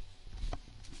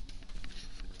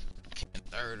 Came in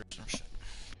third or some shit.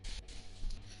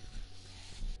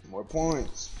 More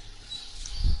points.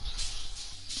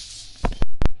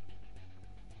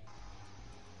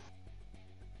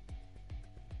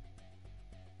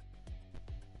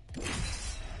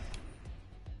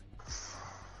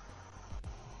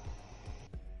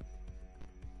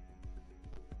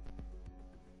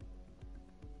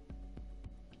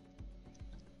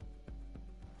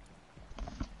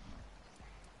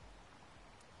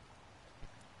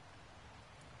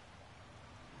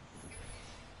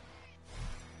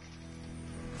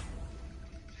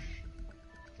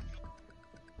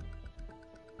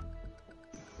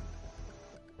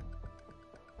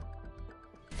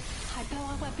 High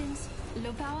power weapons,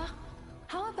 low power?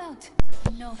 How about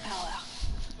no power?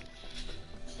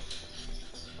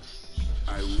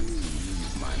 I will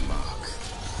leave my mark.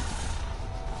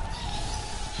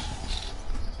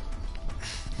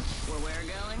 Where we're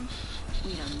going,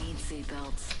 we don't need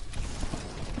seatbelts.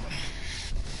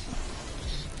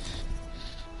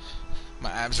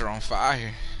 My abs are on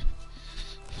fire.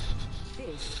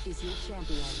 This is your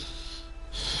champion.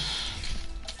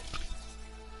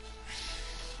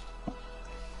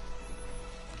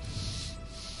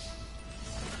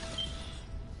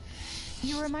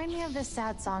 You remind me of this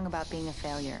sad song about being a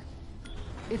failure.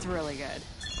 It's really good.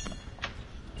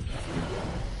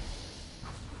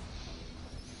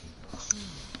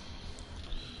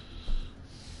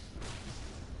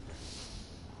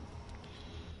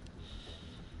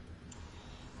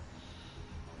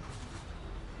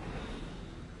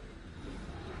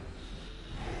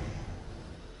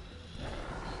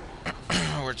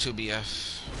 We're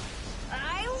 2BF.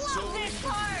 I love this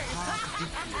part!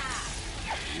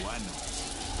 One.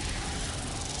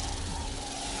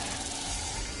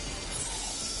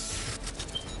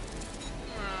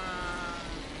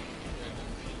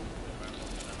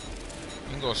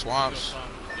 You can go swamps.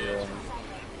 Yeah.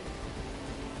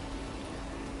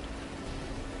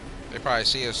 They probably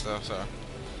see us though, so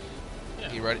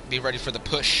Yeah. be ready for the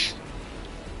push.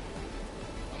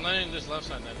 I'm landing this left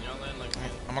side then. Y'all land like.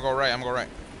 I'm gonna go right.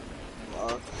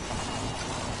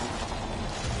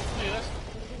 Hey, that's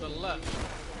the left.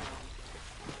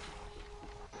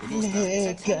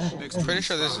 I'm pretty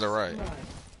sure this is the right.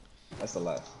 That's the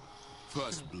left.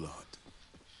 First blood.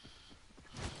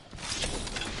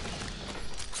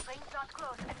 Ring's not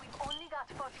close, and we've only got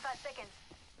 45 seconds.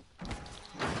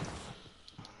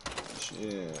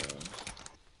 Yeah.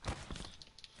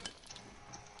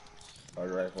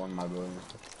 Alright, one my building.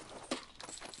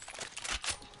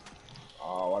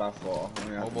 Oh, what I fall.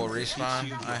 Mobile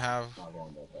respawn. I have.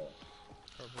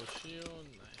 Purple shield,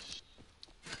 nice.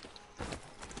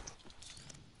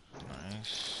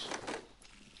 Nice.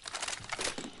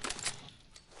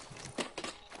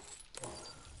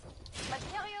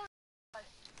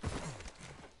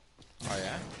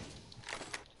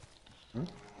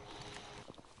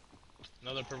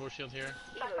 purple shield here.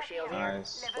 Evo shield here.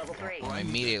 Nice. Level 3. I'm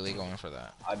immediately going for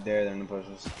that. I dare them to push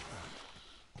us.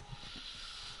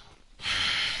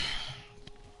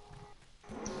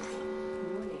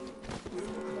 Warning.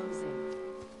 Ring closing.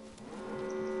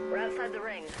 We're outside the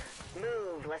ring.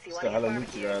 Move, unless you want Still to hella get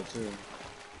loot to barbecue. grab too.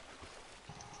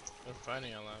 They're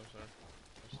fighting out loud, sir.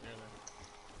 I'm scared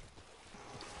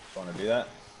Wanna do that?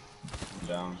 I'm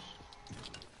down.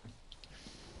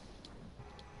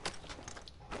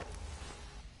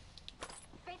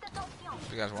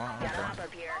 You guys want? Gotta Okay. hop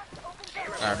up here.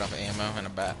 I have enough ammo and a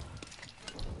bat.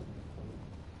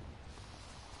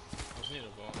 I just need a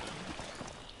ball now.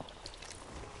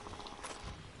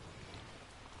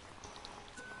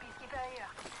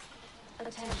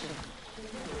 Attention.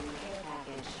 Delivering care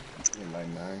package. You're like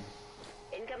 9.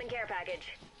 Incoming care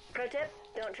package. Pro tip,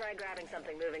 don't try grabbing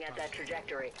something moving at that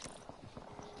trajectory.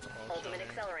 Ultimate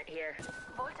accelerant here.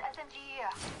 Volt SMG here.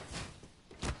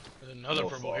 There's another Go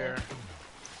purple far. here.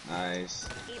 Nice.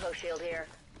 Evo shield here.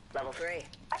 Level 3.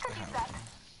 I could use that.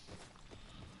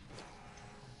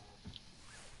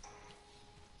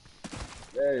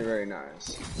 Very, very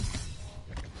nice.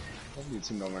 Hopefully the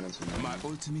team don't run into me. My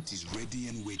ultimate is ready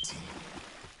and waiting.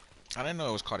 I didn't know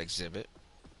it was called Exhibit.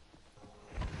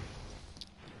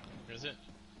 Is it?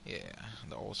 Yeah,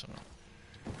 the ultimate.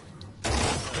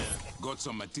 Oh, yeah. Got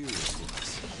some materials for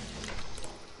us.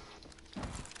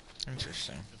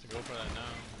 Interesting. You have to go for that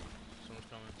now. Someone's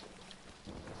coming.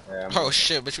 Yeah, I'm Oh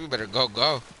shit, bitch, we better go. That's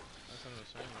what I'm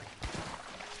saying.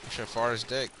 Shit, far as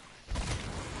dick.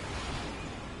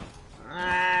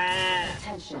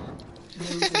 Attention.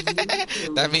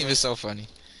 That meme is so funny.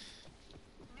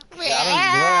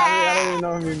 I don't even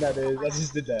know what meme that is. I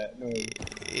just did that. No.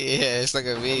 Yeah, it's like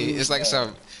a meme. It's like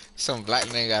some black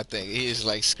nigga, I think. He just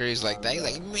like screams like that. He's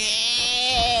like,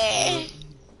 man.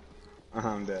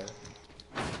 I'm dead.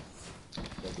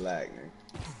 That's lag, man.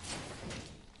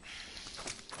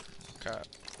 God.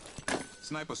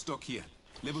 Sniper stock here.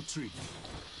 Level 3.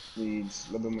 Needs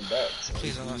a little bit more bats.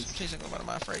 Please don't go out of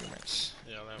my fragments.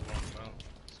 Yeah, I'll have one. Well,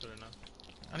 it's good enough.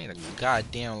 I need a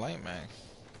goddamn light mag.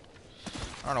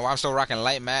 I don't know why I'm still rocking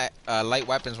light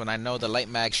weapons when I know the light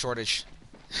mag shortage.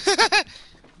 What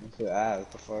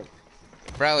the fuck?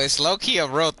 Bro, it's low key a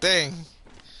real thing.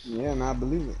 Yeah, man, I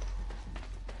believe it.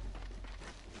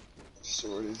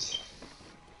 Shortage.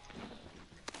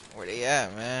 Where they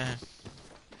at, man?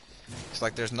 It's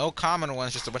like there's no common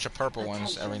ones, just a bunch of purple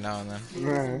ones every now and then.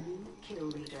 Right. Kill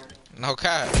leader. No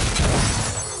cap.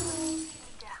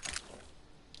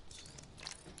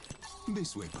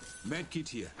 This way. Med kit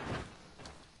here.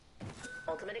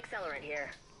 Ultimate accelerant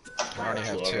here. I already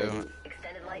have two.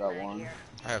 Extended light Got mag one. here.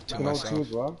 I have two You know two myself.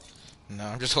 as well? No,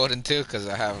 I'm just holding two because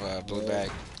I have a blue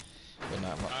bag. But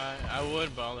not much. I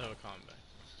would, but I only have a combat.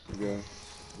 You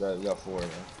good? You got 4 though.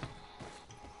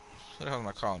 What the hell am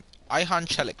I calling? Ihan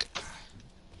Chelik.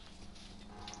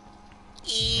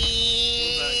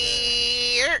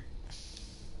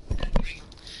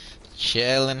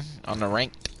 Chilling on the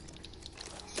rank.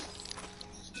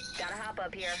 Gotta hop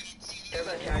up here.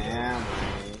 Turbocharger. Damn.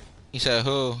 You said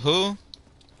who? Who?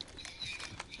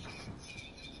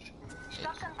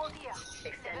 Shotgun bolt here.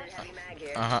 Extended heavy mag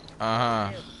here. Uh-huh.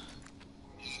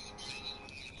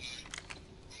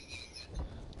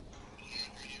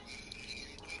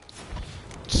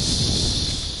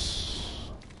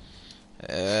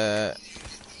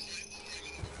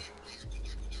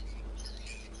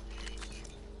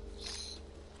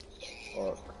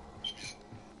 Fuck.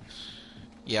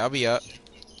 Yeah, I'll be up.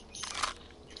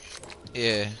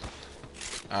 Yeah.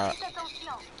 Nah.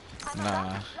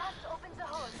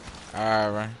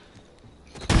 Alright.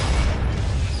 I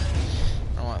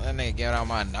don't want that nigga giving out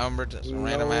my number to some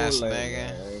random ass like nigga.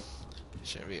 that.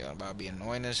 Should be about to be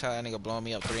annoying as hell. That nigga blowing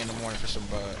me up 3 in the morning for some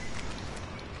bud.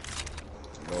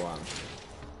 Go on.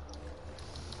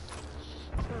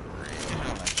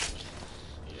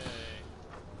 Yay.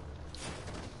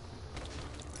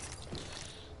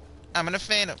 I'm in a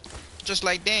phantom, just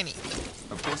like Danny.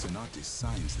 Of course, an artist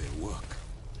signs their work.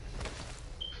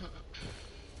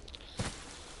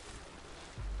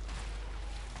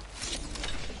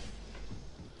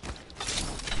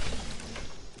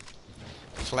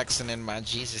 Flexing in my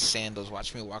Jesus sandals,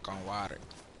 watch me walk on water.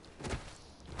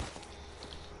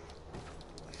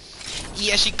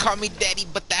 Yeah, she called me daddy,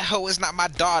 but that hoe is not my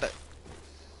daughter.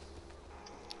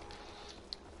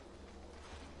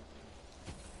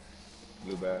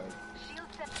 Blue bag.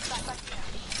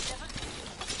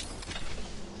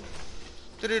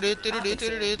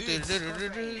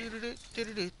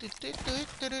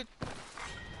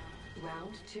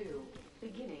 Round 2.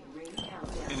 Beginning ring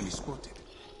countdown. Enemy spotted.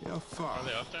 They are far. Are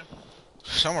they up there?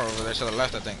 Somewhere over there to the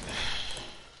left, I think.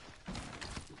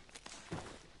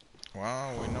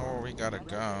 Well, we know where we gotta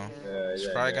go. Yeah, It's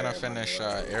yeah, probably yeah, gonna yeah, finish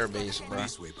yeah. airbase, bro.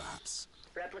 This way, perhaps.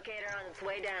 Replicator on its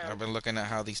way down. I've been looking at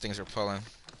how these things are pulling.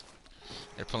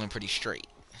 They're pulling pretty straight.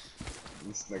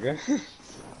 This nigga.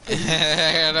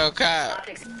 No cap.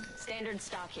 Optics. Standard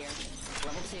stock here.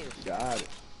 Level 2. Got it.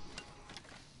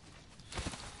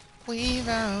 We've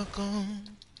outgone.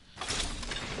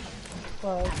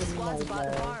 Squad's bought the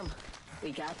farm.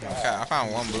 We got this. Okay, I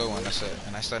found one blue one, that's it.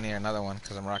 And I still need another one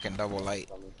because I'm rocking double light.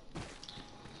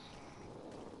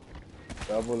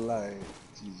 Double light.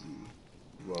 GG.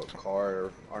 What,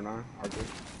 car R9? R3?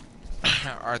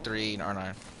 R3 and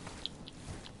R9.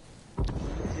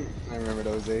 I remember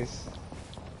those days.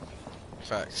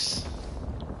 Facts.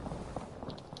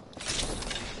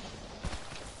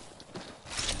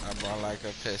 I bought like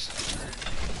a pistol.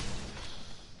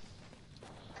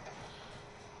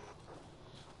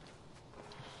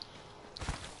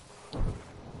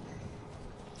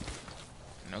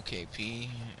 No KP.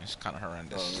 It's kind of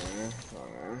horrendous. Oh man.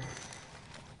 Oh man.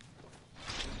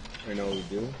 We know what we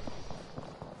do.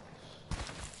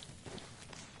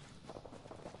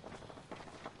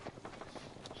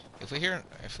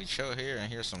 If we chill here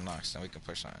and hear some knocks, then we can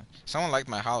push on. Someone liked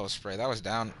my hollow spray. That was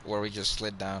down where we just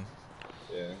slid down.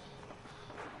 Yeah.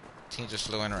 Team just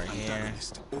flew in right here.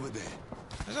 Antagonist over there.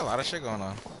 There's a lot of shit going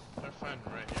on. They're fighting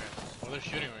right here. Oh, they're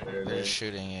shooting right here. They're just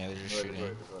shooting, yeah, they're just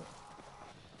shooting.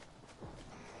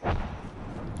 That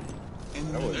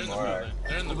They're was in the hard. building.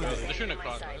 They're in the building. They're shooting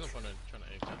across. There's no point in trying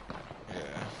to egg them.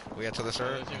 Yeah. We got to the The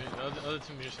server. other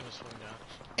team is just gonna slow down.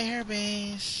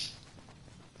 Airbase.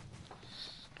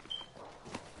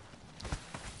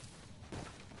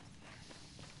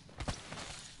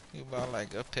 You bought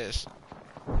like a piss.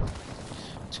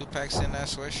 2 packs in that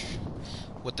swish.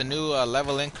 With the new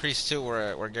level increase too,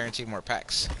 we're guaranteed more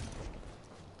packs.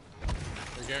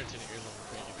 We're guaranteed to level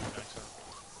 3 if you max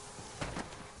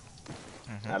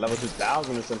out. At level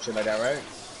 2000 or some shit like that, right?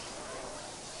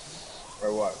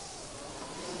 Or what?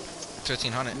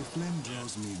 1500. The flame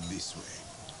draws me this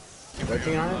way.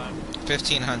 1300?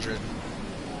 1500.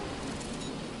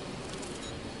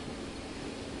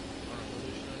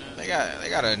 They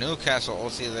got a Newcastle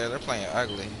OC there. They're playing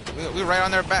ugly. We right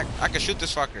on their back. I can shoot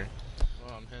this fucker.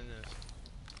 Oh, I'm hitting this.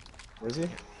 Where's he?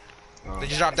 They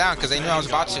just dropped down because they knew I was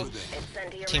about to. It's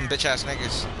sent to your Team map. bitch ass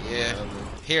niggas. Yeah.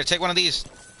 Here, take one of these.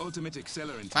 Ultimate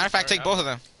accelerant. Matter of fact, take both of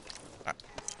them. I'm not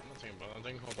taking both. I'm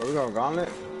taking hold Where we going, Gauntlet?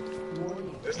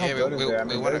 There's no Yeah, buildings there. I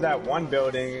mean, wanna- there's that one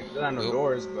building. There's not no we-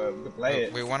 doors, but we can play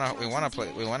it. We wanna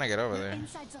get over there.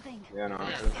 Inside the ring. Yeah, no. Okay,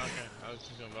 I was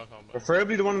just going back on, but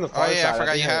Preferably the one on the far side. yeah, I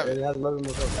forgot you think have- it. It has a little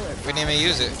more We didn't even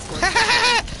use it.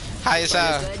 How is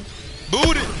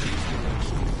booted?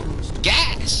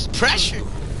 Gas, pressure.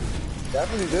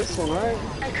 Definitely this one, right?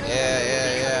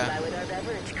 Yeah. By with our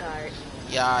beverage cart.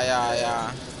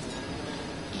 Yeah.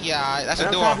 Yeah, that's a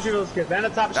And duo. top shoot those kids. And the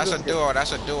top That's shoot a those duo.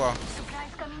 That's a duo. Supplies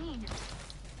coming in.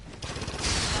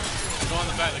 go on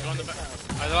the back. They go on the back.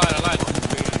 I lied.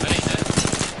 That ain't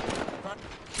dead.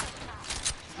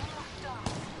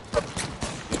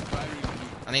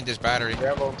 I need this battery. kids.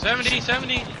 Careful. 70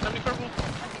 purple.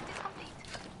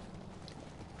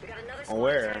 We got another On squad.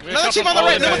 where? Another team on the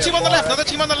right. Another team on the left. Another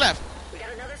team on the left. We got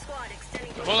another squad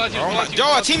extending to Hold on, Oh my,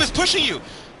 Joe, a team is pushing you.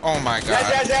 Oh my god.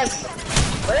 Yes.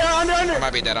 Right here, under. I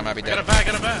might be dead. Got a dead. back.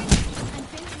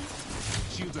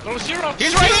 Go to 0.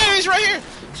 He's right here. He's right here.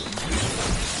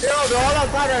 Yo, they're all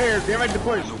outside right here. Get ready to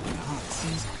push.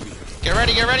 Get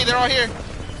ready. They're all here.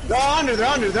 They're under.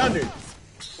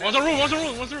 One's on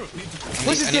roof.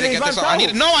 Push this I need kid. to He's get this. by I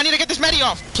himself. need to get this medi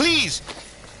off, please.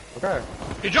 Okay.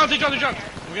 He jumped. We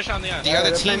get shot in the ass. The other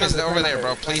they're team playing is under, over there,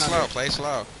 bro. playing Play under.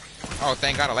 slow. Oh,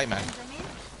 thank God, a light man.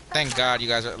 Thank God you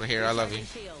guys are here. I love you.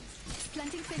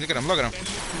 Planting Look at him. Look at him.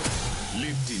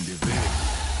 Lifting the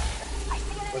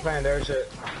veil. We're playing their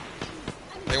shit.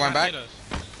 They went back. Hit us.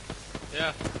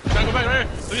 Yeah. Trying to go back right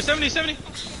here. Look at 70.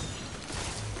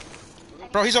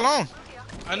 Bro, he's alone.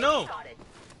 I know.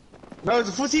 No, there's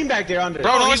a full team back there under.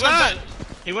 Bro, no, he he's went not. back.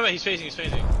 He went back. He's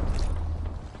phasing.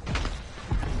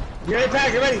 Get ready,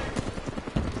 pack. Get ready.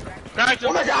 Cracked him.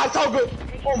 Oh my God, so good.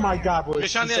 Oh my God, boys. Get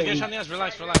shot in the ass.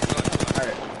 Relax.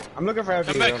 Alright. I'm looking for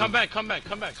FD. Come back, Come back,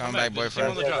 Just boyfriend. stay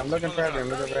on the drop. I'm looking for Stay on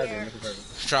the drop.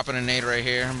 FD. Dropping a nade right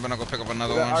here. I'm gonna go pick up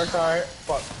another Our one. side.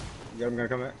 Fuck. You got him gonna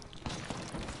come back?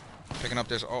 Picking up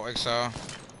this OXL.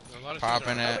 A lot of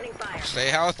Popping teams it. Stay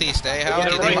healthy. Stay healthy.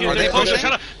 They're right here. Are they They're close.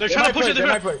 pushing? They're trying to push it. They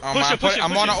might push. Push it.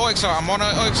 I'm on an OXL. I'm on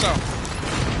an OXL.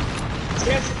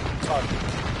 Yes. Fuck.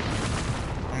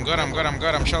 I'm good.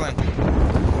 I'm chilling.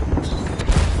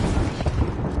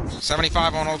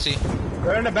 75 on ulti.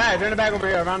 They're in the back over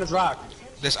here around this rock.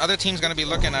 This other team's gonna be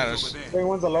looking at us. I think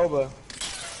one's a Loba.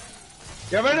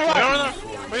 You're running away.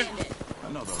 Wait.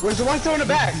 Where's the one still in the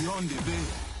back?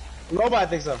 Nobody, I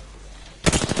think so.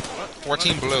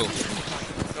 14 blue.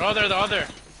 They're all there. They're all there.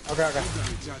 Okay.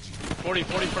 40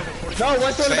 purple. 40. No,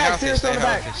 one's still in the back. Healthy, Seer's still in the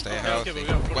back. Stay Okay, healthy. we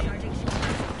got 40.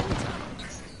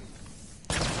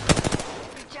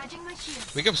 Recharging my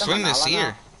shield. We can swing this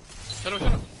Seer. Shut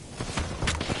up.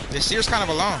 This Seer's kind of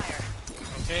alone.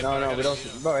 Okay, No, we don't.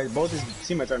 Bro, both his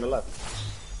teammates are on the left.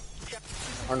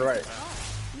 On the right.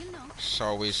 You know.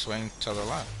 So we swing to the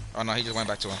left. Oh no, he just went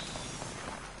back to him.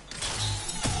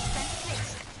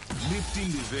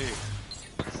 Lifting the veil.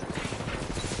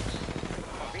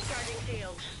 Recharging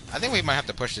shields. I think we might have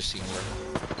to push this team.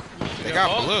 They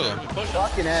got blue.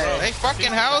 Fucking ass. They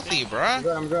fucking healthy, bruh.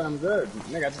 I'm good.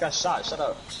 Nigga, I just got shot. Shut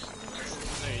up.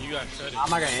 Nigga, you got shut I'm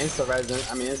not gonna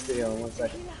insta heal in 1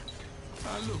 second.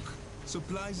 Ah, look.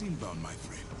 Supplies inbound, my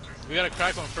friend. We gotta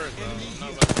crack one first, bro.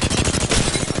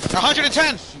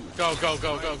 110. Go.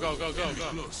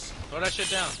 Close. Throw that shit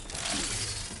down.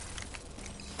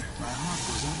 My heart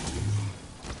goes out to you.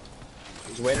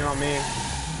 He's waiting on me.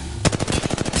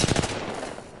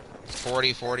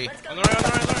 40. On the right.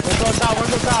 One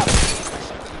go top.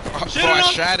 Oh, Shit bro,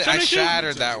 it I on.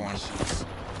 shattered that one.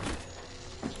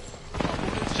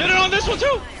 Shit it on this one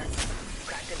too.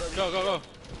 Go.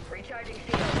 Recharging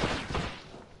shields.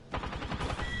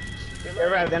 They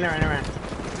ran.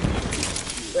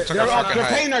 Took They're our fucking they're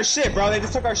height. paying our shit, bro. They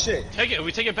just took our shit. Take it.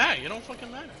 We take it back. It don't fucking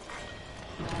matter.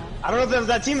 I don't know if that was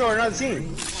that team or another team.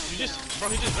 He just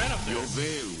ran up there. Your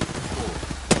veil.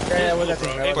 Yeah, that was that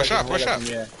team. That was Push that up.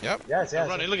 team. Yep. Yes. They're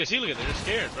running. Look at they're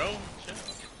scared, bro. Shit.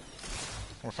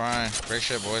 We're fine. Great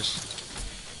shit, boys.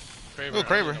 Kraber. Ooh,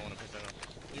 Kraber. I don't wanna pick that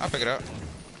up. I'll pick it up.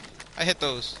 I hit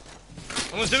those.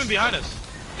 Someone's dipping behind us.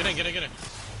 Get in.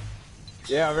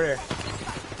 Yeah, over there.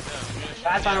 Yeah,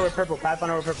 Pathfinder with purple.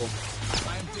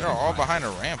 They're all behind a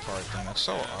rampart thing. That's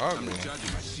so ugly.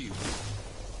 Recharging my shield.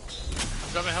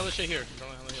 Dropping hella shit here.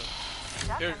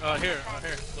 Here,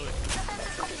 Louis.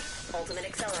 Ultimate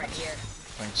accelerant here.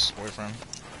 Thanks, boyfriend.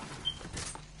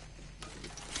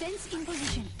 Sense in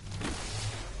position.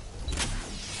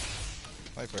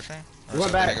 Like pushing? You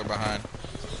went back. Go behind.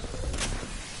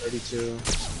 32.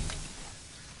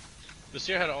 The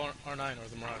Seer had an R9 or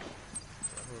the Mirage.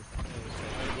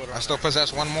 I still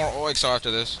possess one more Oixo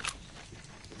after this.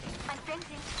 I'm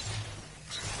fencing.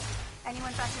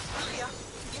 Anyone touches Furia?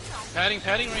 Padding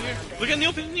right here. Look at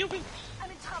Neopin. I'm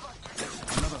in trouble.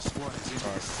 Another squad is in.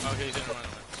 Okay, he's in the run.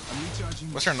 I'm recharging.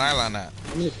 What's your nylon at?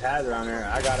 How many pads around there?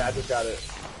 I just got it.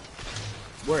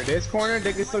 Where, this corner?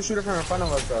 They can still shoot it from in front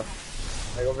of us, though.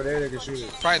 Like over there, they can shoot it.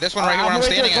 Probably this one right here where I'm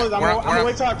standing at. I'm gonna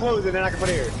wait till I close and then I can put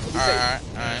it here. Alright.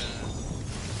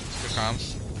 Here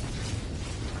comes.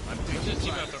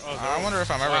 I wonder if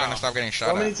I'm ever gonna stop getting shot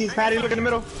How many at. teams? Patty, look in the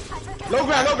middle. Low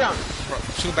ground. Bro,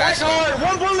 two Back backs. hard.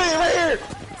 One bullet right here.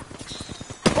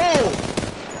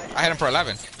 Oh! I hit him for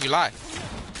 11. You lie.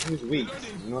 He's weak.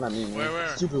 You know what I mean? Man?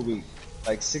 Where? Super weak.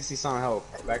 Like 60 some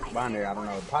health. Back behind there. I don't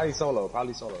know. Probably solo.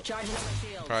 Charging up my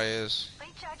shield. Probably is.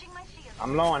 Recharging my shield.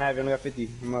 I'm low on heavy. I only got 50.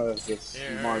 I'm gonna just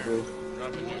mark blue.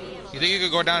 You think you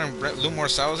could go down and loot more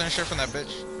cells and shit from that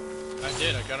bitch? I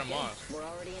did. I got him off. We're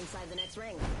already inside the next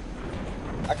ring.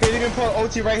 I can't even put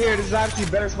OT right here. This is actually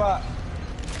a better spot.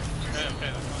 Okay,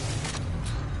 that's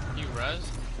fine. You res?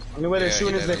 Only way they're Yeah,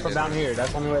 shooting he is did, like he from did. down here.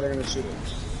 That's the only way they're gonna shoot it.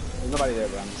 There's nobody there,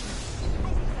 but I'm just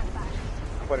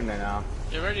I'm putting it now.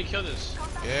 Get ready to kill this.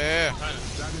 Yeah. China.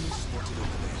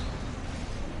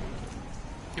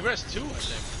 He res 2, I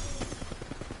think.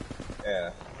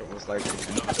 Yeah, it was like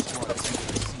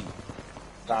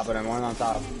top of them, one on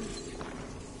top.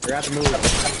 We're gonna have to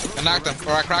move. I knocked him,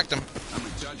 or I cracked him. I'm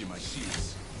recharging my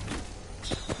shields.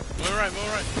 Move right.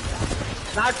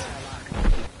 Knock!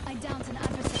 I downed an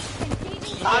adversary.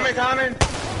 Engaging. Coming!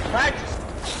 Crack!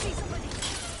 See somebody.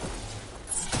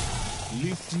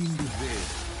 Lifting the veil.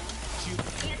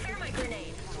 Thermite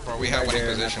grenade. Bro, we have winning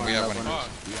position. We have winning. Fuck.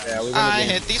 Yeah, we win I the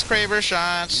game. hit these Kraber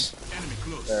shots. Enemy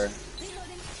close. There.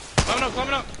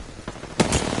 Climbing up.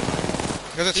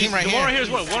 There's a team right The one right here. here is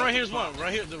one. One right here is one.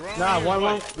 Right here. The one Nah, right here is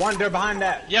white. one, they're behind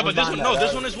that. Yeah, but this one, behind no, that.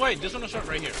 this one is white. This one is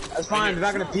right here. That's fine, they're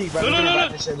not gonna peek, but No.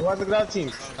 We want to look at other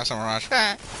teams. That's a Mirage.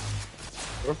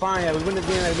 We're fine, yeah, we win this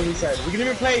game like Louis said. We can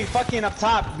even play fucking up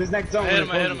top, this next zone. I hit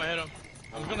him.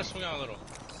 I'm gonna swing out a little.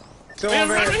 So Man,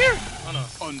 over right here. here. Oh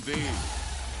no. Unveil.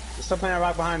 There's still playing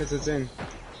right behind us, it's in.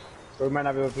 So we might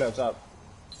not be able to play up top.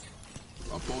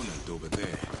 Opponent over there.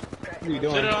 What are you Sit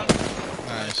doing? it on.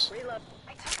 Nice. Reload.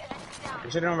 We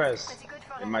should on res.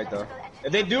 They might though.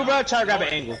 If they do, bro, try to grab an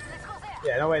angle.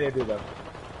 Yeah, no way they do, though.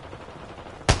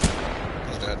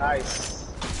 He's dead. Nice.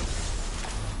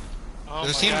 Oh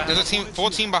There's a my team. God. There's a team. Full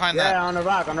team behind Yeah, that. on the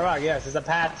rock. Yes, it's a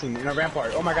path team in a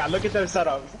rampart. Oh my god, look at their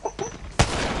setup.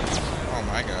 Oh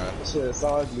my god. This shit is so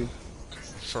ugly.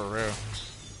 For real.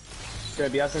 It's gonna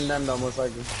be us and them though, most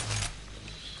likely.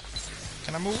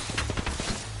 Can I move?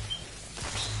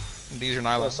 These are Oh,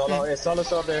 Nyla. Solo, yeah, Solo's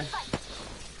still up there.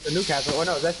 The Newcastle. Oh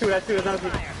no, that's two. That's another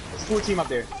team. It's full team up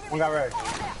there. One got red.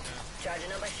 Charging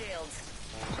up my shields.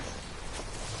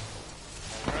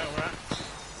 We're at.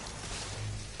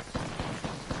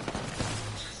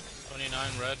 29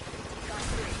 red.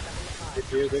 Good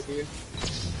for you, good for you.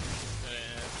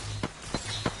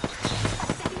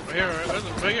 Right here,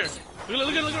 right here.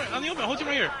 Look at on the open. Whole team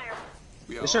right here.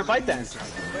 They should fight then.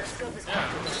 Yeah.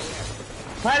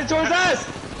 Fight it towards us!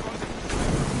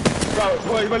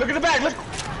 Bro, wait, look at the back. Look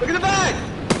at the back!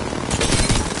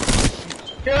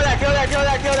 Kill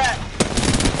that.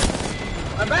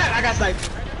 I'm back. I got sniped.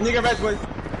 Nigga red boy.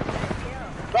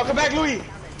 Welcome back, Louis.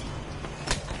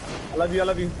 I love you.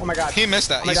 Oh my god. He missed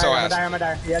that. I'm He's so ass. gonna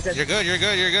die. Yes. You're good.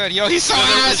 Yo, he's so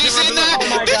ass. You seen that? Oh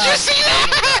my Did god. you see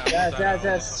that?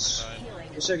 Yes.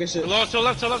 Good shit. To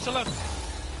left.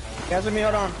 Cancel me,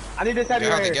 hold on. I need this heavy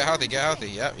right here. Get healthy.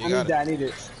 Yep, you got it. I need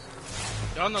it.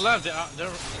 They're on the left.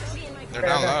 They're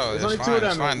down low. There's It's only two of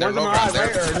them. fine. They're One's low on the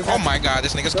ground. right, right, Oh my god,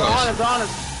 this nigga's They're close. on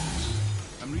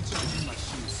us. I'm recharging my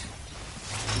shields.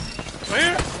 Right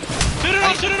here.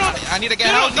 Sit it on. I need to get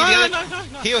healthy. No.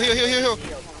 Heal.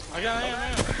 I got him.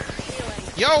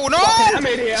 Yo, no! I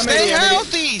made it. Stay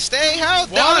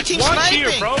healthy. The other team's Watch sniping.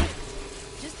 here, bro.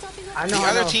 I The know.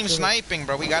 other team's sniping,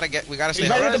 bro. We gotta stay He's healthy.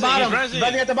 right at the bottom. He's He's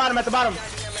right at the bottom.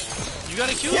 You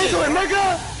gotta kill Get to it, him.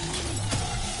 nigga!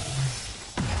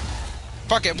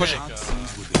 Fuck it, push it.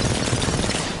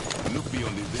 Look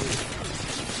beyond the veil.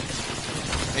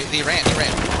 He ran.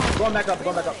 Going back up.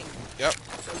 Yep.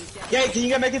 Yeah, can you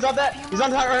get Mickey's off that? He's on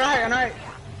the right.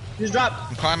 Just drop.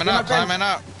 I'm climbing Get up. my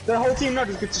friends. The whole team, no,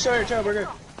 just show here, we're good.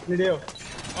 New deal.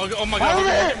 Oh my Over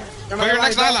god.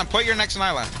 here! Put your next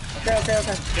nylon. Okay.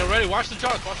 Get ready. Watch the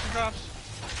drops.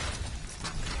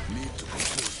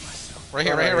 Right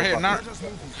here. No.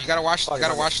 You gotta watch.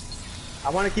 I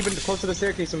want to keep it close to the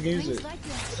staircase so we can use it.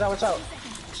 Watch out.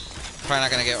 Probably not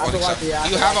gonna get I have to watch OXL. it, yeah, I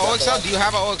Do you have have to an watch OXL? it. Do you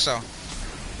have an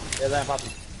OXL? Yeah, that popped.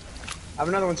 I have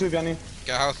another one too, if y'all need.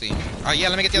 Get healthy. Oh yeah,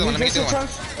 let me get the other one. Yeah.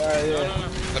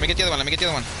 Let me get the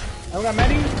other one. I don't got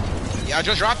many. Yeah, I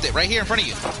just dropped it right here in front of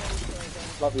you.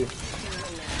 Love you.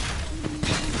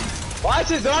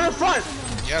 Watch it, they're on the front.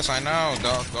 Yes, I know.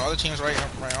 The other team's right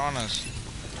on us.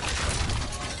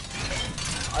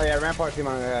 Oh yeah, Rampart team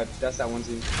on the head. That's that one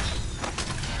team.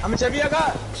 How much heavy I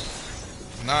got?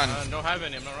 None. No have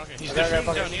any. I'm not rocking. He's Okay, shooting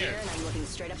okay. down here. And I'm looking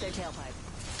straight up their tailpipe.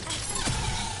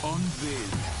 Unveil.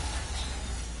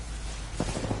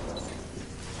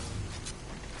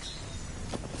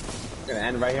 We're gonna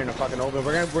end right here in the fucking open.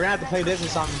 We're gonna have to play this or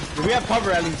something. We have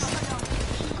cover at least.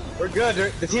 We're good.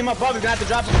 The team above is gonna have to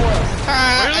drop before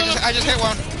us. I just hit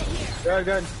one.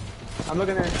 Good. I'm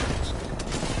looking at it.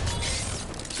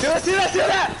 Steal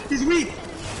that! He's weak!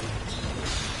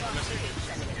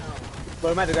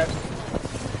 What am I doing?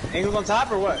 Angles on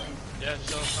top or what? Yeah,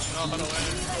 no,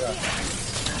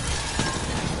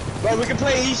 Bro, we can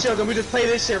play E-Shield and we just play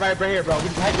this shit right here, bro. We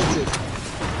just hype this shit.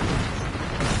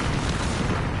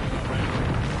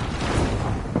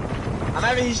 I'm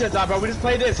having E-Shields out, bro. We just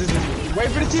play this. Wait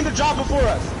for the team to drop before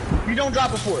us. We don't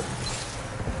drop before.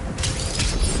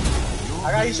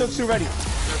 I got E-Shields 2 ready.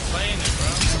 They're playing it,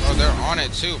 bro. Oh, they're on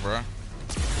it too, bro.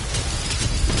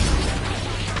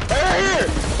 Right here!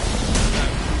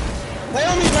 Play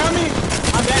on me!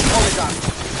 I'm dead. Oh my god.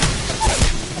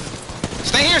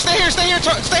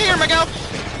 Stay here, Miguel! I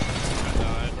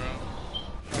died, bro.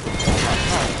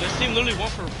 This team literally won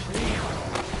for free.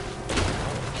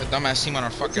 The dumbass team on our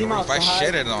fucking team roof. I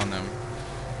outside. shitted on them.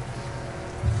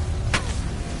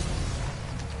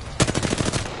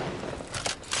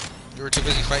 You were too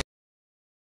busy fighting.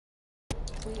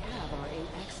 We have our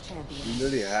Apex champion. You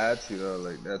literally had to though,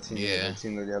 like that team. Yeah. That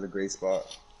team literally had a great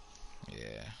spot.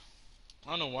 Yeah. I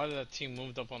don't know why that team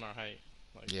moved up on our height.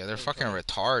 Like, Yeah, they're fucking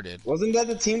retarded. Wasn't that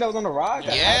the team that was on the rock?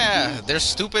 Yeah, they're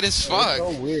stupid as fuck.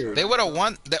 So weird. They would have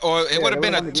won, or it Yeah, would have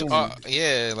they been would've won the game.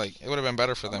 yeah, like it would have been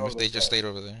better for them Oh, if they just stayed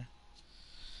over there.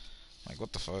 Like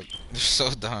what the fuck? They're so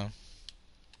dumb.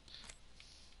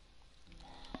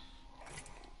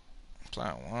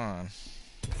 Plat 1.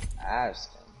 Ask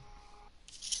him.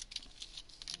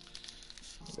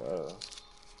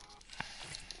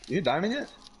 You diamond yet?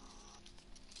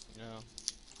 Yeah.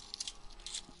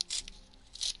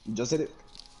 You just hit it?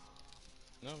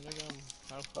 No, nigga, I'm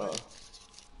halfway. What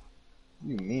do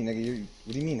you mean, nigga?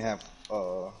 What do you mean half? I'm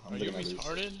Are you looking at Louis.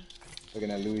 retarded?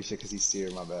 Looking at Louis shit because he's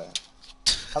seared, my bad.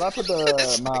 How do I put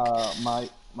the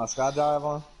my skydive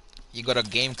on? You go to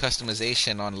game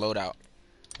customization on loadout.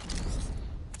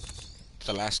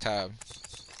 The last tab.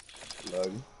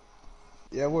 Lug.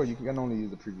 Yeah, well, you can only use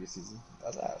the previous season.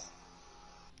 That's ass.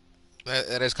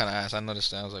 That is kind of ass. I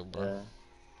noticed that. I was like, bro, Yeah.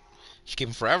 just keep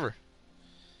him forever.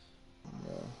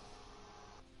 Yeah.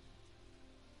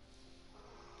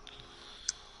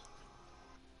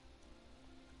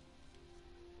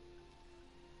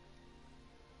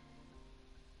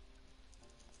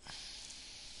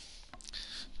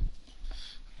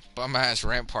 Bum ass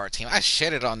Rampart team. I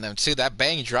shitted on them too. That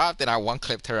bang dropped and I one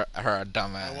clipped her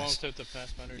dumb I won't ass. tip the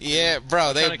Pathfinder. Yeah,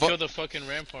 bro. They trying to kill the fucking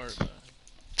Rampart.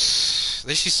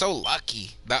 She's so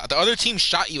lucky. The other team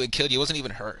shot you and killed you. It wasn't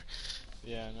even her.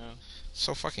 Yeah, I know.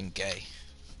 So fucking gay.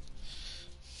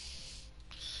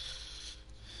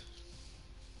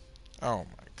 Oh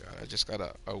my god! I just got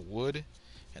a wood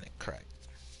and it cracked.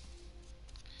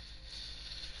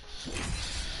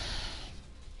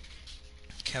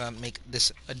 Cannot make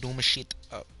this Aduma shit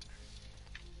up.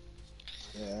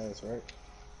 Yeah, that's right.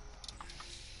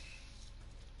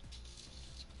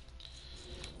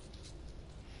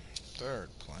 Third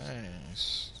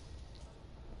place.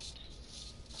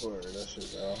 Word, that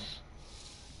shit's out.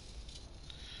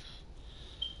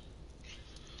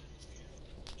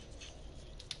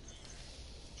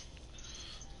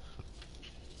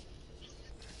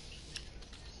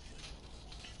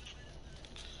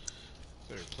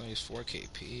 Third place,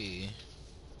 4KP.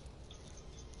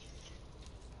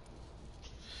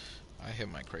 I hit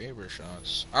my Kraber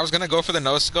shots. I was gonna go for the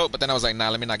no scope, but then I was like, nah,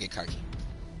 let me not get cocky.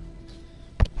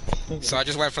 So I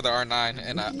just went for the R9,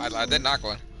 and I did knock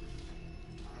one.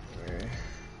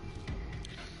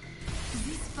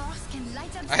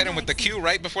 I hit him with the Q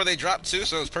right before they dropped too,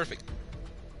 so it was perfect.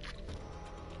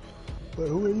 Wait,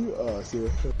 who are you? Oh, see.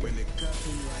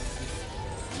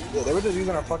 Yeah, they were just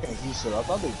using our fucking heat shield. I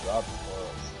thought they dropped it for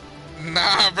us.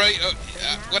 Nah, bro.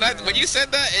 When you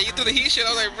said that and you threw the heat shit, I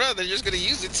was like, bro, they're just gonna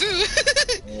use it too.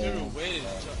 Should have waited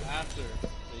until after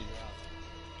they dropped.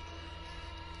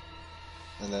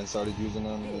 And then started using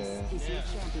them. Yeah. Yeah. You should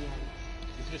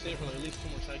have stayed for like at least 2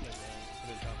 more seconds, man.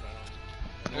 They dropped right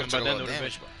on. By then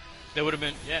they would have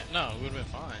been. Yeah, no, it would have been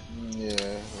fine.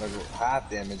 Yeah, like half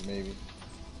damage maybe.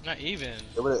 Not even.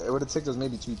 It would have taken us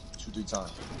maybe 2-3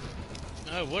 times.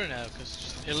 No, it wouldn't have,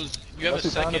 because you have a Unless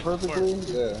second. you timed it perfectly.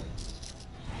 Yeah.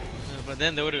 But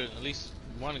then they would have at least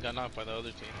one got knocked by the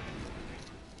other team,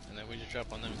 and then we just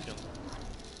drop on them and kill them.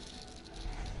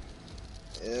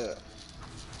 Yeah.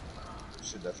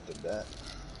 Should have did that.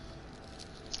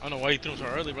 I don't know why you threw him so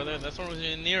early, brother. That's one was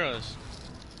near us.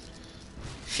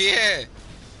 Yeah.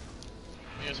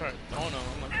 Yeah, sorry. Oh no,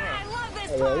 I'm like, bro. I love this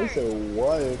Yeah, part. they said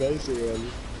what? They said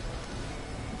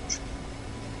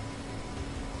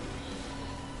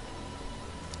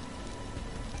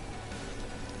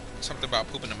Something about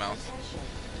poop in the mouth.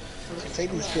 take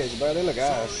these kids, bro. They look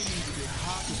ass.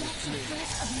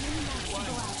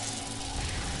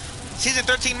 Season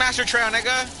 13 Master Trail,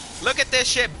 nigga. Look at this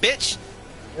shit, bitch.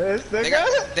 Yes, They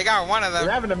got one of them.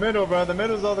 They're having the middle, bro. The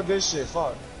middle's all the good shit.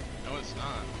 Fuck. No, it's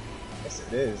not. Yes,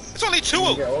 it is. It's only two.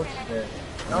 You get ulti there.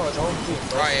 No, it's home team,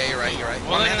 bro. Oh yeah, you're right. You're right.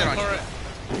 Well, One handed on correct.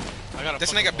 you. I got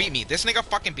This nigga beat me. This nigga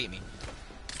fucking beat me.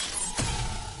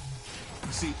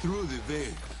 See through the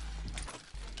veil.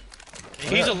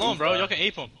 He's alone, bro. Y'all can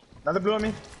ape him. Another blue on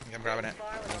me. I'm grabbing it.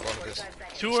 I'm going with this.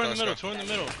 Two are in the middle. Two in the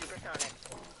middle.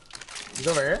 He's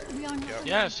over here. Yep.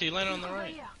 Yes, he landed on the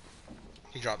right.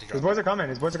 He dropped. His boys are coming.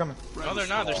 His boys are coming. No, they're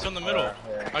not. They're still in the middle.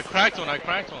 Yeah. I cracked one.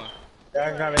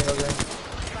 Yeah, I got it. Okay.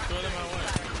 Two of them I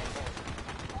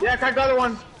went. Yeah, crack the other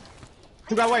one.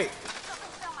 Two got white.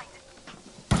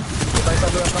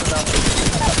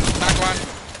 Knock one.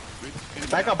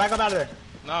 Back up out of there.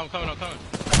 No, I'm coming. No.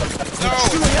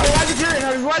 Why is it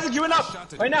queuing? Why is it queuing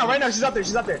up? Right now, she's up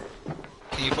there.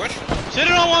 Can you push? Shit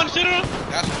it on one.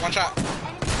 That's one shot.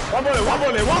 One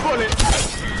bullet.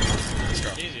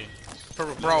 Easy.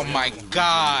 Bro, my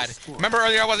God. Remember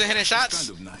earlier I wasn't hitting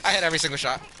shots? I hit every single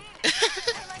shot.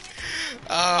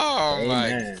 Oh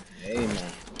my.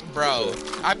 Amen. Bro,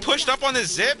 I pushed up on the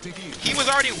zip. He was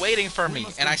already waiting for me,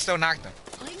 and I still knocked him.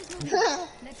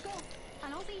 Let's go.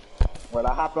 Well,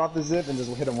 I hopped off the zip and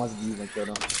just hit him once and killed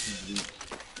him.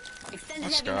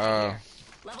 Let's go.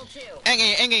 Level 2.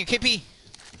 Engage, KP.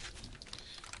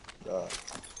 God.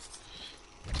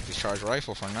 This charged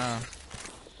rifle for now. I'm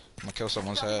gonna kill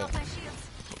someone's head.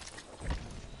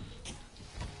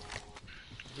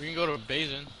 We can go to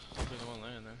Basin. There's one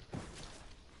laying there.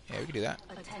 Yeah, we can do that.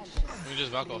 We can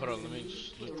just Valko. Hold on, let me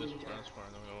just loot this part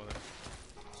and then we go over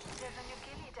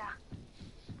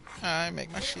there. I make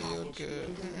my shield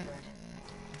good.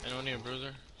 Anyone need a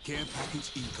bruiser? Care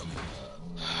package incoming.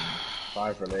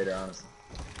 Fire for later, honestly.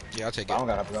 Yeah, I'll take it. I don't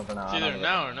got to jump for now. It's either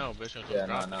now or no, bitch. Yeah,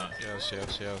 no. Yes.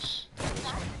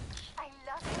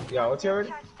 Yeah, what's your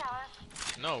already?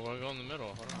 No, we're going in the middle.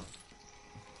 Hold on.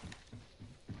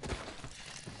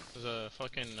 There's a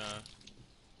fucking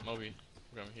Moby.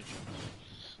 We're gonna hit you.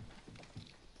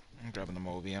 I'm grabbing the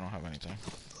Moby. I don't have anything.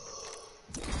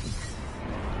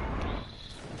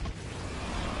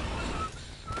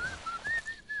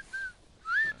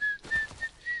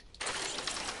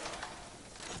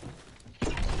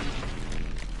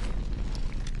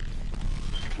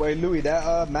 Wait, Louis,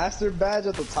 that master badge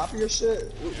at the top of your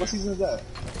shit? What season is that?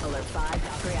 Alert 5,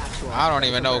 Valkyrie actual. I don't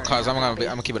even know, cause I'm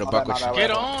gonna keep it a buck with you. Get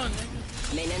on!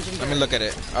 Main engine Let me look at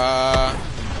it. I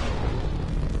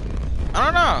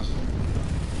don't know.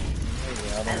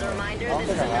 As a reminder, this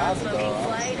is a non-smoking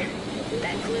flight.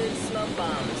 That includes smoke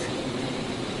bombs.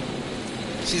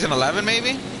 Season 11,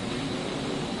 maybe?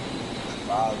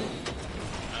 Probably.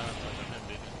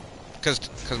 Cause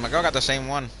my girl got the same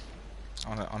one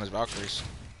on his Valkyries.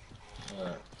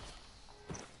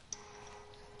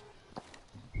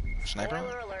 Sniper?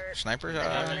 Spoiler alert. Sniper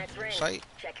Next ring. sight?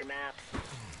 Check your maps.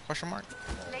 Question mark?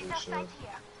 Laser sight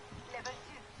here. Level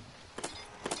 2.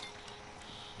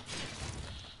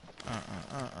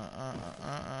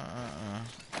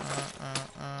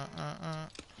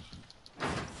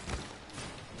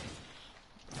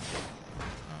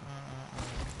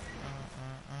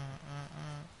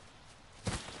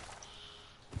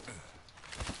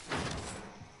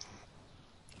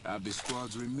 Have the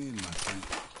squads remain, my friend.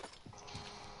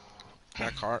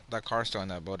 That car's still in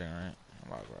that building, right?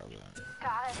 I'm about to grab that.2.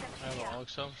 Car I SMG have here. an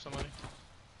Oxo, somebody.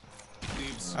 I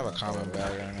have a combat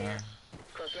bag right now.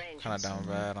 Close range. Kinda down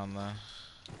bad on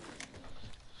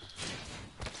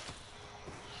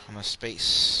the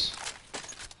space.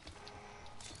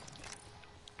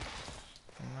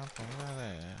 Nothing like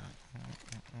that.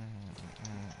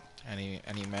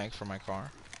 Any mag for my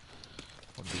car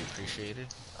would be appreciated.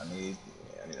 I need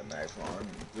a mag for arm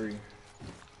 3.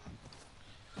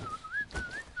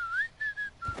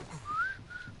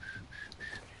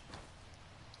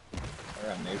 I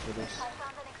got an A for this. I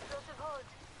found an explosive hold.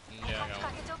 Yeah, I got one.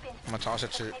 Crack it open. I'm gonna toss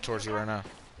it towards you right now.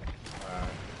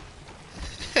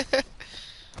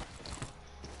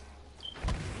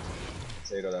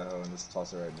 Take out that hoe and just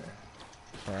toss it right there.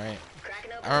 Alright.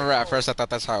 Cracking open I remember the at first I thought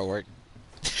that's how it worked.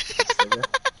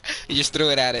 You just threw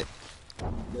it at it.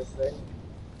 This thing?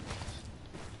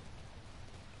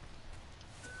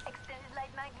 Extended light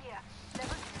mag here.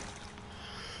 Level 2.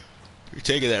 You're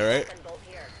taking that, right? open bolt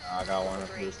here. I got one of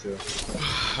these too.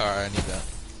 Alright, I need that.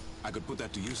 I could put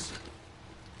that to use.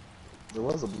 There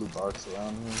was a blue box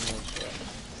around here.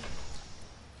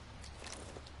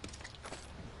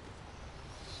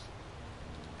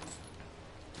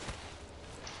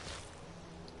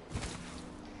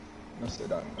 Let's stay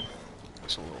down.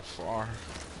 It's a little far.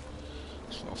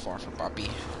 It's a little far for Bobby.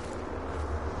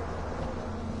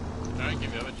 Alright,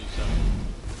 give you a G7. I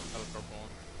have a purple one.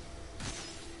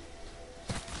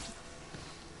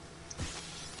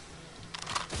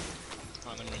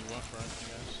 Oh, then you went for it, I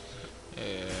guess.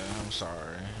 Yeah, I'm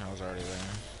sorry. I was already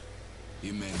there.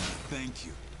 You may not thank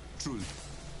you. Truly.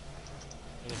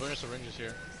 We'll bring us syringes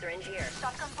here. Syringe here.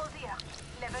 Shotgun pulse here.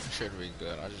 Level 2. Should be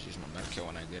good. I'll just use my med kill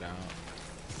when I get out.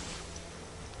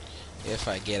 If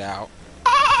I get out.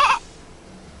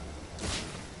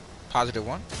 Positive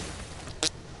 1?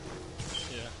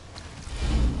 Yeah.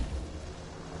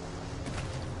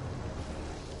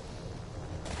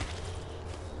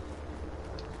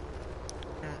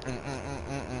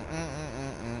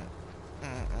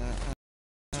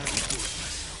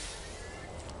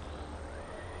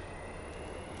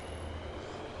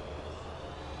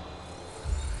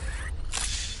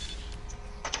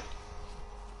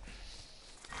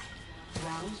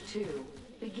 Round 2.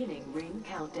 Beginning ring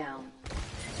countdown.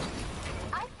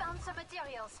 I found some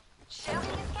materials. Sharing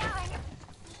is caring.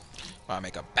 I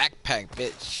make a backpack,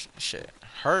 bitch. Shit.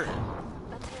 Hurt.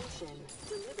 Attention.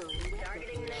 Delivering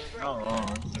Targeting the next ring. Oh,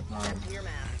 Check your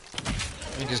map.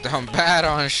 Niggas down bad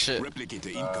on shit. Replicator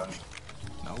incoming.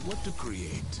 Now what to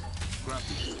create?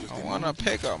 Crafting. I wanna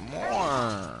pick up more.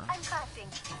 I'm crafting.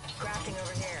 Crafting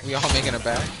over here. We all making it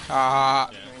back. Ah.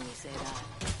 When you say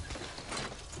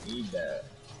that. need that.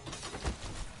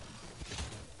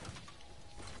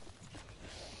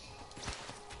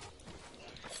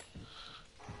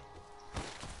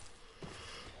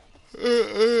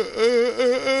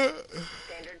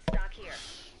 Standard stock here.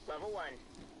 Level 1.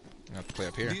 I have to play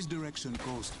up here. This direction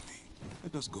calls to me.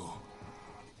 Let us go.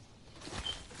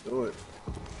 Do it.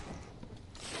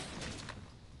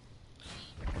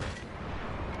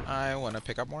 I want to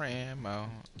pick up more ammo.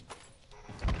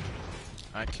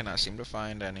 I cannot seem to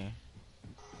find any.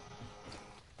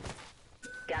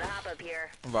 Gotta hop up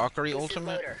here. Valkyrie Boosted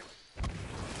ultimate? loader.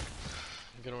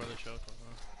 Get over the choke.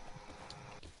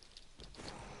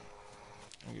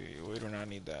 We do not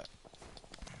need that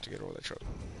to get over the choke.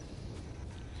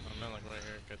 I'm not like right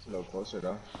here. Get A little closer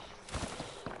though. I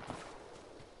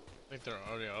think they're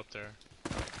already up there.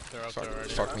 They're up Fuck, there already.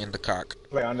 fuck me in the cock.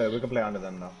 Play under. We can play under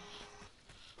them though.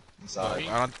 Inside.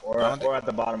 I don't, Or at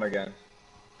the bottom again.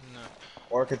 No.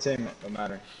 Or containment. No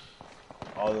matter.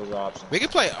 All those are options. we can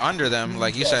play under them,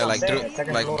 like you said, like saying,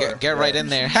 second like floor. get right in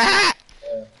there.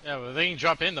 Yeah, but they can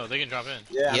drop in though. They can drop in.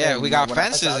 Yeah, we got when I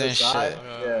fences touch the and shit. other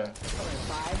side,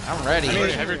 Yeah. I'm ready.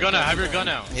 Have your gun out. Have your gun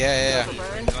out. Yeah.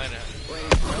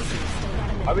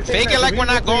 I'll be taking Fake that, it like we we're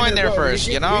can not go going containment there as well. first,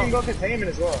 We you can- know? We can go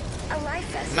containment as well. A life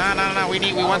vest. No.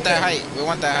 We want that height. We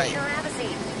want that Sure, height. have a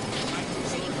seat.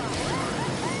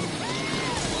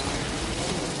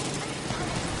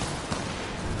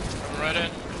 Coming right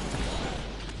in.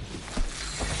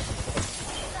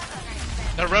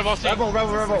 That Revo thing.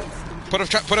 Rebel. Put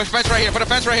a fence right here. Put a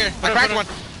fence right here. I cracked one.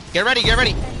 Get ready.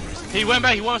 He went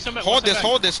back. He wants some back. Hold this.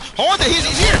 He's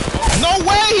here. No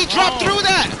way. He dropped through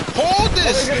that. Hold He's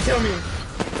this. gonna kill me.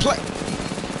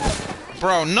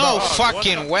 Bro, no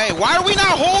fucking way. Why are we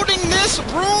not holding this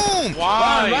room?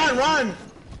 Why? Run.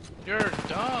 You're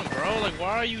dumb, bro. Like,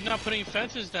 why are you not putting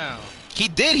fences down? He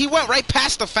did. He went right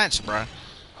past the fence, bro.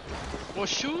 Well,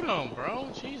 shoot him, bro.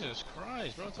 Jesus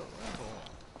Christ, bro. It's a rebel.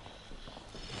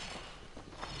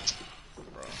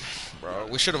 Bro,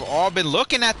 we should have all been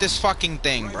looking at this fucking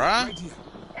thing, bro.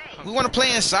 We want to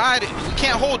play inside. We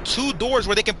can't hold two doors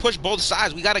where they can push both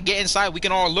sides. We got to get inside. We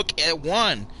can all look at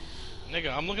one.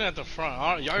 Nigga, I'm looking at the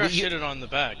front. Y'all got shitted on the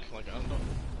back. Like, I don't know.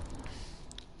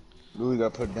 Louis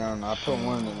got put down. I put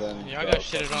one and then. Y'all got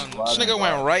shitted on. This nigga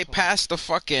went right past the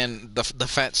fucking the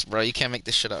fence, bro. You can't make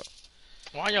this shit up.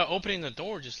 Why y'all opening the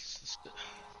door? Just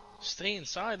stay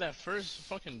inside that first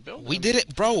fucking building. We did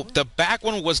it, bro. The back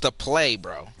one was the play,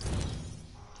 bro.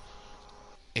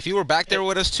 If you were back there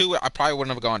with us too, I probably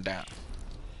wouldn't have gone down.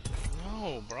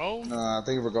 No, bro. Nah, I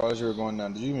think regardless you were going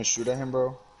down. Did you even shoot at him,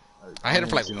 bro? Like, I hit him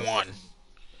for like don't even see one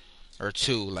or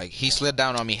two. Like he slid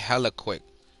down on me hella quick.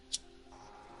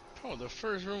 Bro, the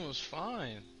first room was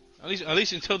fine. At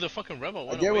least until the fucking rebel I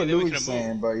went get away. what Then we Louis could is have moved.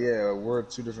 saying, but yeah, we're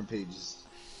two different pages.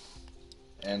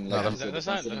 And No, like, That's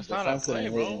not a play,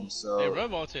 bro. So They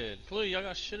revolted. Please, y'all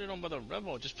got shitted on by the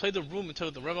rebel. Just play the room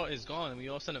until the rebel is gone, and we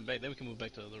all send it back. Then we can move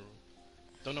back to the other room.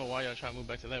 Don't know why y'all trying to move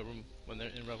back to that room when they're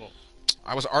in revolt.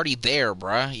 I was already there,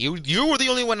 bruh. You were the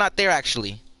only one not there,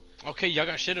 actually. Okay, y'all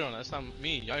got shitted on. That's not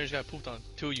me. Y'all just got pooped on.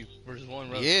 Two of you versus one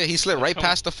rebel. Yeah, he slid right Come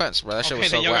past the fence, bro. That shit Okay,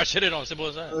 was then so y'all got whack. shitted on. Simple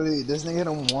as that. Literally, this nigga hit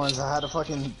him once. I had to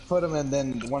fucking put him, and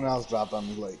then one else dropped on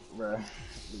me. Like, bruh,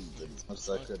 did as much as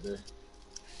I could there.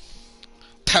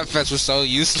 That fence was so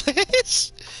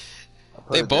useless.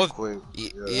 They both,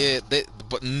 yeah,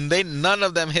 none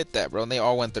of them hit that, bro. And they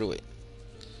all went through it.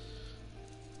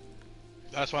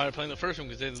 That's why they're playing the first room,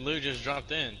 because they literally just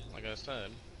dropped in. Like I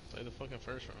said, play the fucking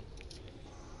first room.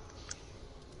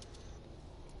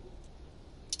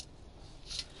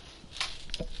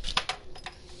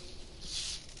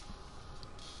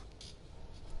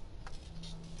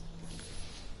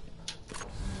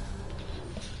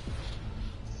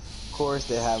 Of course,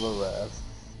 they have a rev.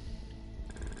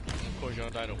 Of course, y'all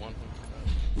died at one point.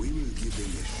 We will give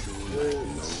them a show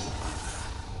like no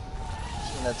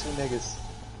Seen that two niggas.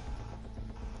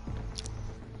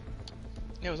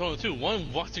 Yeah, it was only two.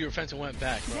 One walked through your fence and went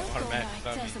back, bro. Automatically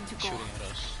without me shooting at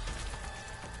us.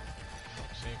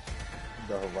 See?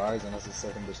 The Horizon, that's the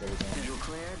second bitch ever done. Visual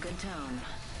clear, good tone.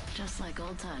 Just like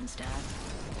old times, Dad.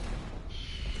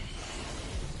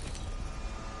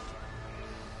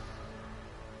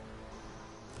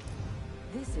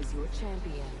 This is your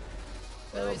champion.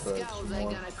 Those skulls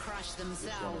ain't gonna crush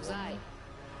themselves, eh?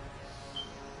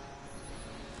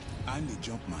 I'm the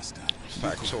jump master.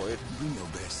 Factoid. Do your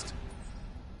best.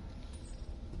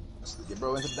 Let's get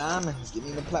bro into diamonds. Get me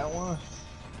in the plat one.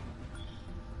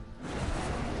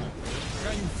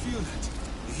 Can you feel it?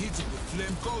 The heat of the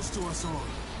flame goes to us all.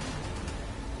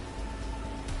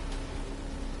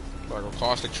 Like a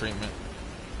caustic treatment.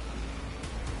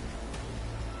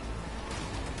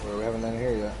 Well, we haven't done it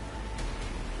here yet.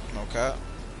 No cap.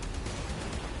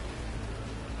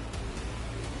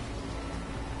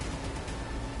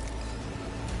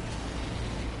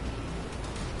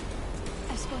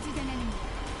 I've spotted an enemy.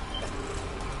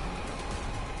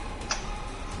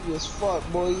 Yes, fuck,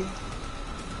 boy.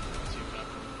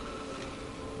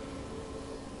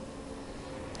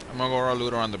 I'm gonna go raw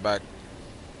looter on the back.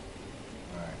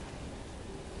 Alright.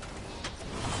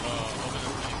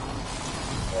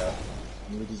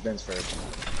 me with these bends first.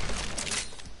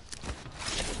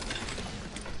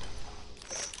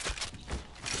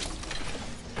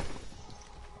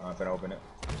 I'm finna open it.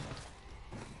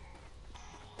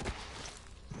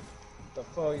 What the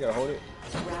fuck? You gotta hold it?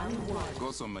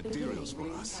 Got some materials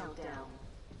for us.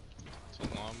 It's a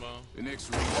longbow. The next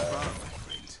ring is far, my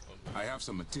friend. I have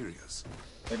some materials.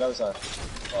 Take the other side.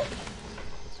 Oh,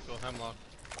 Let's go hemlock.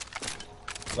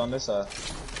 it's on this side.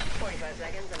 45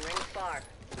 seconds and rings far.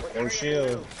 Oh,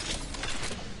 shield.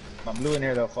 My blue in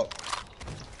here though, fuck.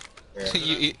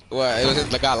 Yeah. What? It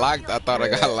was got locked. I thought I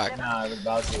got locked. Nah, it was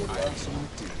about to. I have some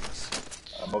materials.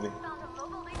 Bobby. Found a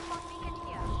mobile respawn beacon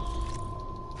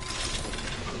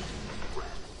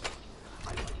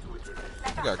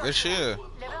here. You got good shit.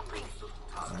 Level 3.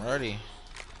 I'm ready.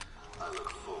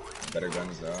 Better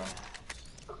guns though. I'm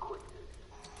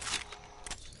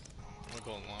gonna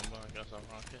go longbow. I guess I'll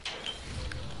rocket.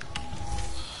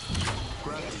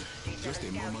 Granted, just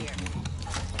a moment more.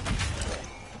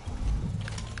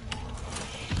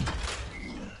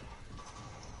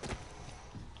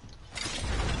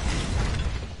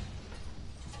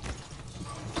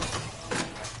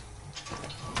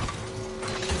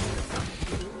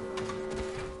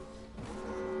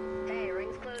 Hey,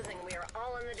 ring's closing. We are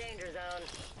all in the danger zone.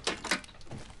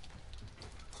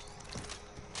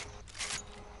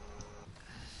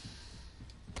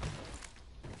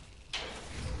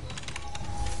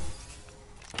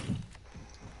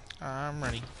 I'm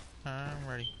ready. I'm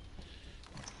ready.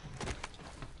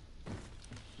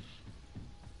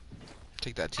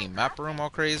 Take that team map room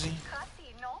all crazy.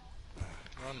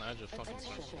 We're on the edge of fucking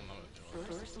circle.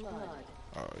 First blood.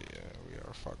 Oh yeah, we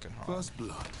are fucking hard. First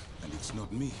blood, and it's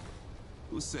not me.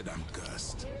 Who said I'm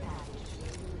cursed?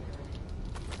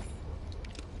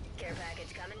 Care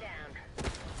package coming down.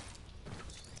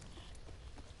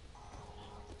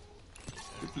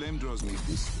 The flame draws me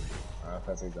this way. Alright,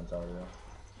 that's it, jumps out here.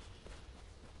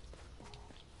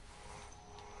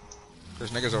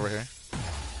 There's niggas over here.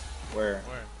 Where?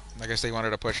 Where? I guess they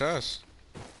wanted to push us.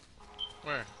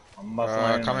 Where? I'm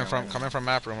flying Coming from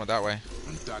map room that way.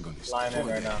 Antagonist. Flying in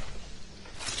right now.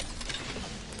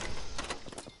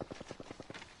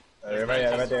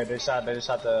 Right there. They just shot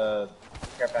the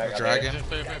care pack. Dragon.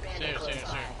 Here.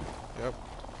 Yep.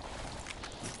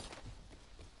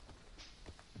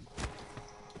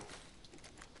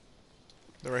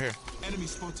 They're right here. Enemy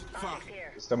spotted. Far.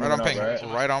 Here. Still Right on moving ping. up,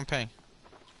 right? Right on ping.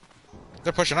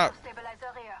 They're pushing up.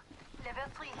 Stabilizer here. Level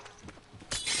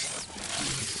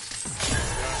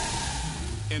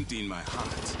 3. Empty in my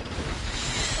heart.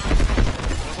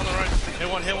 One's on the right. Hit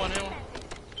one.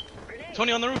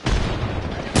 Tony on the roof.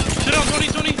 Shit on, Tony.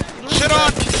 Shit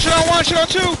on one, shit on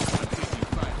two.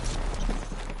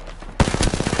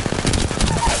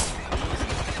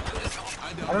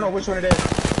 I don't know which one it is.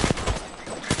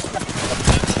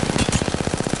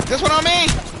 This one on me.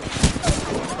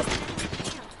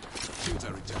 Shields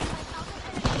are returned.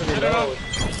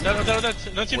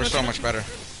 That team. We're so much better.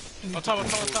 On top.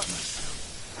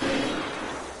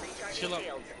 Chill up.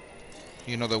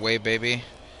 You know the way, baby.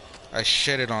 I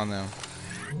shitted on them.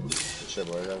 Shit,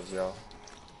 boy, that was y'all.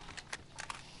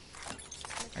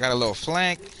 I got a little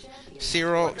flank.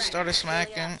 Zero started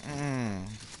smacking.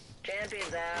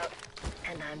 Champion's out.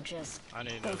 And I'm just I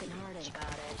need broken hearted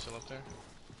about it. Still up there?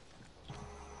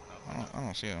 I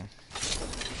don't see him.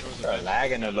 They're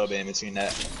lagging a little bit in between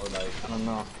that. Or like, I don't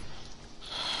know.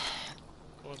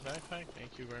 Gold backpack,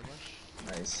 thank you very much.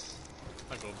 Nice.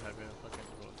 Not gold backpack, fucking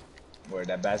gold. Where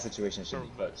that bad situation should be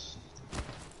clutch.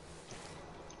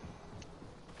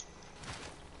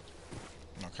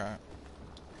 Okay.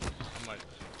 I might.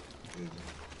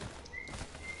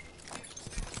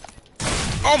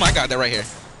 Oh my god, they're right here.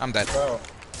 I'm dead. Bro.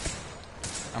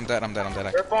 I'm dead.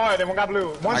 We're far, then one got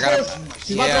blue. One I got still.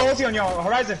 She's about to ulti on your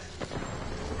horizon.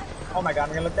 Oh my god,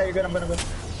 I'm gonna look at you good. I'm gonna go.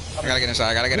 I gotta get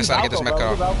inside. I gotta get inside to get this med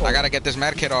kit off. I gotta get this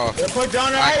med kit off. Put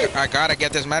down right. I gotta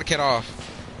get this med kit off.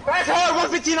 Press hard,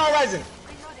 115 on horizon.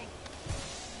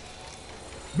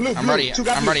 Blue, I'm ready.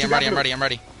 I'm ready.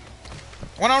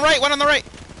 One on right. One on the right.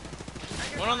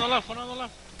 One on the left. What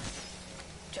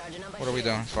are we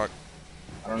doing? Fuck.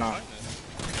 I don't know.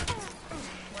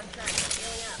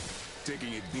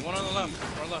 Taking it deep. One on the left.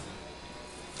 Or left.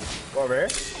 Over here?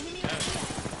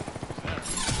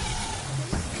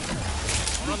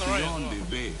 One on the right. Beyond the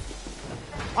bay.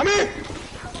 I'm in!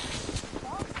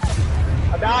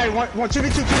 I died. One,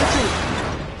 2v2.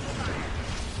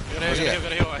 You gotta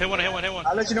hit one.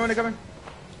 I'll let you know when they're coming.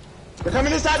 They're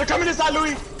coming this side,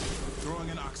 Louis. Throwing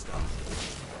an ox down.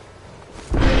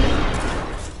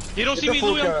 He don't see me,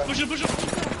 Louis. Push him. Taking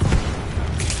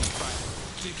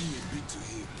a bit to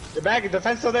heal. The bag, the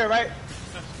fence still there, right?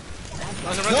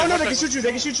 No, they can shoot you.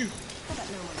 They can shoot you.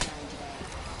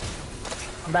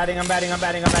 I'm batting. Very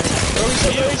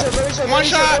short. One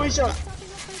shot. Very short.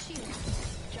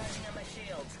 Charging on my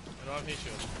shield. I don't have heat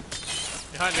shield.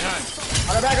 Behind.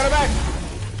 On the back.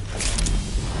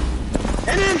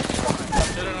 Hit him.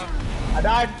 Hit it up. I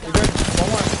died. You're good. One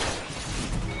more.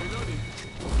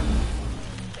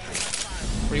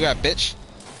 Where you at, bitch?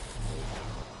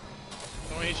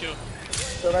 Don't heat shield.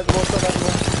 Still at the ball.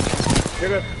 You're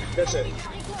good. Good shit. Is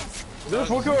this a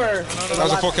full kill or? No. That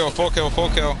was a full kill.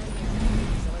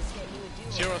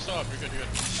 Zero stop. You're good.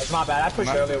 That's not bad. I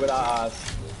pushed earlier without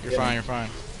You're fine.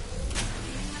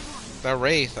 That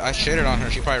Wraith, I shitted on her.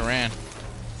 She probably ran.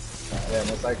 Yeah,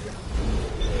 most likely.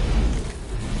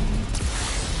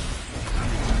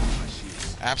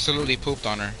 Absolutely pooped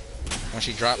on her when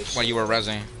she dropped when you were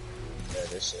rezzing. Yeah,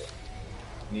 this shit.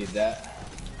 Need that.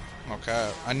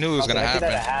 Okay, I knew it was gonna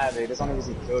happen. This only because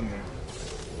he killed me.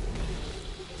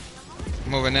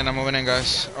 I'm moving in,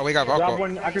 guys. Oh, we got Valko.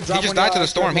 He He just died to the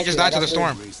storm. You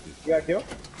got a kill?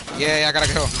 Yeah, I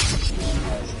gotta go.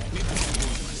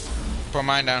 Put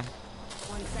mine down.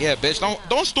 Yeah, bitch.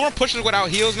 Don't storm pushes without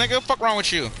heals, nigga. Fuck wrong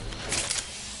with you?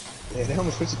 Yeah, they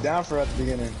almost put you down for at the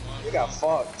beginning. You got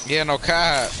fucked. Yeah, no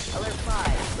cap. Alert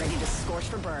 5, ready to scorch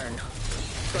for burn.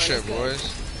 Good shit,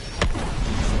 boys.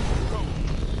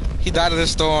 He died to the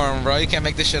storm, bro. You can't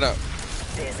make this shit up.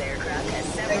 This aircraft has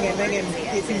several emergency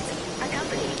exits,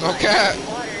 accompanied by Okay.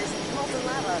 waters, molten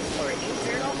lava, or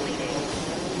internal bleeding.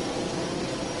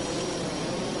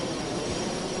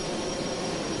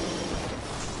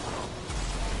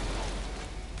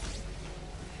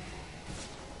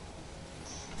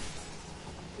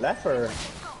 Left or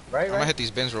right? I'm gonna hit these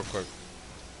bins real quick.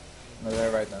 No, they're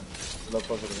right then. A little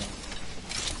closer to them.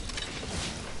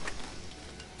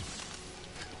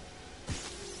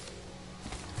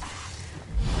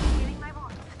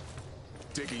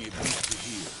 Taking it deep to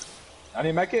heal. I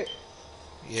need mech it.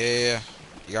 Yeah.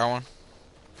 You got one?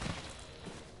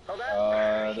 Hold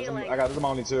I got this is my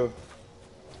only two.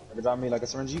 I can drop me like a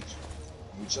syringe each.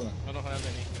 We chilling. I don't have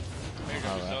any. Here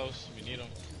you go, those. We need them.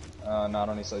 No, I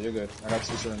don't need so. You're good. I got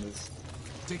two syringes.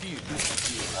 Taking it deep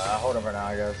to heal. Hold them for now,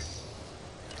 I guess.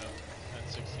 At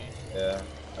 16. Yeah.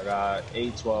 I got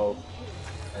 8, 12,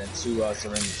 and then 2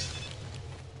 syringes.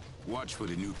 Watch for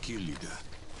the new kill leader.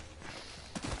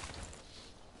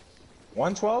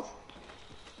 112?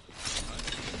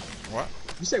 What?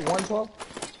 You say 112?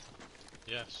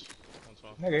 Yes.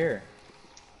 112. Nigga here.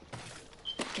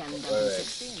 Cannon Wait. down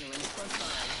 60 and the rings close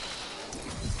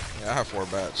by. Yeah, I have 4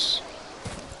 bats.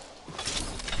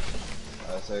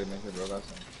 I say make sure bro got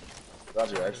some. Drop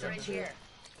your extra. Right here.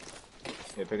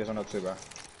 Yeah, pick this one up too, bro.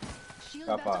 Shield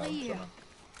Got 5. battery here.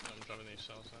 I'm dropping these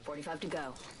cells then. 45 to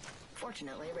go.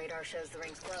 Fortunately, radar shows the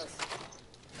ring's close.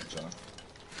 Chilling.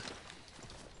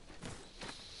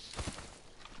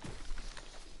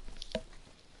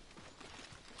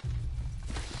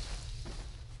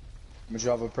 I'm gonna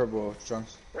drop a purple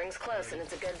trunks. Ring's close, and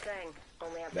it's a good thing.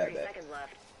 Only have Bet, 30 bet. seconds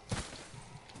left.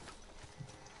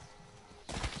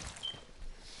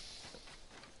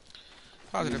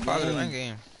 Positive end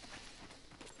game.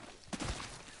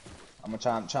 I'm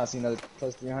gonna try to see another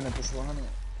plus 300, plus 400.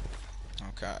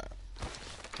 Okay.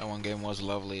 That one game was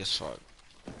lovely as fuck.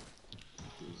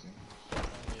 Easy.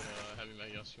 Heavy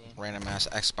mag, yes, you want? Random ass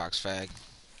Xbox fag.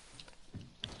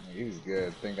 Yeah, he was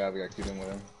good. Thank God we got Cuban with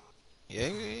him. Yeah,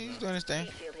 he's doing his thing.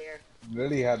 Shield here.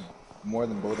 Literally had more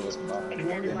than both of us combined.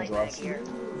 Extended light mag Damage here.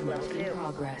 Level 2.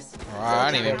 Progress. Oh,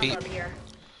 I didn't even peep. Up here.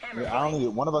 Hammer Yeah,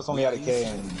 one of us only had a K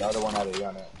and the other one had a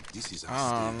Yana. This is I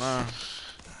our don't know.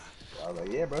 I was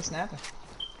like, yeah, bro, snapping.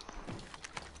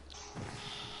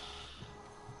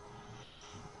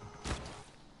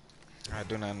 I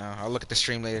do not know. I'll look at the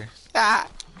stream later. Let's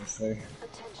see.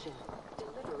 Attention.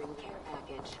 Delivering care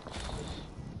package.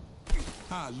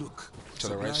 Ah, look. To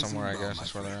the right somewhere, I guess.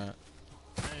 That's where they're at.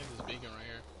 Hey, this beacon right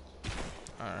here.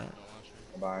 Alright. Don't watch me.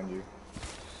 I'm behind you.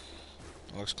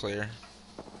 Looks clear.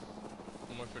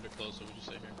 I'm waiting for the close, so we just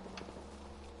stay here.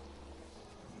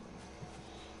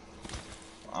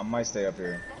 I might stay up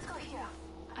here. Let's go here.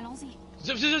 Allons-y.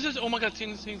 Zip. Oh my god,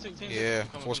 team. Yeah,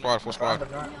 Come full on, squad, full squad.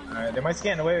 Alright, they might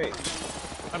scan. Wait.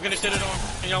 I'm gonna sit it on.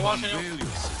 Can y'all watch it?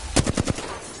 Rebellious.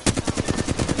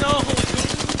 No!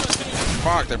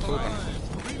 Fuck, they're pooping.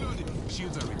 Reloading.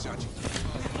 Shields are recharging.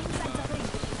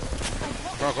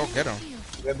 Bro, go get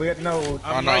him. We have no.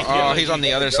 Oh no, oh, he's on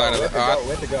the other side of the.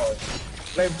 Where to go?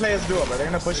 Players do it, bro. They're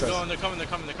gonna push us. They're coming. Just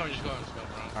go, bro.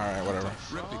 Alright, whatever.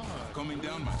 Replica coming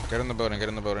down, man. Get in the building, get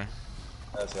in the building.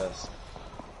 Yes.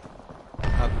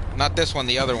 Not this one,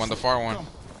 the other one, the far one.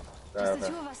 Just the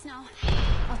two of us now.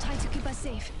 I'll try to keep us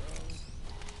safe.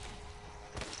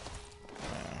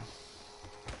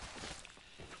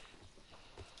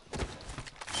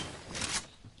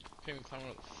 can't even climb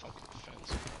over the fucking fence.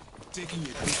 Taking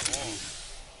it. That's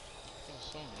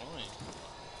so annoying.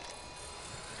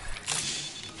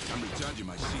 I'm recharging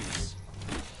my shields.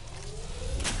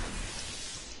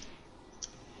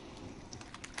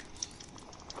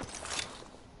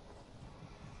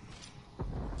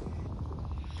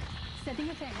 Setting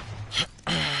a fence.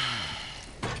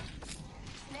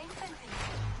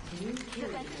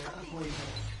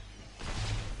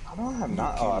 I don't have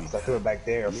not. Oh, I threw it back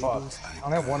there. Fuck. I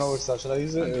only have one over stuff. Should I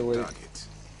use it? Or wait. Yeah,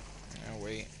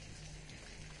 wait.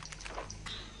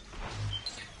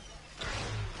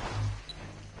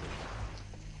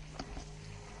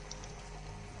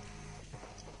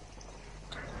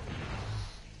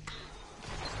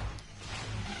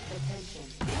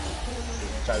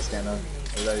 Try to stand up.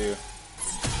 Is that you?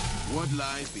 What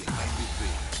lies behind the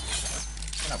veil?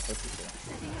 Can I push it there?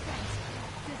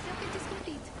 The circuit is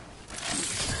complete.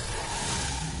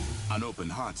 An open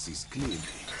heart sees clearly.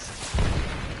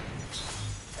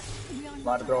 I'm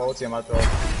about to throw ulti. I'm about to throw.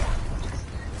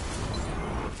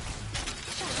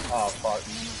 Oh fuck.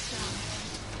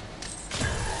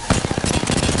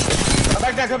 Come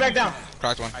back down. Come back down.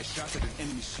 Cracked one. I shot at an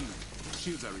enemy shield.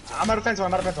 Shields are returned. I'm out of fence one.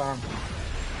 I'm out of fence one.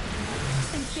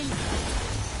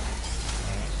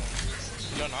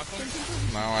 You got knocked one?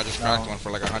 No, I just cracked one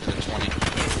for like 120.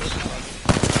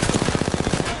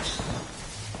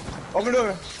 Open the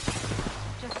door.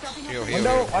 Heal, heal,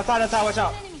 Window. heal. Outside. Outside. Watch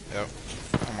out. Yep.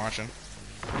 I'm watching.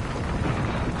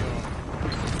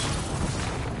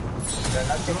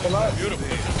 Beautiful.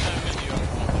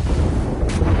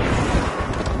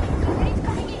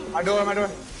 My door. My door.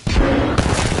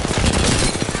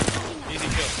 Easy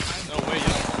kill. No way,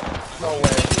 yo. No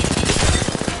way.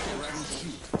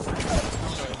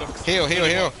 Heal, heal,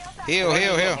 heal. Heal,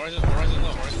 heal, heal. Horizon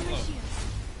low.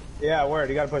 Yeah, word.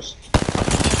 You gotta push.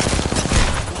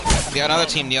 Yeah, another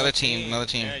team, another team.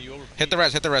 Yeah, you over. Hit the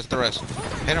res, hit the res, hit the res.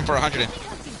 Hit him for 100.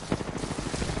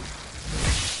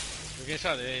 We're getting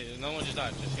shot. Hey, no one just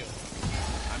died. Just heal.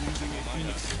 I'm using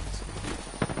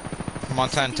a I'm on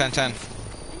 10, 10, 10.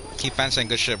 Keep fencing,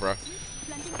 good shit, bro.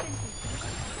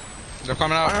 They're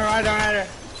coming out. Right there.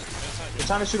 They're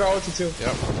trying to shoot our ulti too.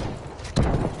 Yep.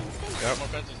 Yep. More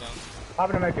fences down.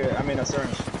 Popping a mecha. I mean a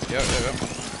syringe. Yep.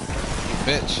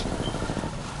 Bitch.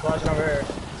 Watching over here.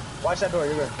 Watch that door.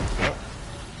 You're good. Yep.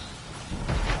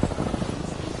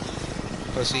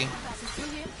 Pussy.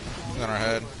 He's on our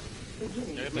head.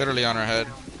 Literally on our head.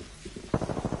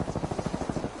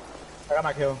 I got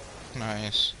my kill.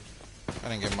 Nice. I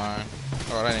didn't get mine.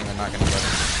 Oh, I didn't even knock anybody.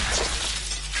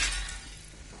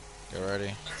 Get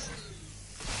ready.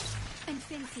 And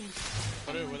fencing.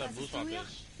 Where that blue swap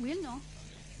is. We'll know.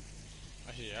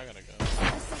 Actually, yeah, I gotta go. A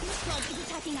second squad is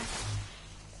attacking us.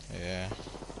 Yeah.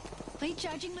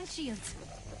 Recharging my shields.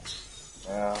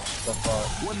 Yeah. The fuck.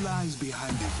 What lies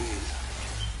behind the veil?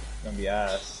 Gonna be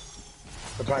ass.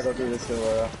 We'll probably go through this to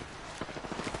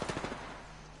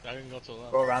I can go to the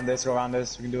left. go around this. Go around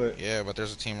this. We can do it. Yeah, but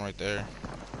there's a team right there.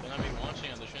 They're not even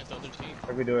watching on the chance the other team.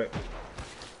 If we do it.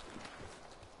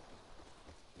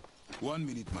 1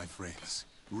 minute, my friends.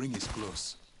 Ring is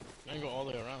close. I can go all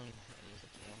the way around.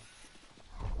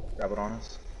 Grab it on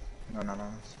us. No, not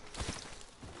on us.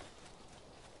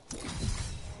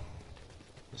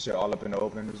 Shit, all up in the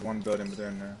open. There's one building, but they're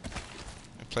in there.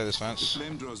 Play this fence.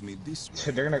 Flame draws me this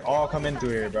way. They're gonna all come in through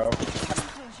here, bro.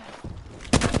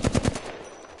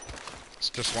 It's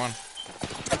just one.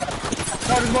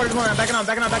 No, there's more. I'm backing up.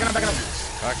 Backing I'm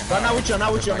not with you. I'm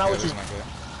not with you. I'm not with you. That's not good.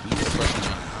 They're pushing me.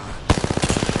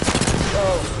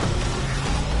 Oh.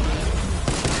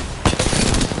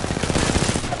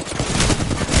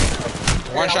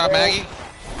 One shot, Maggie.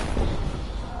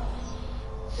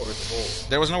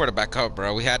 There was nowhere to back up,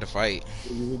 bro. We had to fight.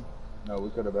 No, we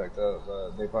could have backed up,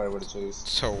 but they probably would have chased.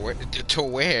 So where? To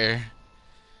where?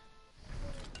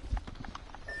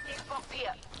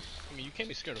 I mean, you can't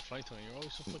be scared to fight, Tony. You're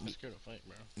always so fucking scared to fight,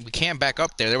 bro. We can't back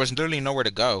up there. There was literally nowhere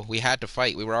to go. We had to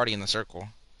fight. We were already in the circle.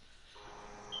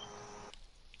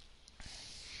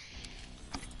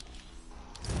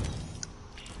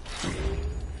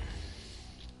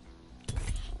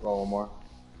 Roll one more.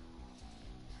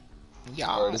 Yeah.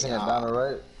 Alright, this ain't a diamond,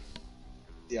 right?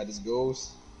 Yeah, this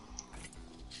goes.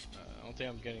 I don't think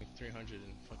I'm getting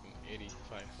 385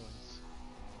 points.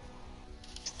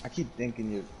 I keep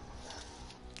thinking you.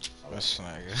 This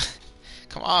nigga.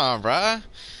 Come on, bruh.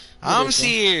 I'm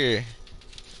here.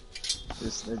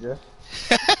 This nigga.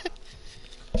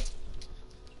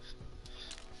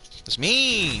 It's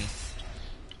me.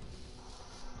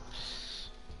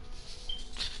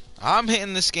 I'm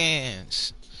hitting the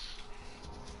scans.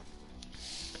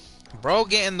 Bro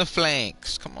getting the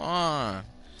flanks. Come on.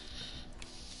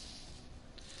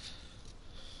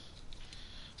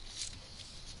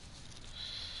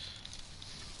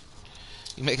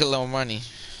 You make a little money.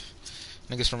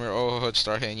 Niggas from your old hood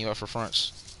start hitting you up for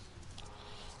fronts.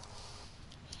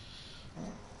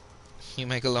 You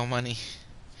make a little money.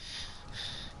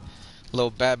 Little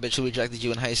bad bitch who rejected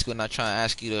you in high school not trying to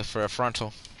ask you for a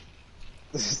frontal.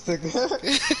 Talking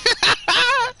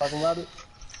about it?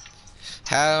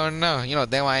 Hell no. You know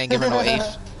damn I ain't giving her no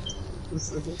eighth.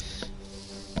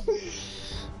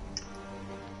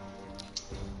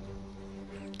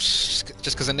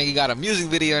 Just cause a nigga got a music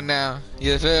video now.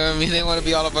 You feel me? They wanna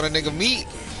be all up on a nigga meat.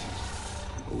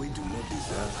 We do not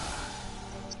deserve.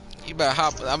 You better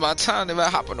hop. I'm about telling you,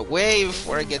 better hop on the wave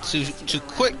before it get too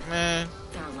quick, man.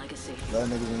 That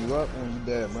nigga when you up and you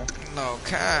dead, man. No,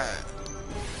 God.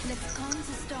 Let's calm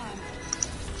the storm.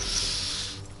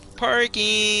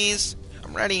 Parkies.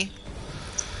 I'm ready.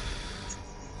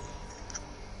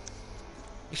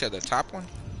 You said the top one?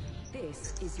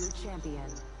 This is your champion.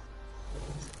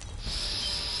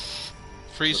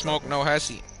 Free smoke, no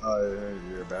hussy. Oh, yeah,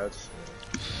 you're a badge.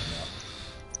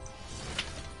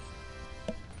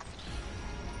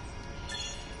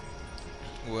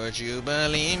 Would you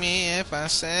believe me if I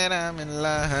said I'm in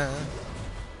love?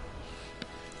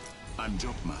 I'm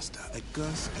Jumpmaster, a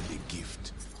curse and a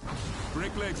gift.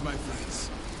 Break legs, my friends.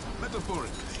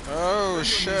 Metaphorically. Oh,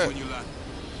 shit. When you land.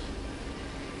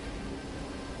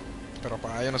 Pero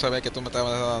pa, yo no sabía que tú me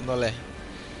estabas dándole.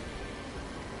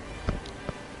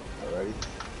 Alrighty.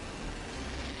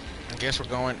 I guess we're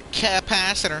going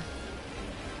capacitor.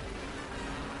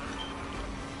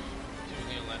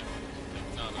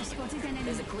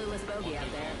 There's a clueless bogey out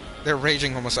there. They're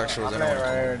raging homosexuals.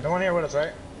 No one here with us,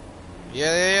 right?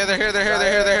 Yeah, they're here.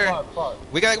 Fuck.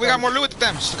 We got more loot with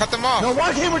them. Just cut them off. No,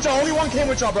 one came with y'all. Only one came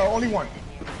with y'all, bro. Only one.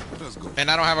 Let's go. And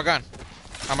I don't have a gun.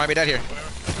 I might be dead here.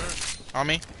 On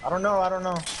me? I don't know.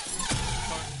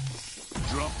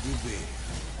 Drop the veil.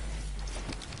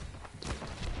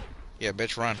 Yeah,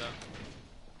 bitch, run.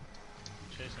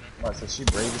 I said she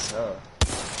brave as hell.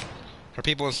 Her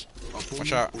people's.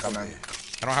 Watch out. Come on.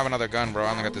 I don't have another gun, bro. I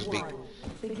only got this beak. I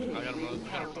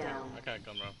got a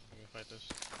gun, bro. I can fight this.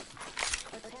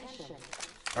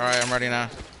 Alright, I'm ready now.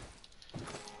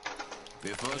 The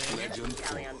first legend.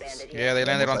 Yeah, they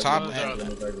landed on top.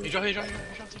 He dropped.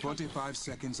 25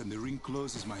 seconds and the ring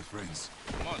closes, my friends.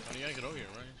 Come on, Tony, you gotta get over here,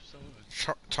 right? Just don't move it.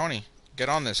 Tony, get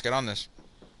on this. Should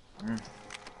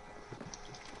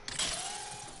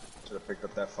have picked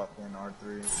up that fucking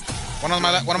R3. One on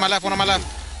my left.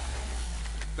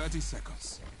 30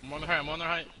 seconds. I'm on their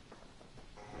height.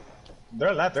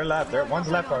 They're left. One's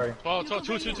left already. Oh, two.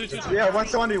 Yeah, one's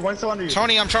still under you.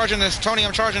 Tony, I'm charging this.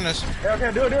 Yeah,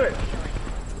 okay, do it.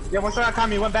 Yeah, one's still got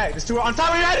me, one back. There's two on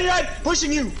top of you, right?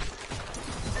 Pushing you.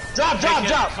 Drop.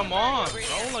 Come on, bro.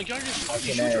 Like, y'all just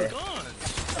shoot your gun.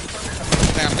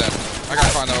 Damn dead. I gotta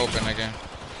find the open again.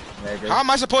 Yeah, how am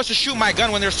I supposed to shoot my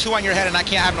gun when there's two on your head and I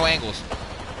can't have no angles?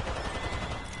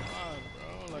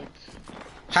 Bro, like...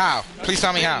 How? Please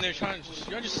tell me how.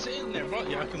 You're just sitting there, bro.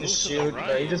 Yeah, I can move Just to shield, the right.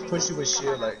 bro. He just pushed you with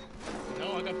shield, like.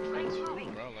 No, I got friends too, bro.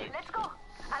 Like, Let's go.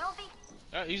 Allons-y.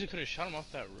 I easily could have shot him off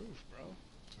that roof, bro.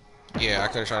 Yeah, I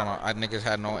could have shot him out. I niggas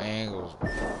had no angles.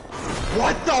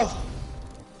 What the?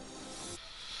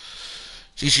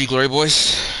 GG, Glory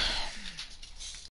Boys.